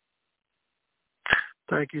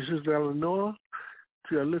 Thank you, Sister Eleanor.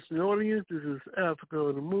 To our listening audience, this is Africa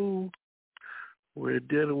on the Move. We're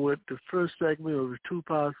dealing with the first segment of the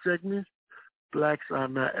 2-part segment, Blacks Are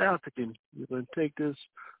Not African. We're going to take this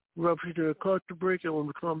roughly to a culture break, and when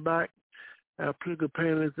we come back, our political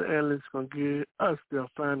panelists and analysts are going to give us their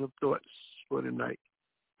final thoughts for the night.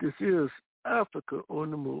 This is Africa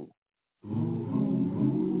on the Move.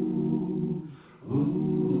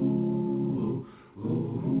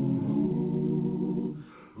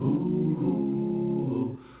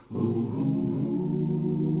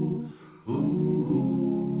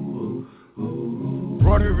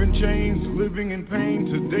 Brought her in chains, living in pain.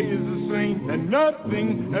 Today is the same, and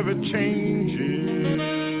nothing ever changes.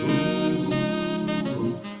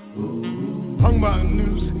 Hung by a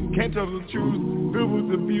noose, can't tell the truth, filled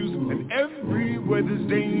with abuse, and everywhere there's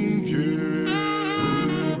danger.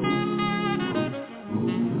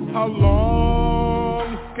 How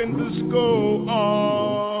long can this go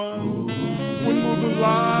on? When will the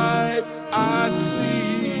light I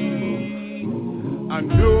see? I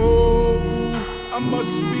know I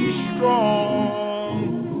must be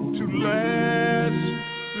strong to last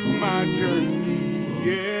through my journey,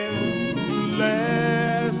 yeah, to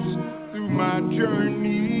last through my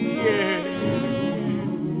journey, yeah.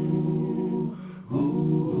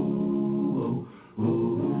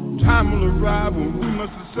 time will arrive when we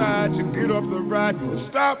must decide to get off the ride and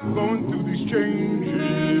stop going through these changes.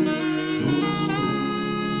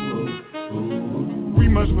 We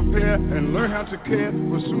must prepare and learn how to care,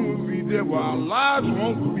 for soon we'll be there where our lives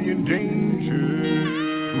won't be in danger.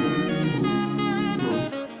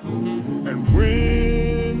 And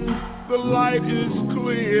when the light is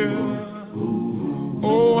clear,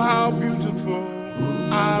 oh, how beautiful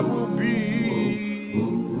I will be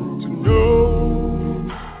to know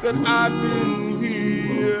that I've been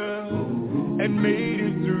here and made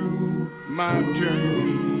it through my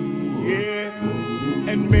journey,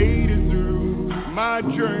 yeah, and made it through my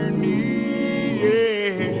journey,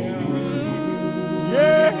 yeah,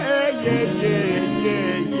 yeah, yeah, yeah,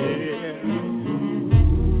 yeah, yeah,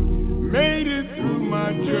 made it through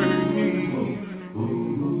my journey,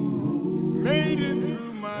 made it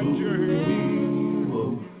through my journey.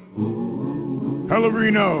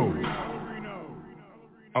 Pelourinho,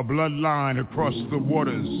 a bloodline across the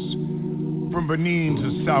waters, from Benin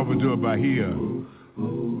to Salvador Bahia,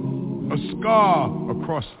 a scar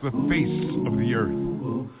across the face of the earth.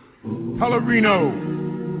 Pelourinho,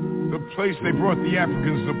 the place they brought the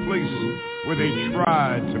Africans, the place where they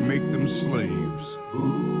tried to make them slaves.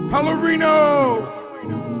 Pelourinho,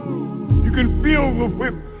 you can feel the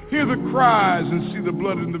whip, hear the cries, and see the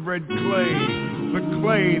blood in the red clay. The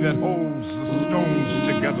clay that holds the stones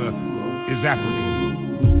together is African.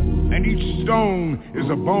 And each stone is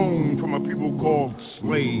a bone from a people called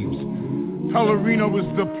slaves. Pelourinho is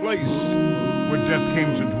the place where death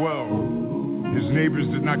came to dwell. His neighbors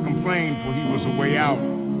did not complain, for he was a way out.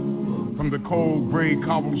 From the cold, gray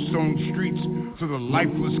cobblestone streets to the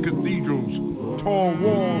lifeless cathedrals, tall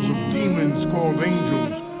walls of demons called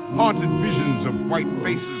angels, haunted visions of white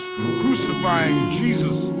faces crucifying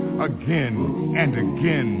Jesus again and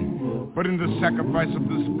again. But in the sacrifice of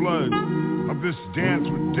this blood, of this dance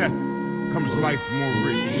with death, comes life more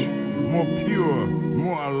rich, more pure,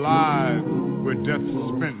 more alive, where death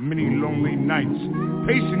spent many lonely nights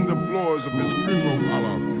pacing the floors of his funeral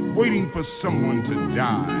parlor, waiting for someone to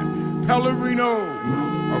die. Pelourinho,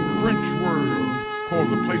 a French word called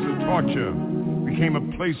the place of torture, became a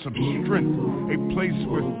place of strength, a place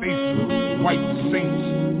where faces of white saints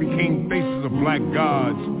became faces of black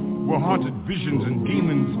gods, where haunted visions and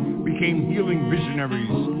demons became healing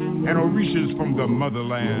visionaries and orishas from the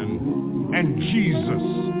motherland. And Jesus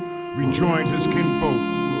rejoined his kinfolk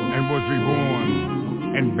and was reborn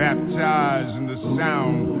and baptized in the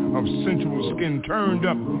sound of sensual skin turned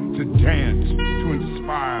up to dance, to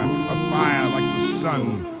inspire a fire like the sun,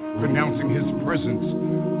 pronouncing his presence.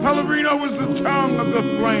 Pelourinho was the tongue of the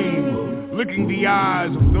flame, licking the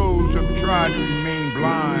eyes of those who have tried to remain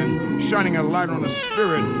blind, shining a light on a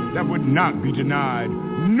spirit that would not be denied.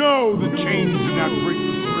 No, the chains did not break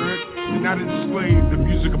the spirit, did not enslave the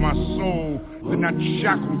music of my soul, did not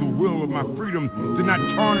shackle the will of my freedom, did not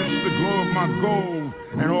tarnish the glow of my gold.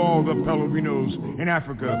 And all the Pelourinhos in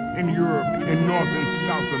Africa, in Europe, in North and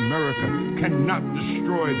South America cannot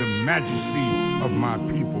destroy the majesty of my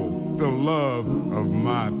people, the love of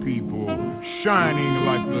my people, shining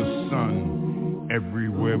like the sun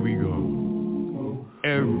everywhere we go,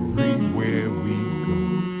 everywhere we go.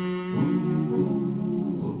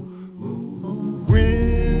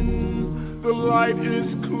 When the light is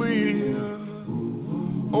clear,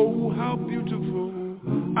 oh, how beautiful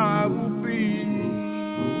I will be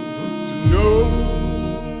to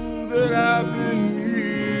know that I've been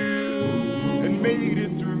here and made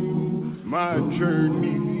it through my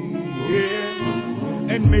journey,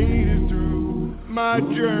 yeah, and made it through my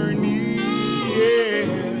journey, yeah,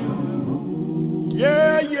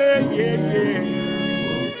 yeah, yeah, yeah, yeah.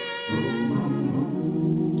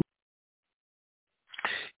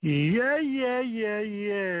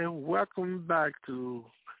 Yeah. Welcome back to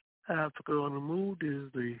Africa on the Move. This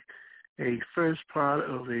is a first part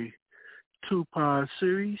of a two-part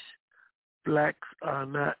series, Blacks Are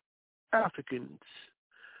Not Africans.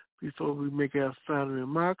 Before we make our final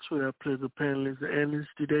remarks with our political panelists and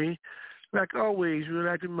analysts today, like always, we'd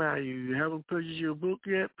like to remind you, if you haven't purchased your book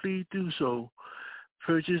yet, please do so.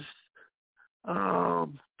 Purchase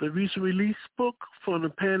the recent release book from the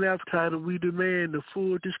Pan-African titled We Demand the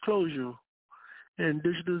Full Disclosure and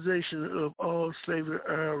Digitalization of All Slavery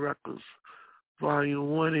Era Records, Volume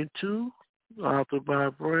 1 and 2, authored by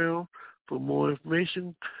Brown. For more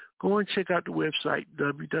information, go and check out the website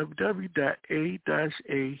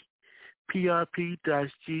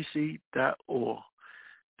www.a-aprp-gc.org.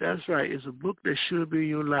 That's right, it's a book that should be in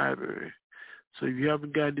your library. So if you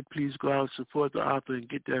haven't gotten it, please go out and support the author and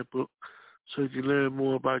get that book so you can learn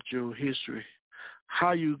more about your history,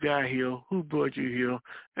 how you got here, who brought you here,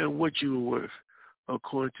 and what you were worth.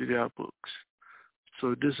 according to their books.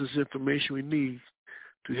 So this is information we need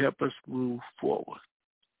to help us move forward.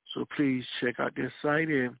 So please check out their site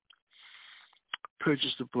and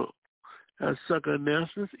purchase the book. Our second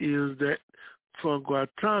announcement is that from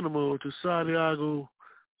Guantanamo to Santiago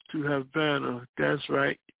to Havana, that's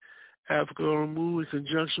right, Africa on the Move, in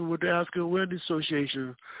conjunction with the African Awareness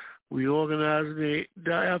Association, we organize the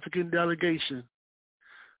African delegation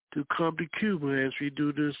to come to Cuba as we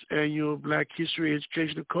do this annual Black History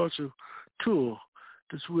Educational Culture Tour.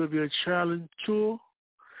 This will be a challenge tour.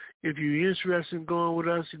 If you're interested in going with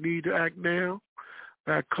us, you need to act now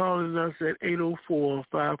by calling us at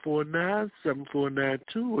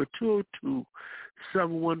 804-549-7492 or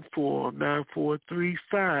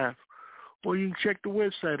 202-714-9435. Or you can check the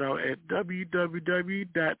website out at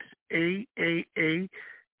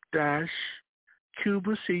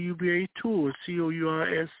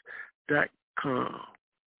www.aaa-cuba.com.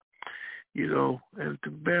 You know, at the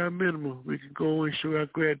bare minimum, we can go and show our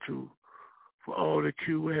gratitude for all that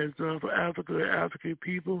Cuba has done for Africa and African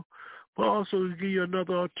people, but also to give you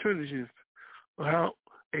another alternative of how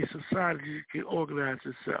a society can organize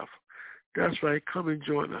itself. That's right. Come and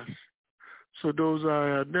join us. So those are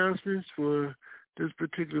our announcements for this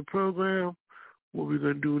particular program. What we're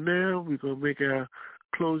going to do now, we're going to make our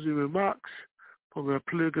closing remarks from our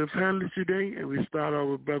political panelists today, and we start off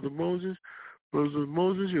with Brother Moses. Brother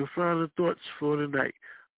Moses, your final thoughts for tonight.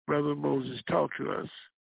 Brother Moses, talk to us.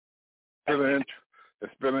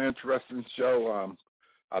 It's been an interesting show.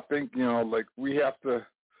 I think, you know, like we have to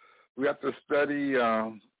study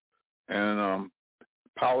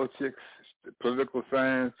politics, political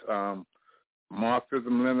science,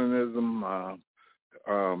 Marxism, Leninism,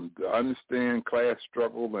 to understand class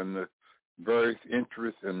struggle and the various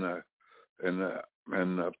interests in the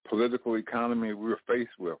political economy we were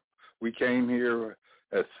faced with. We came here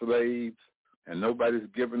as slaves, and nobody's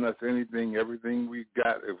given us anything. Everything we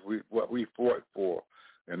got is what we fought for,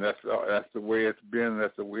 and that's the way it's been.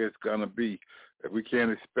 That's the way it's gonna be. If we can't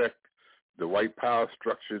expect the white power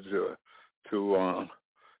structure to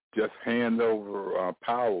just hand over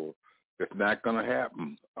power, it's not gonna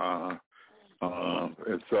happen. And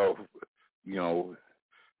so, you know,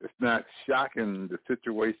 it's not shocking the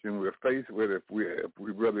situation we're faced with if we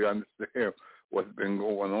really understand what's been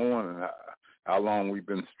going on and how long we've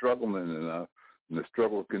been struggling, and the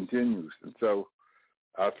struggle continues. And so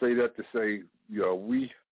I say that to say, you know,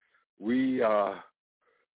 we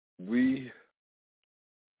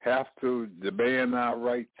have to demand our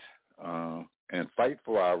rights and fight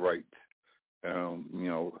for our rights.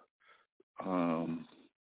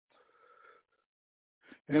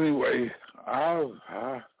 Anyway,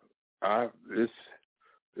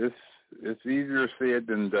 it's easier said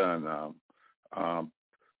than done.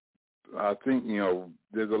 I think, you know,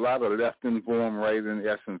 there's a lot of left-informed, right-in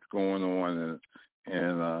essence going on,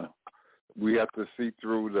 and we have to see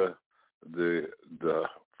through the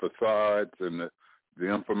facades and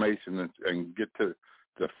the information and get to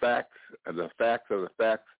the facts. The facts are the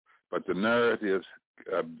facts, but the narratives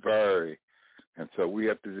vary, and so we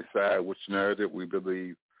have to decide which narrative we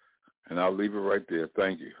believe. And I'll leave it right there.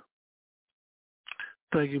 Thank you.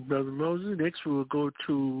 Thank you, Brother Moses. Next, we'll go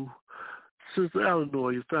to Sister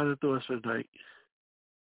Eleanor. Your final thoughts for tonight.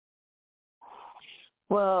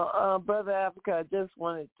 Well, Brother Africa, I just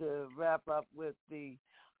wanted to wrap up with a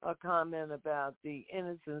comment about the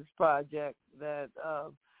Innocence Project that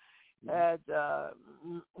had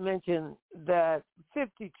mentioned that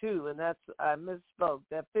 52, and I misspoke,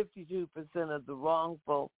 that 52% of the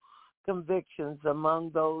wrongful convictions among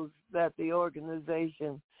those that the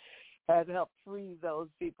organization had helped free those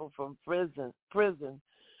people from prison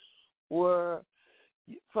were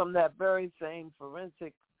from that very same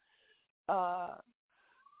forensic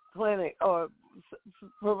clinic or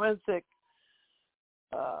forensic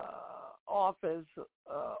office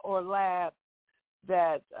or lab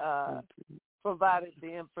that provided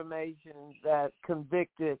the information that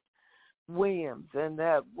convicted Williams, and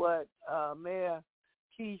that what Mayor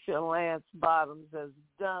Keisha Lance Bottoms has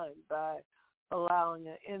done by allowing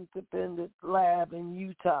an independent lab in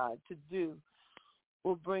Utah to do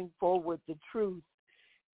will bring forward the truth,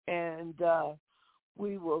 and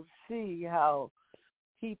we will see how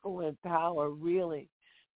people in power really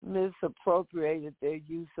misappropriated their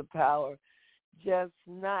use of power just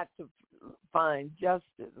not to find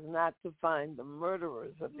justice, not to find the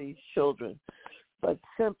murderers of these children, but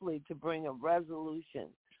simply to bring a resolution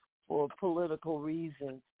for political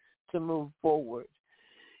reasons to move forward.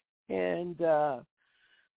 And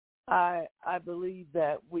I believe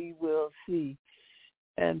that we will see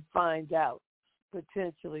and find out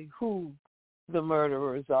potentially who the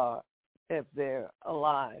murderers are if they're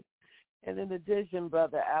alive. And in addition,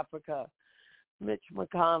 Brother Africa, Mitch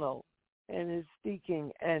McConnell and his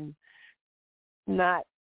speaking and not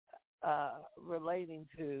relating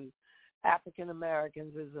to African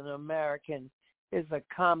Americans as an American is a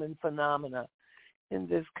common phenomena in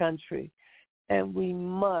this country. And we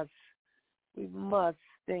must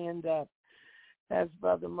stand up, as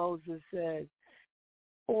Brother Moses said,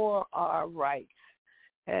 for our rights.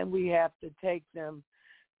 And we have to take them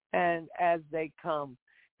and as they come.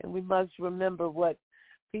 And we must remember what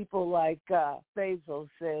people like Bezos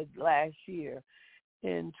said last year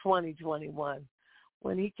in 2021.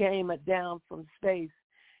 When he came down from space,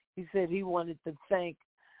 he said he wanted to thank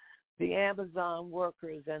the Amazon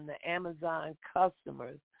workers and the Amazon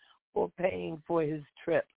customers for paying for his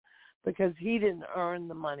trip, because he didn't earn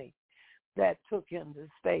the money that took him to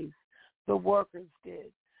space. The workers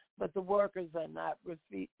did, but the workers are not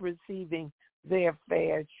receiving their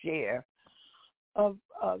fair share of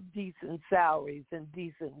decent salaries and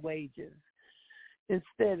decent wages.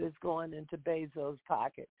 Instead, it's going into Bezos'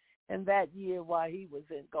 pocket. And that year, while he was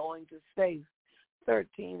going to space,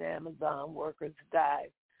 13 Amazon workers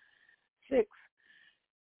died. 6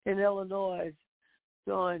 in Illinois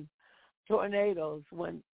during tornadoes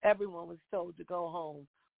when everyone was told to go home,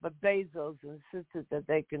 but Bezos insisted that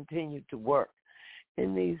they continued to work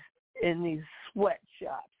in these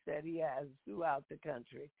sweatshops that he has throughout the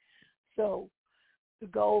country. So the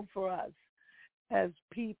goal for us as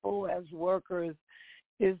people, as workers,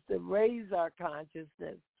 is to raise our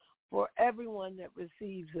consciousness for everyone that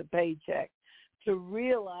receives a paycheck to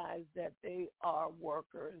realize that they are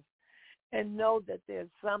workers and know that there's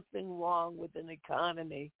something wrong with an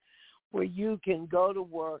economy where you can go to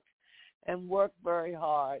work and work very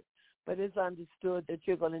hard, but it's understood that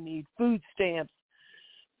you're going to need food stamps,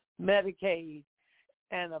 Medicaid,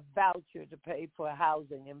 and a voucher to pay for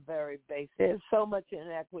housing and very basic. There's so much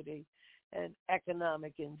inequity and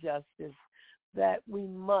economic injustice that we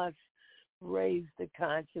must raise the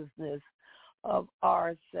consciousness of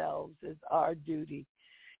ourselves as our duty.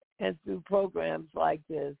 And through programs like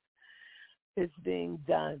this, it's being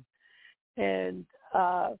done. And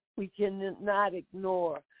we cannot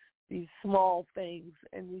ignore these small things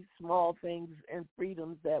and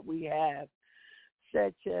freedoms that we have,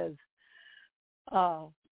 such as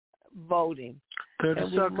voting. 30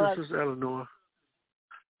 seconds, Eleanor.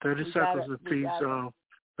 30 seconds, and please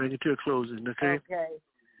bring it to a closing, okay? Okay.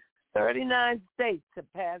 39 states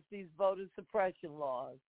have passed these voter suppression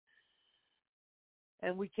laws.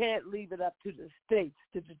 And we can't leave it up to the states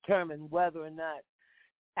to determine whether or not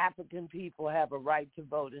African people have a right to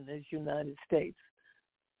vote in this United States.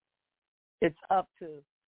 It's up to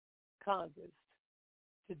Congress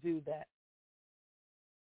to do that.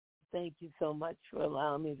 Thank you so much for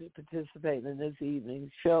allowing me to participate in this evening's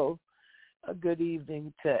show. A good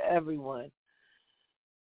evening to everyone.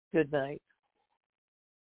 Good night.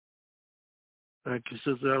 Thank you,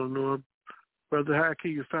 Sister Eleanor. Brother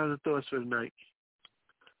Haki, your final thoughts for tonight?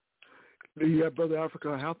 Yeah, Brother Africa,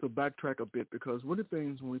 I have to backtrack a bit because one of the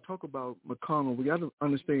things when we talk about McConnell, we got to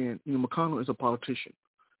understand, McConnell is a politician.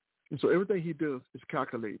 And so everything he does is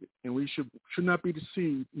calculated. And we should not be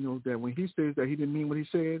deceived, that when he says that he didn't mean what he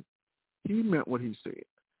said, he meant what he said.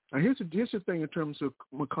 Now, here's the thing in terms of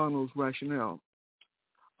McConnell's rationale.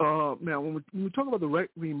 Now, when we talk about the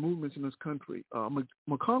right-wing movements in this country,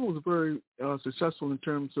 McConnell was very successful in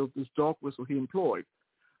terms of this dog whistle he employed.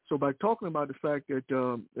 So by talking about the fact that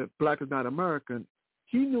black is not American,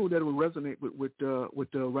 he knew that it would resonate with the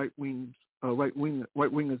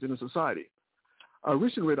right-wingers in the society. I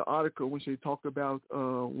recently read an article which they talked about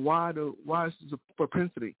why is the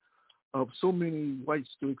propensity of so many whites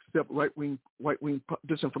to accept right-wing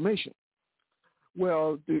disinformation.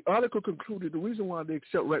 Well, the article concluded the reason why they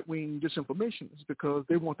accept right-wing disinformation is because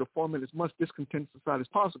they want to foment as much discontent in society as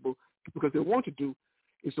possible, because they want to do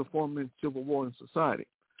is to foment civil war in society.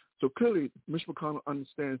 So clearly, Mitch McConnell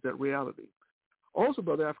understands that reality. Also,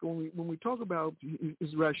 Brother Africa, when we talk about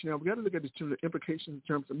his rationale, we got to look at the implications in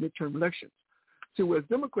terms of midterm elections. See, whereas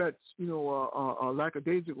Democrats, are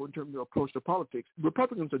lackadaisical in terms of their approach to politics,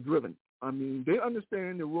 Republicans are driven. I mean, they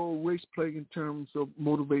understand the role race plays in terms of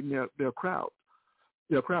motivating their crowds.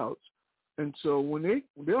 And so when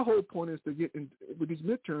their whole point is to get in with these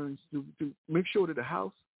midterms to make sure that the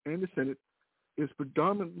House and the Senate is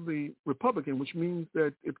predominantly Republican, which means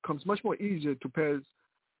that it becomes much more easier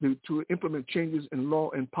to implement changes in law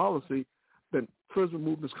and policy that further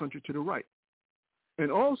move this country to the right. And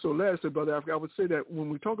also, lastly, Brother Africa, I would say that when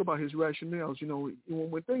we talk about his rationales,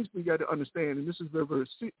 when things we got to understand, and this is very,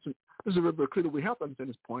 very clear that we have to understand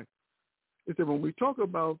this point, is that when we talk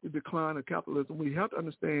about the decline of capitalism, we have to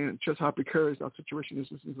understand just how precarious our situation is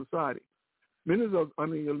in society. Many are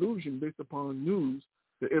under the illusion based upon news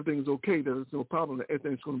that everything is okay, that there's no problem, that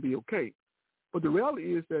everything's going to be okay. But the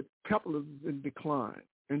reality is that capitalism is in decline.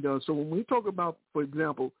 And so when we talk about, for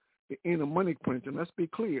example, the end of money printing, let's be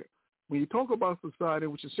clear. When you talk about society,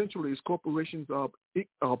 which essentially is corporations are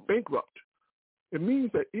bankrupt, it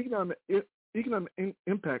means that economic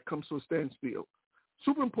impact comes to a standstill.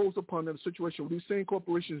 Superimposed upon that situation where these same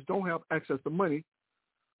corporations don't have access to money,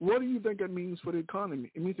 what do you think that means for the economy?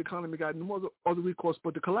 It means the economy got no other recourse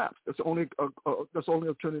but to collapse. That's the only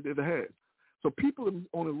alternative it has. So people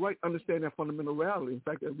on the right understand that fundamental reality. In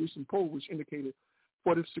fact, a recent poll which indicated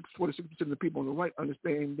 46% of the people on the right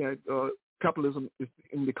understand that capitalism is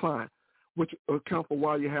in decline, which account for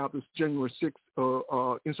why you have this January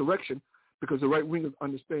 6th insurrection, because the right wingers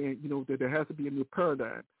understand, that there has to be a new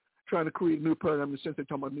paradigm. Trying to create a new paradigm in the sense they're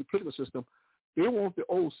talking about a new political system. They want the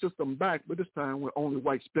old system back, but this time where only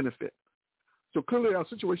whites benefit. So clearly our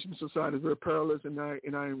situation in society is very perilous, and I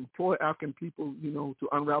implore African people, to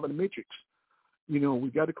unravel the matrix. We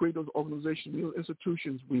got to create those organizations, those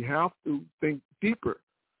institutions. We have to think deeper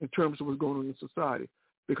in terms of what's going on in society,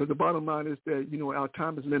 because the bottom line is that, our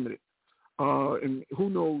time is limited. And who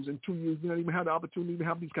knows, in 2 years, we don't even have the opportunity to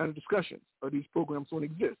have these kind of discussions, or these programs don't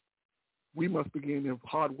exist. We must begin the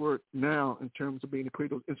hard work now in terms of being to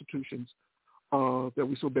create those institutions that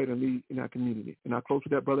we so badly need in our community. And I'll close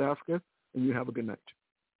with that, Brother Africa, and you have a good night.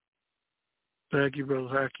 Thank you, Brother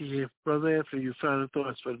Haki. Brother Anthony, your final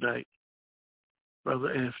thoughts for tonight.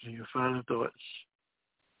 Brother Anthony, your final thoughts.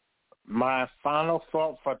 My final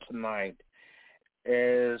thought for tonight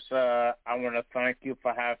is I want to thank you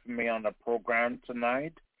for having me on the program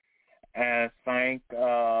tonight, and thank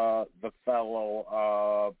the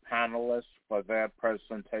fellow panelists for their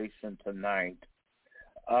presentation tonight.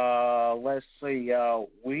 Let's see,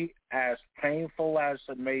 we, as painful as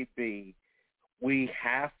it may be, we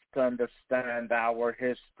have to understand our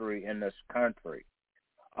history in this country.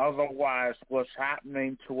 Otherwise, what's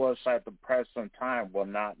happening to us at the present time will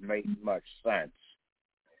not make much sense.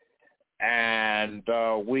 And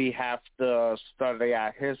we have to study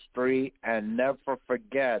our history and never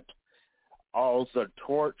forget all the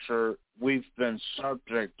torture we've been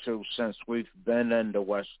subject to since we've been in the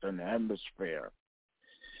Western Hemisphere.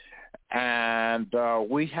 And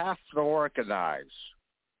we have to organize,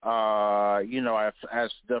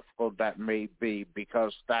 as difficult that may be,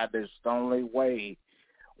 because that is the only way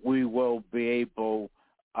we will be able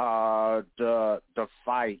to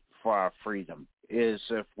fight for our freedom, is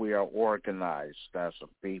if we are organized as a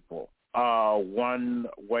people. One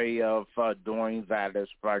way of doing that is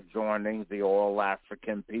by joining the All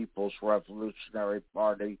African People's Revolutionary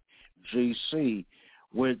Party, GC,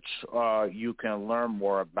 which you can learn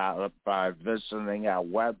more about by visiting our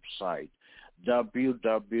website,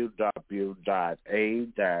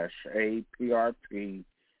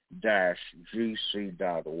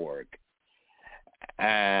 www.a-aprp-gc.org.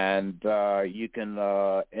 And you can,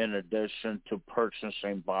 in addition to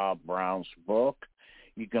purchasing Bob Brown's book,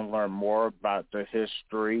 you can learn more about the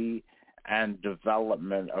history and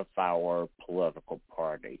development of our political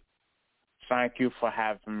party. Thank you for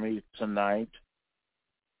having me tonight.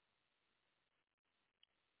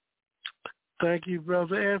 Thank you,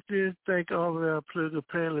 Brother Anthony. Thank all of our political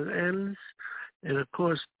panel and analysts. And, of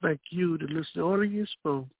course, thank you, the listening audience,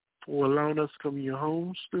 for allowing us to come to your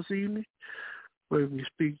homes this evening, where we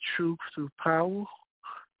speak truth through power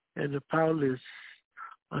and the powerless.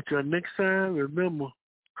 Until next time, remember,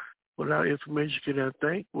 without information cannot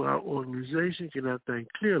think, without organization cannot think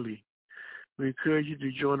clearly. We encourage you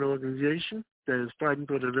to join an organization that is fighting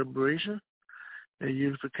for the liberation and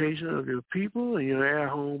unification of your people and your air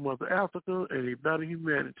home, Mother Africa, and a better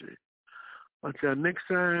humanity. Until next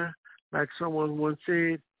time, like someone once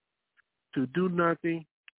said, to do nothing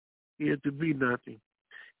is to be nothing.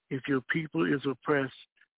 If your people is oppressed,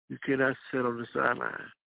 you cannot sit on the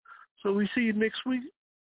sideline. So we see you next week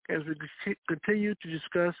as we continue to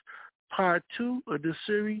discuss part 2 of this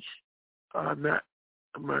series, Are Not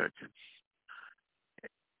Americans.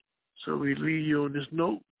 So we leave you on this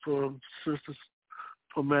note from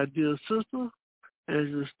my dear sister,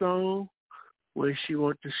 Angela Stone, where she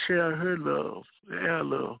wants to share her love, our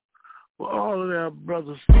love, with all of our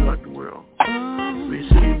brothers throughout the world. We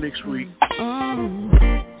see you next week.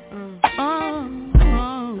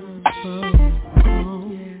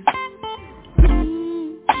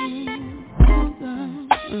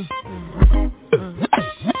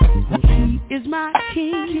 He is my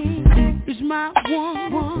king, he is my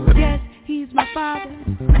one. Yes, he's my father.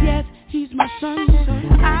 Yes, he's my son.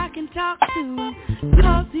 I can talk to him,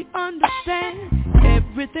 cause he understands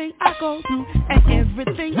everything I go through and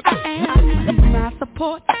everything I am. He's my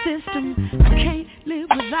support system, I can't live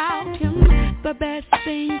without him. The best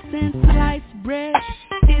thing since sliced bread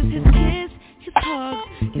is his kiss, his hugs,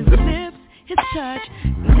 his lips, his touch.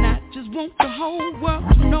 And I just want the whole world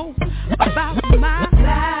to know about my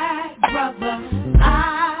black brother.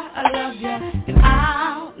 I love you, and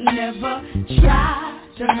I'll never try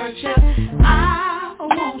to hurt you. I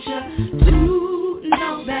want you to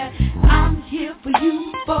know that I'm here for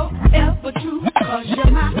you forever true, cause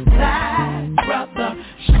you're my black brother,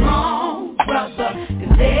 strong brother,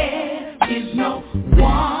 and there is no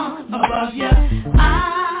one above you.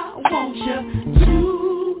 I want you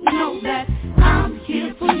to know that I'm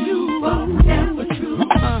here for you forever true.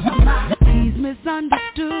 He's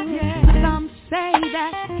misunderstood. Some say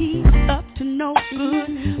that he's up to no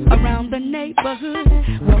good around the neighborhood.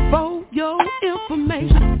 Well, for your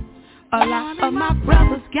information, a lot of my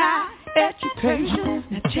brothers got education.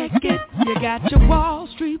 Now check it, you got your Wall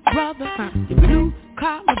Street brother, your blue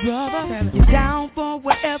collar brother, you're down for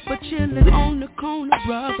whatever, chilling on the corner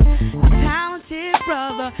brother, your talented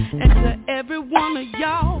brother, and to every one of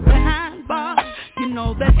y'all behind bars, you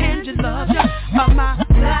know that Angie loves you, my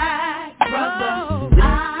black brother.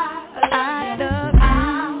 I love you.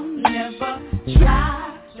 I'll never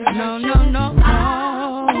try to hurt you. No. I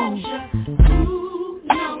want you to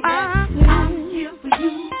know that I'm here for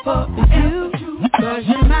you forever true, cause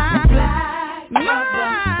you're my black brother.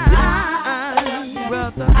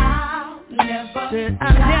 I'll never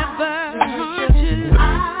hurt you. I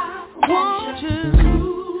want you to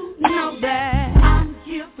know that I'm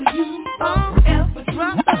here for you forever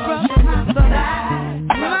true, cause you're my black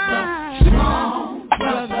brother, strong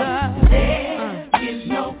brother. There is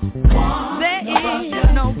no one. There is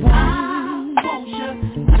no one. I want you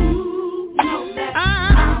to know that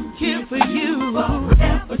I'm here for you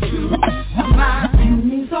forever true. You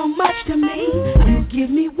mean so much to me. You give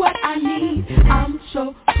me what I need. I'm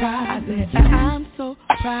so proud. I'm so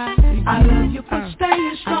proud. I love you for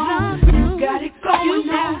staying strong. You got it going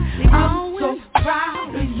now. I'm so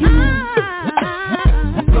proud of you.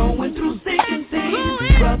 Going through thick and thin,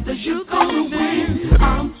 brothers, you gonna win.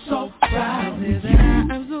 I'm so proud of you.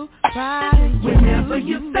 I'm so proud of you. Whenever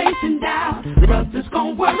you're facing down, brothers,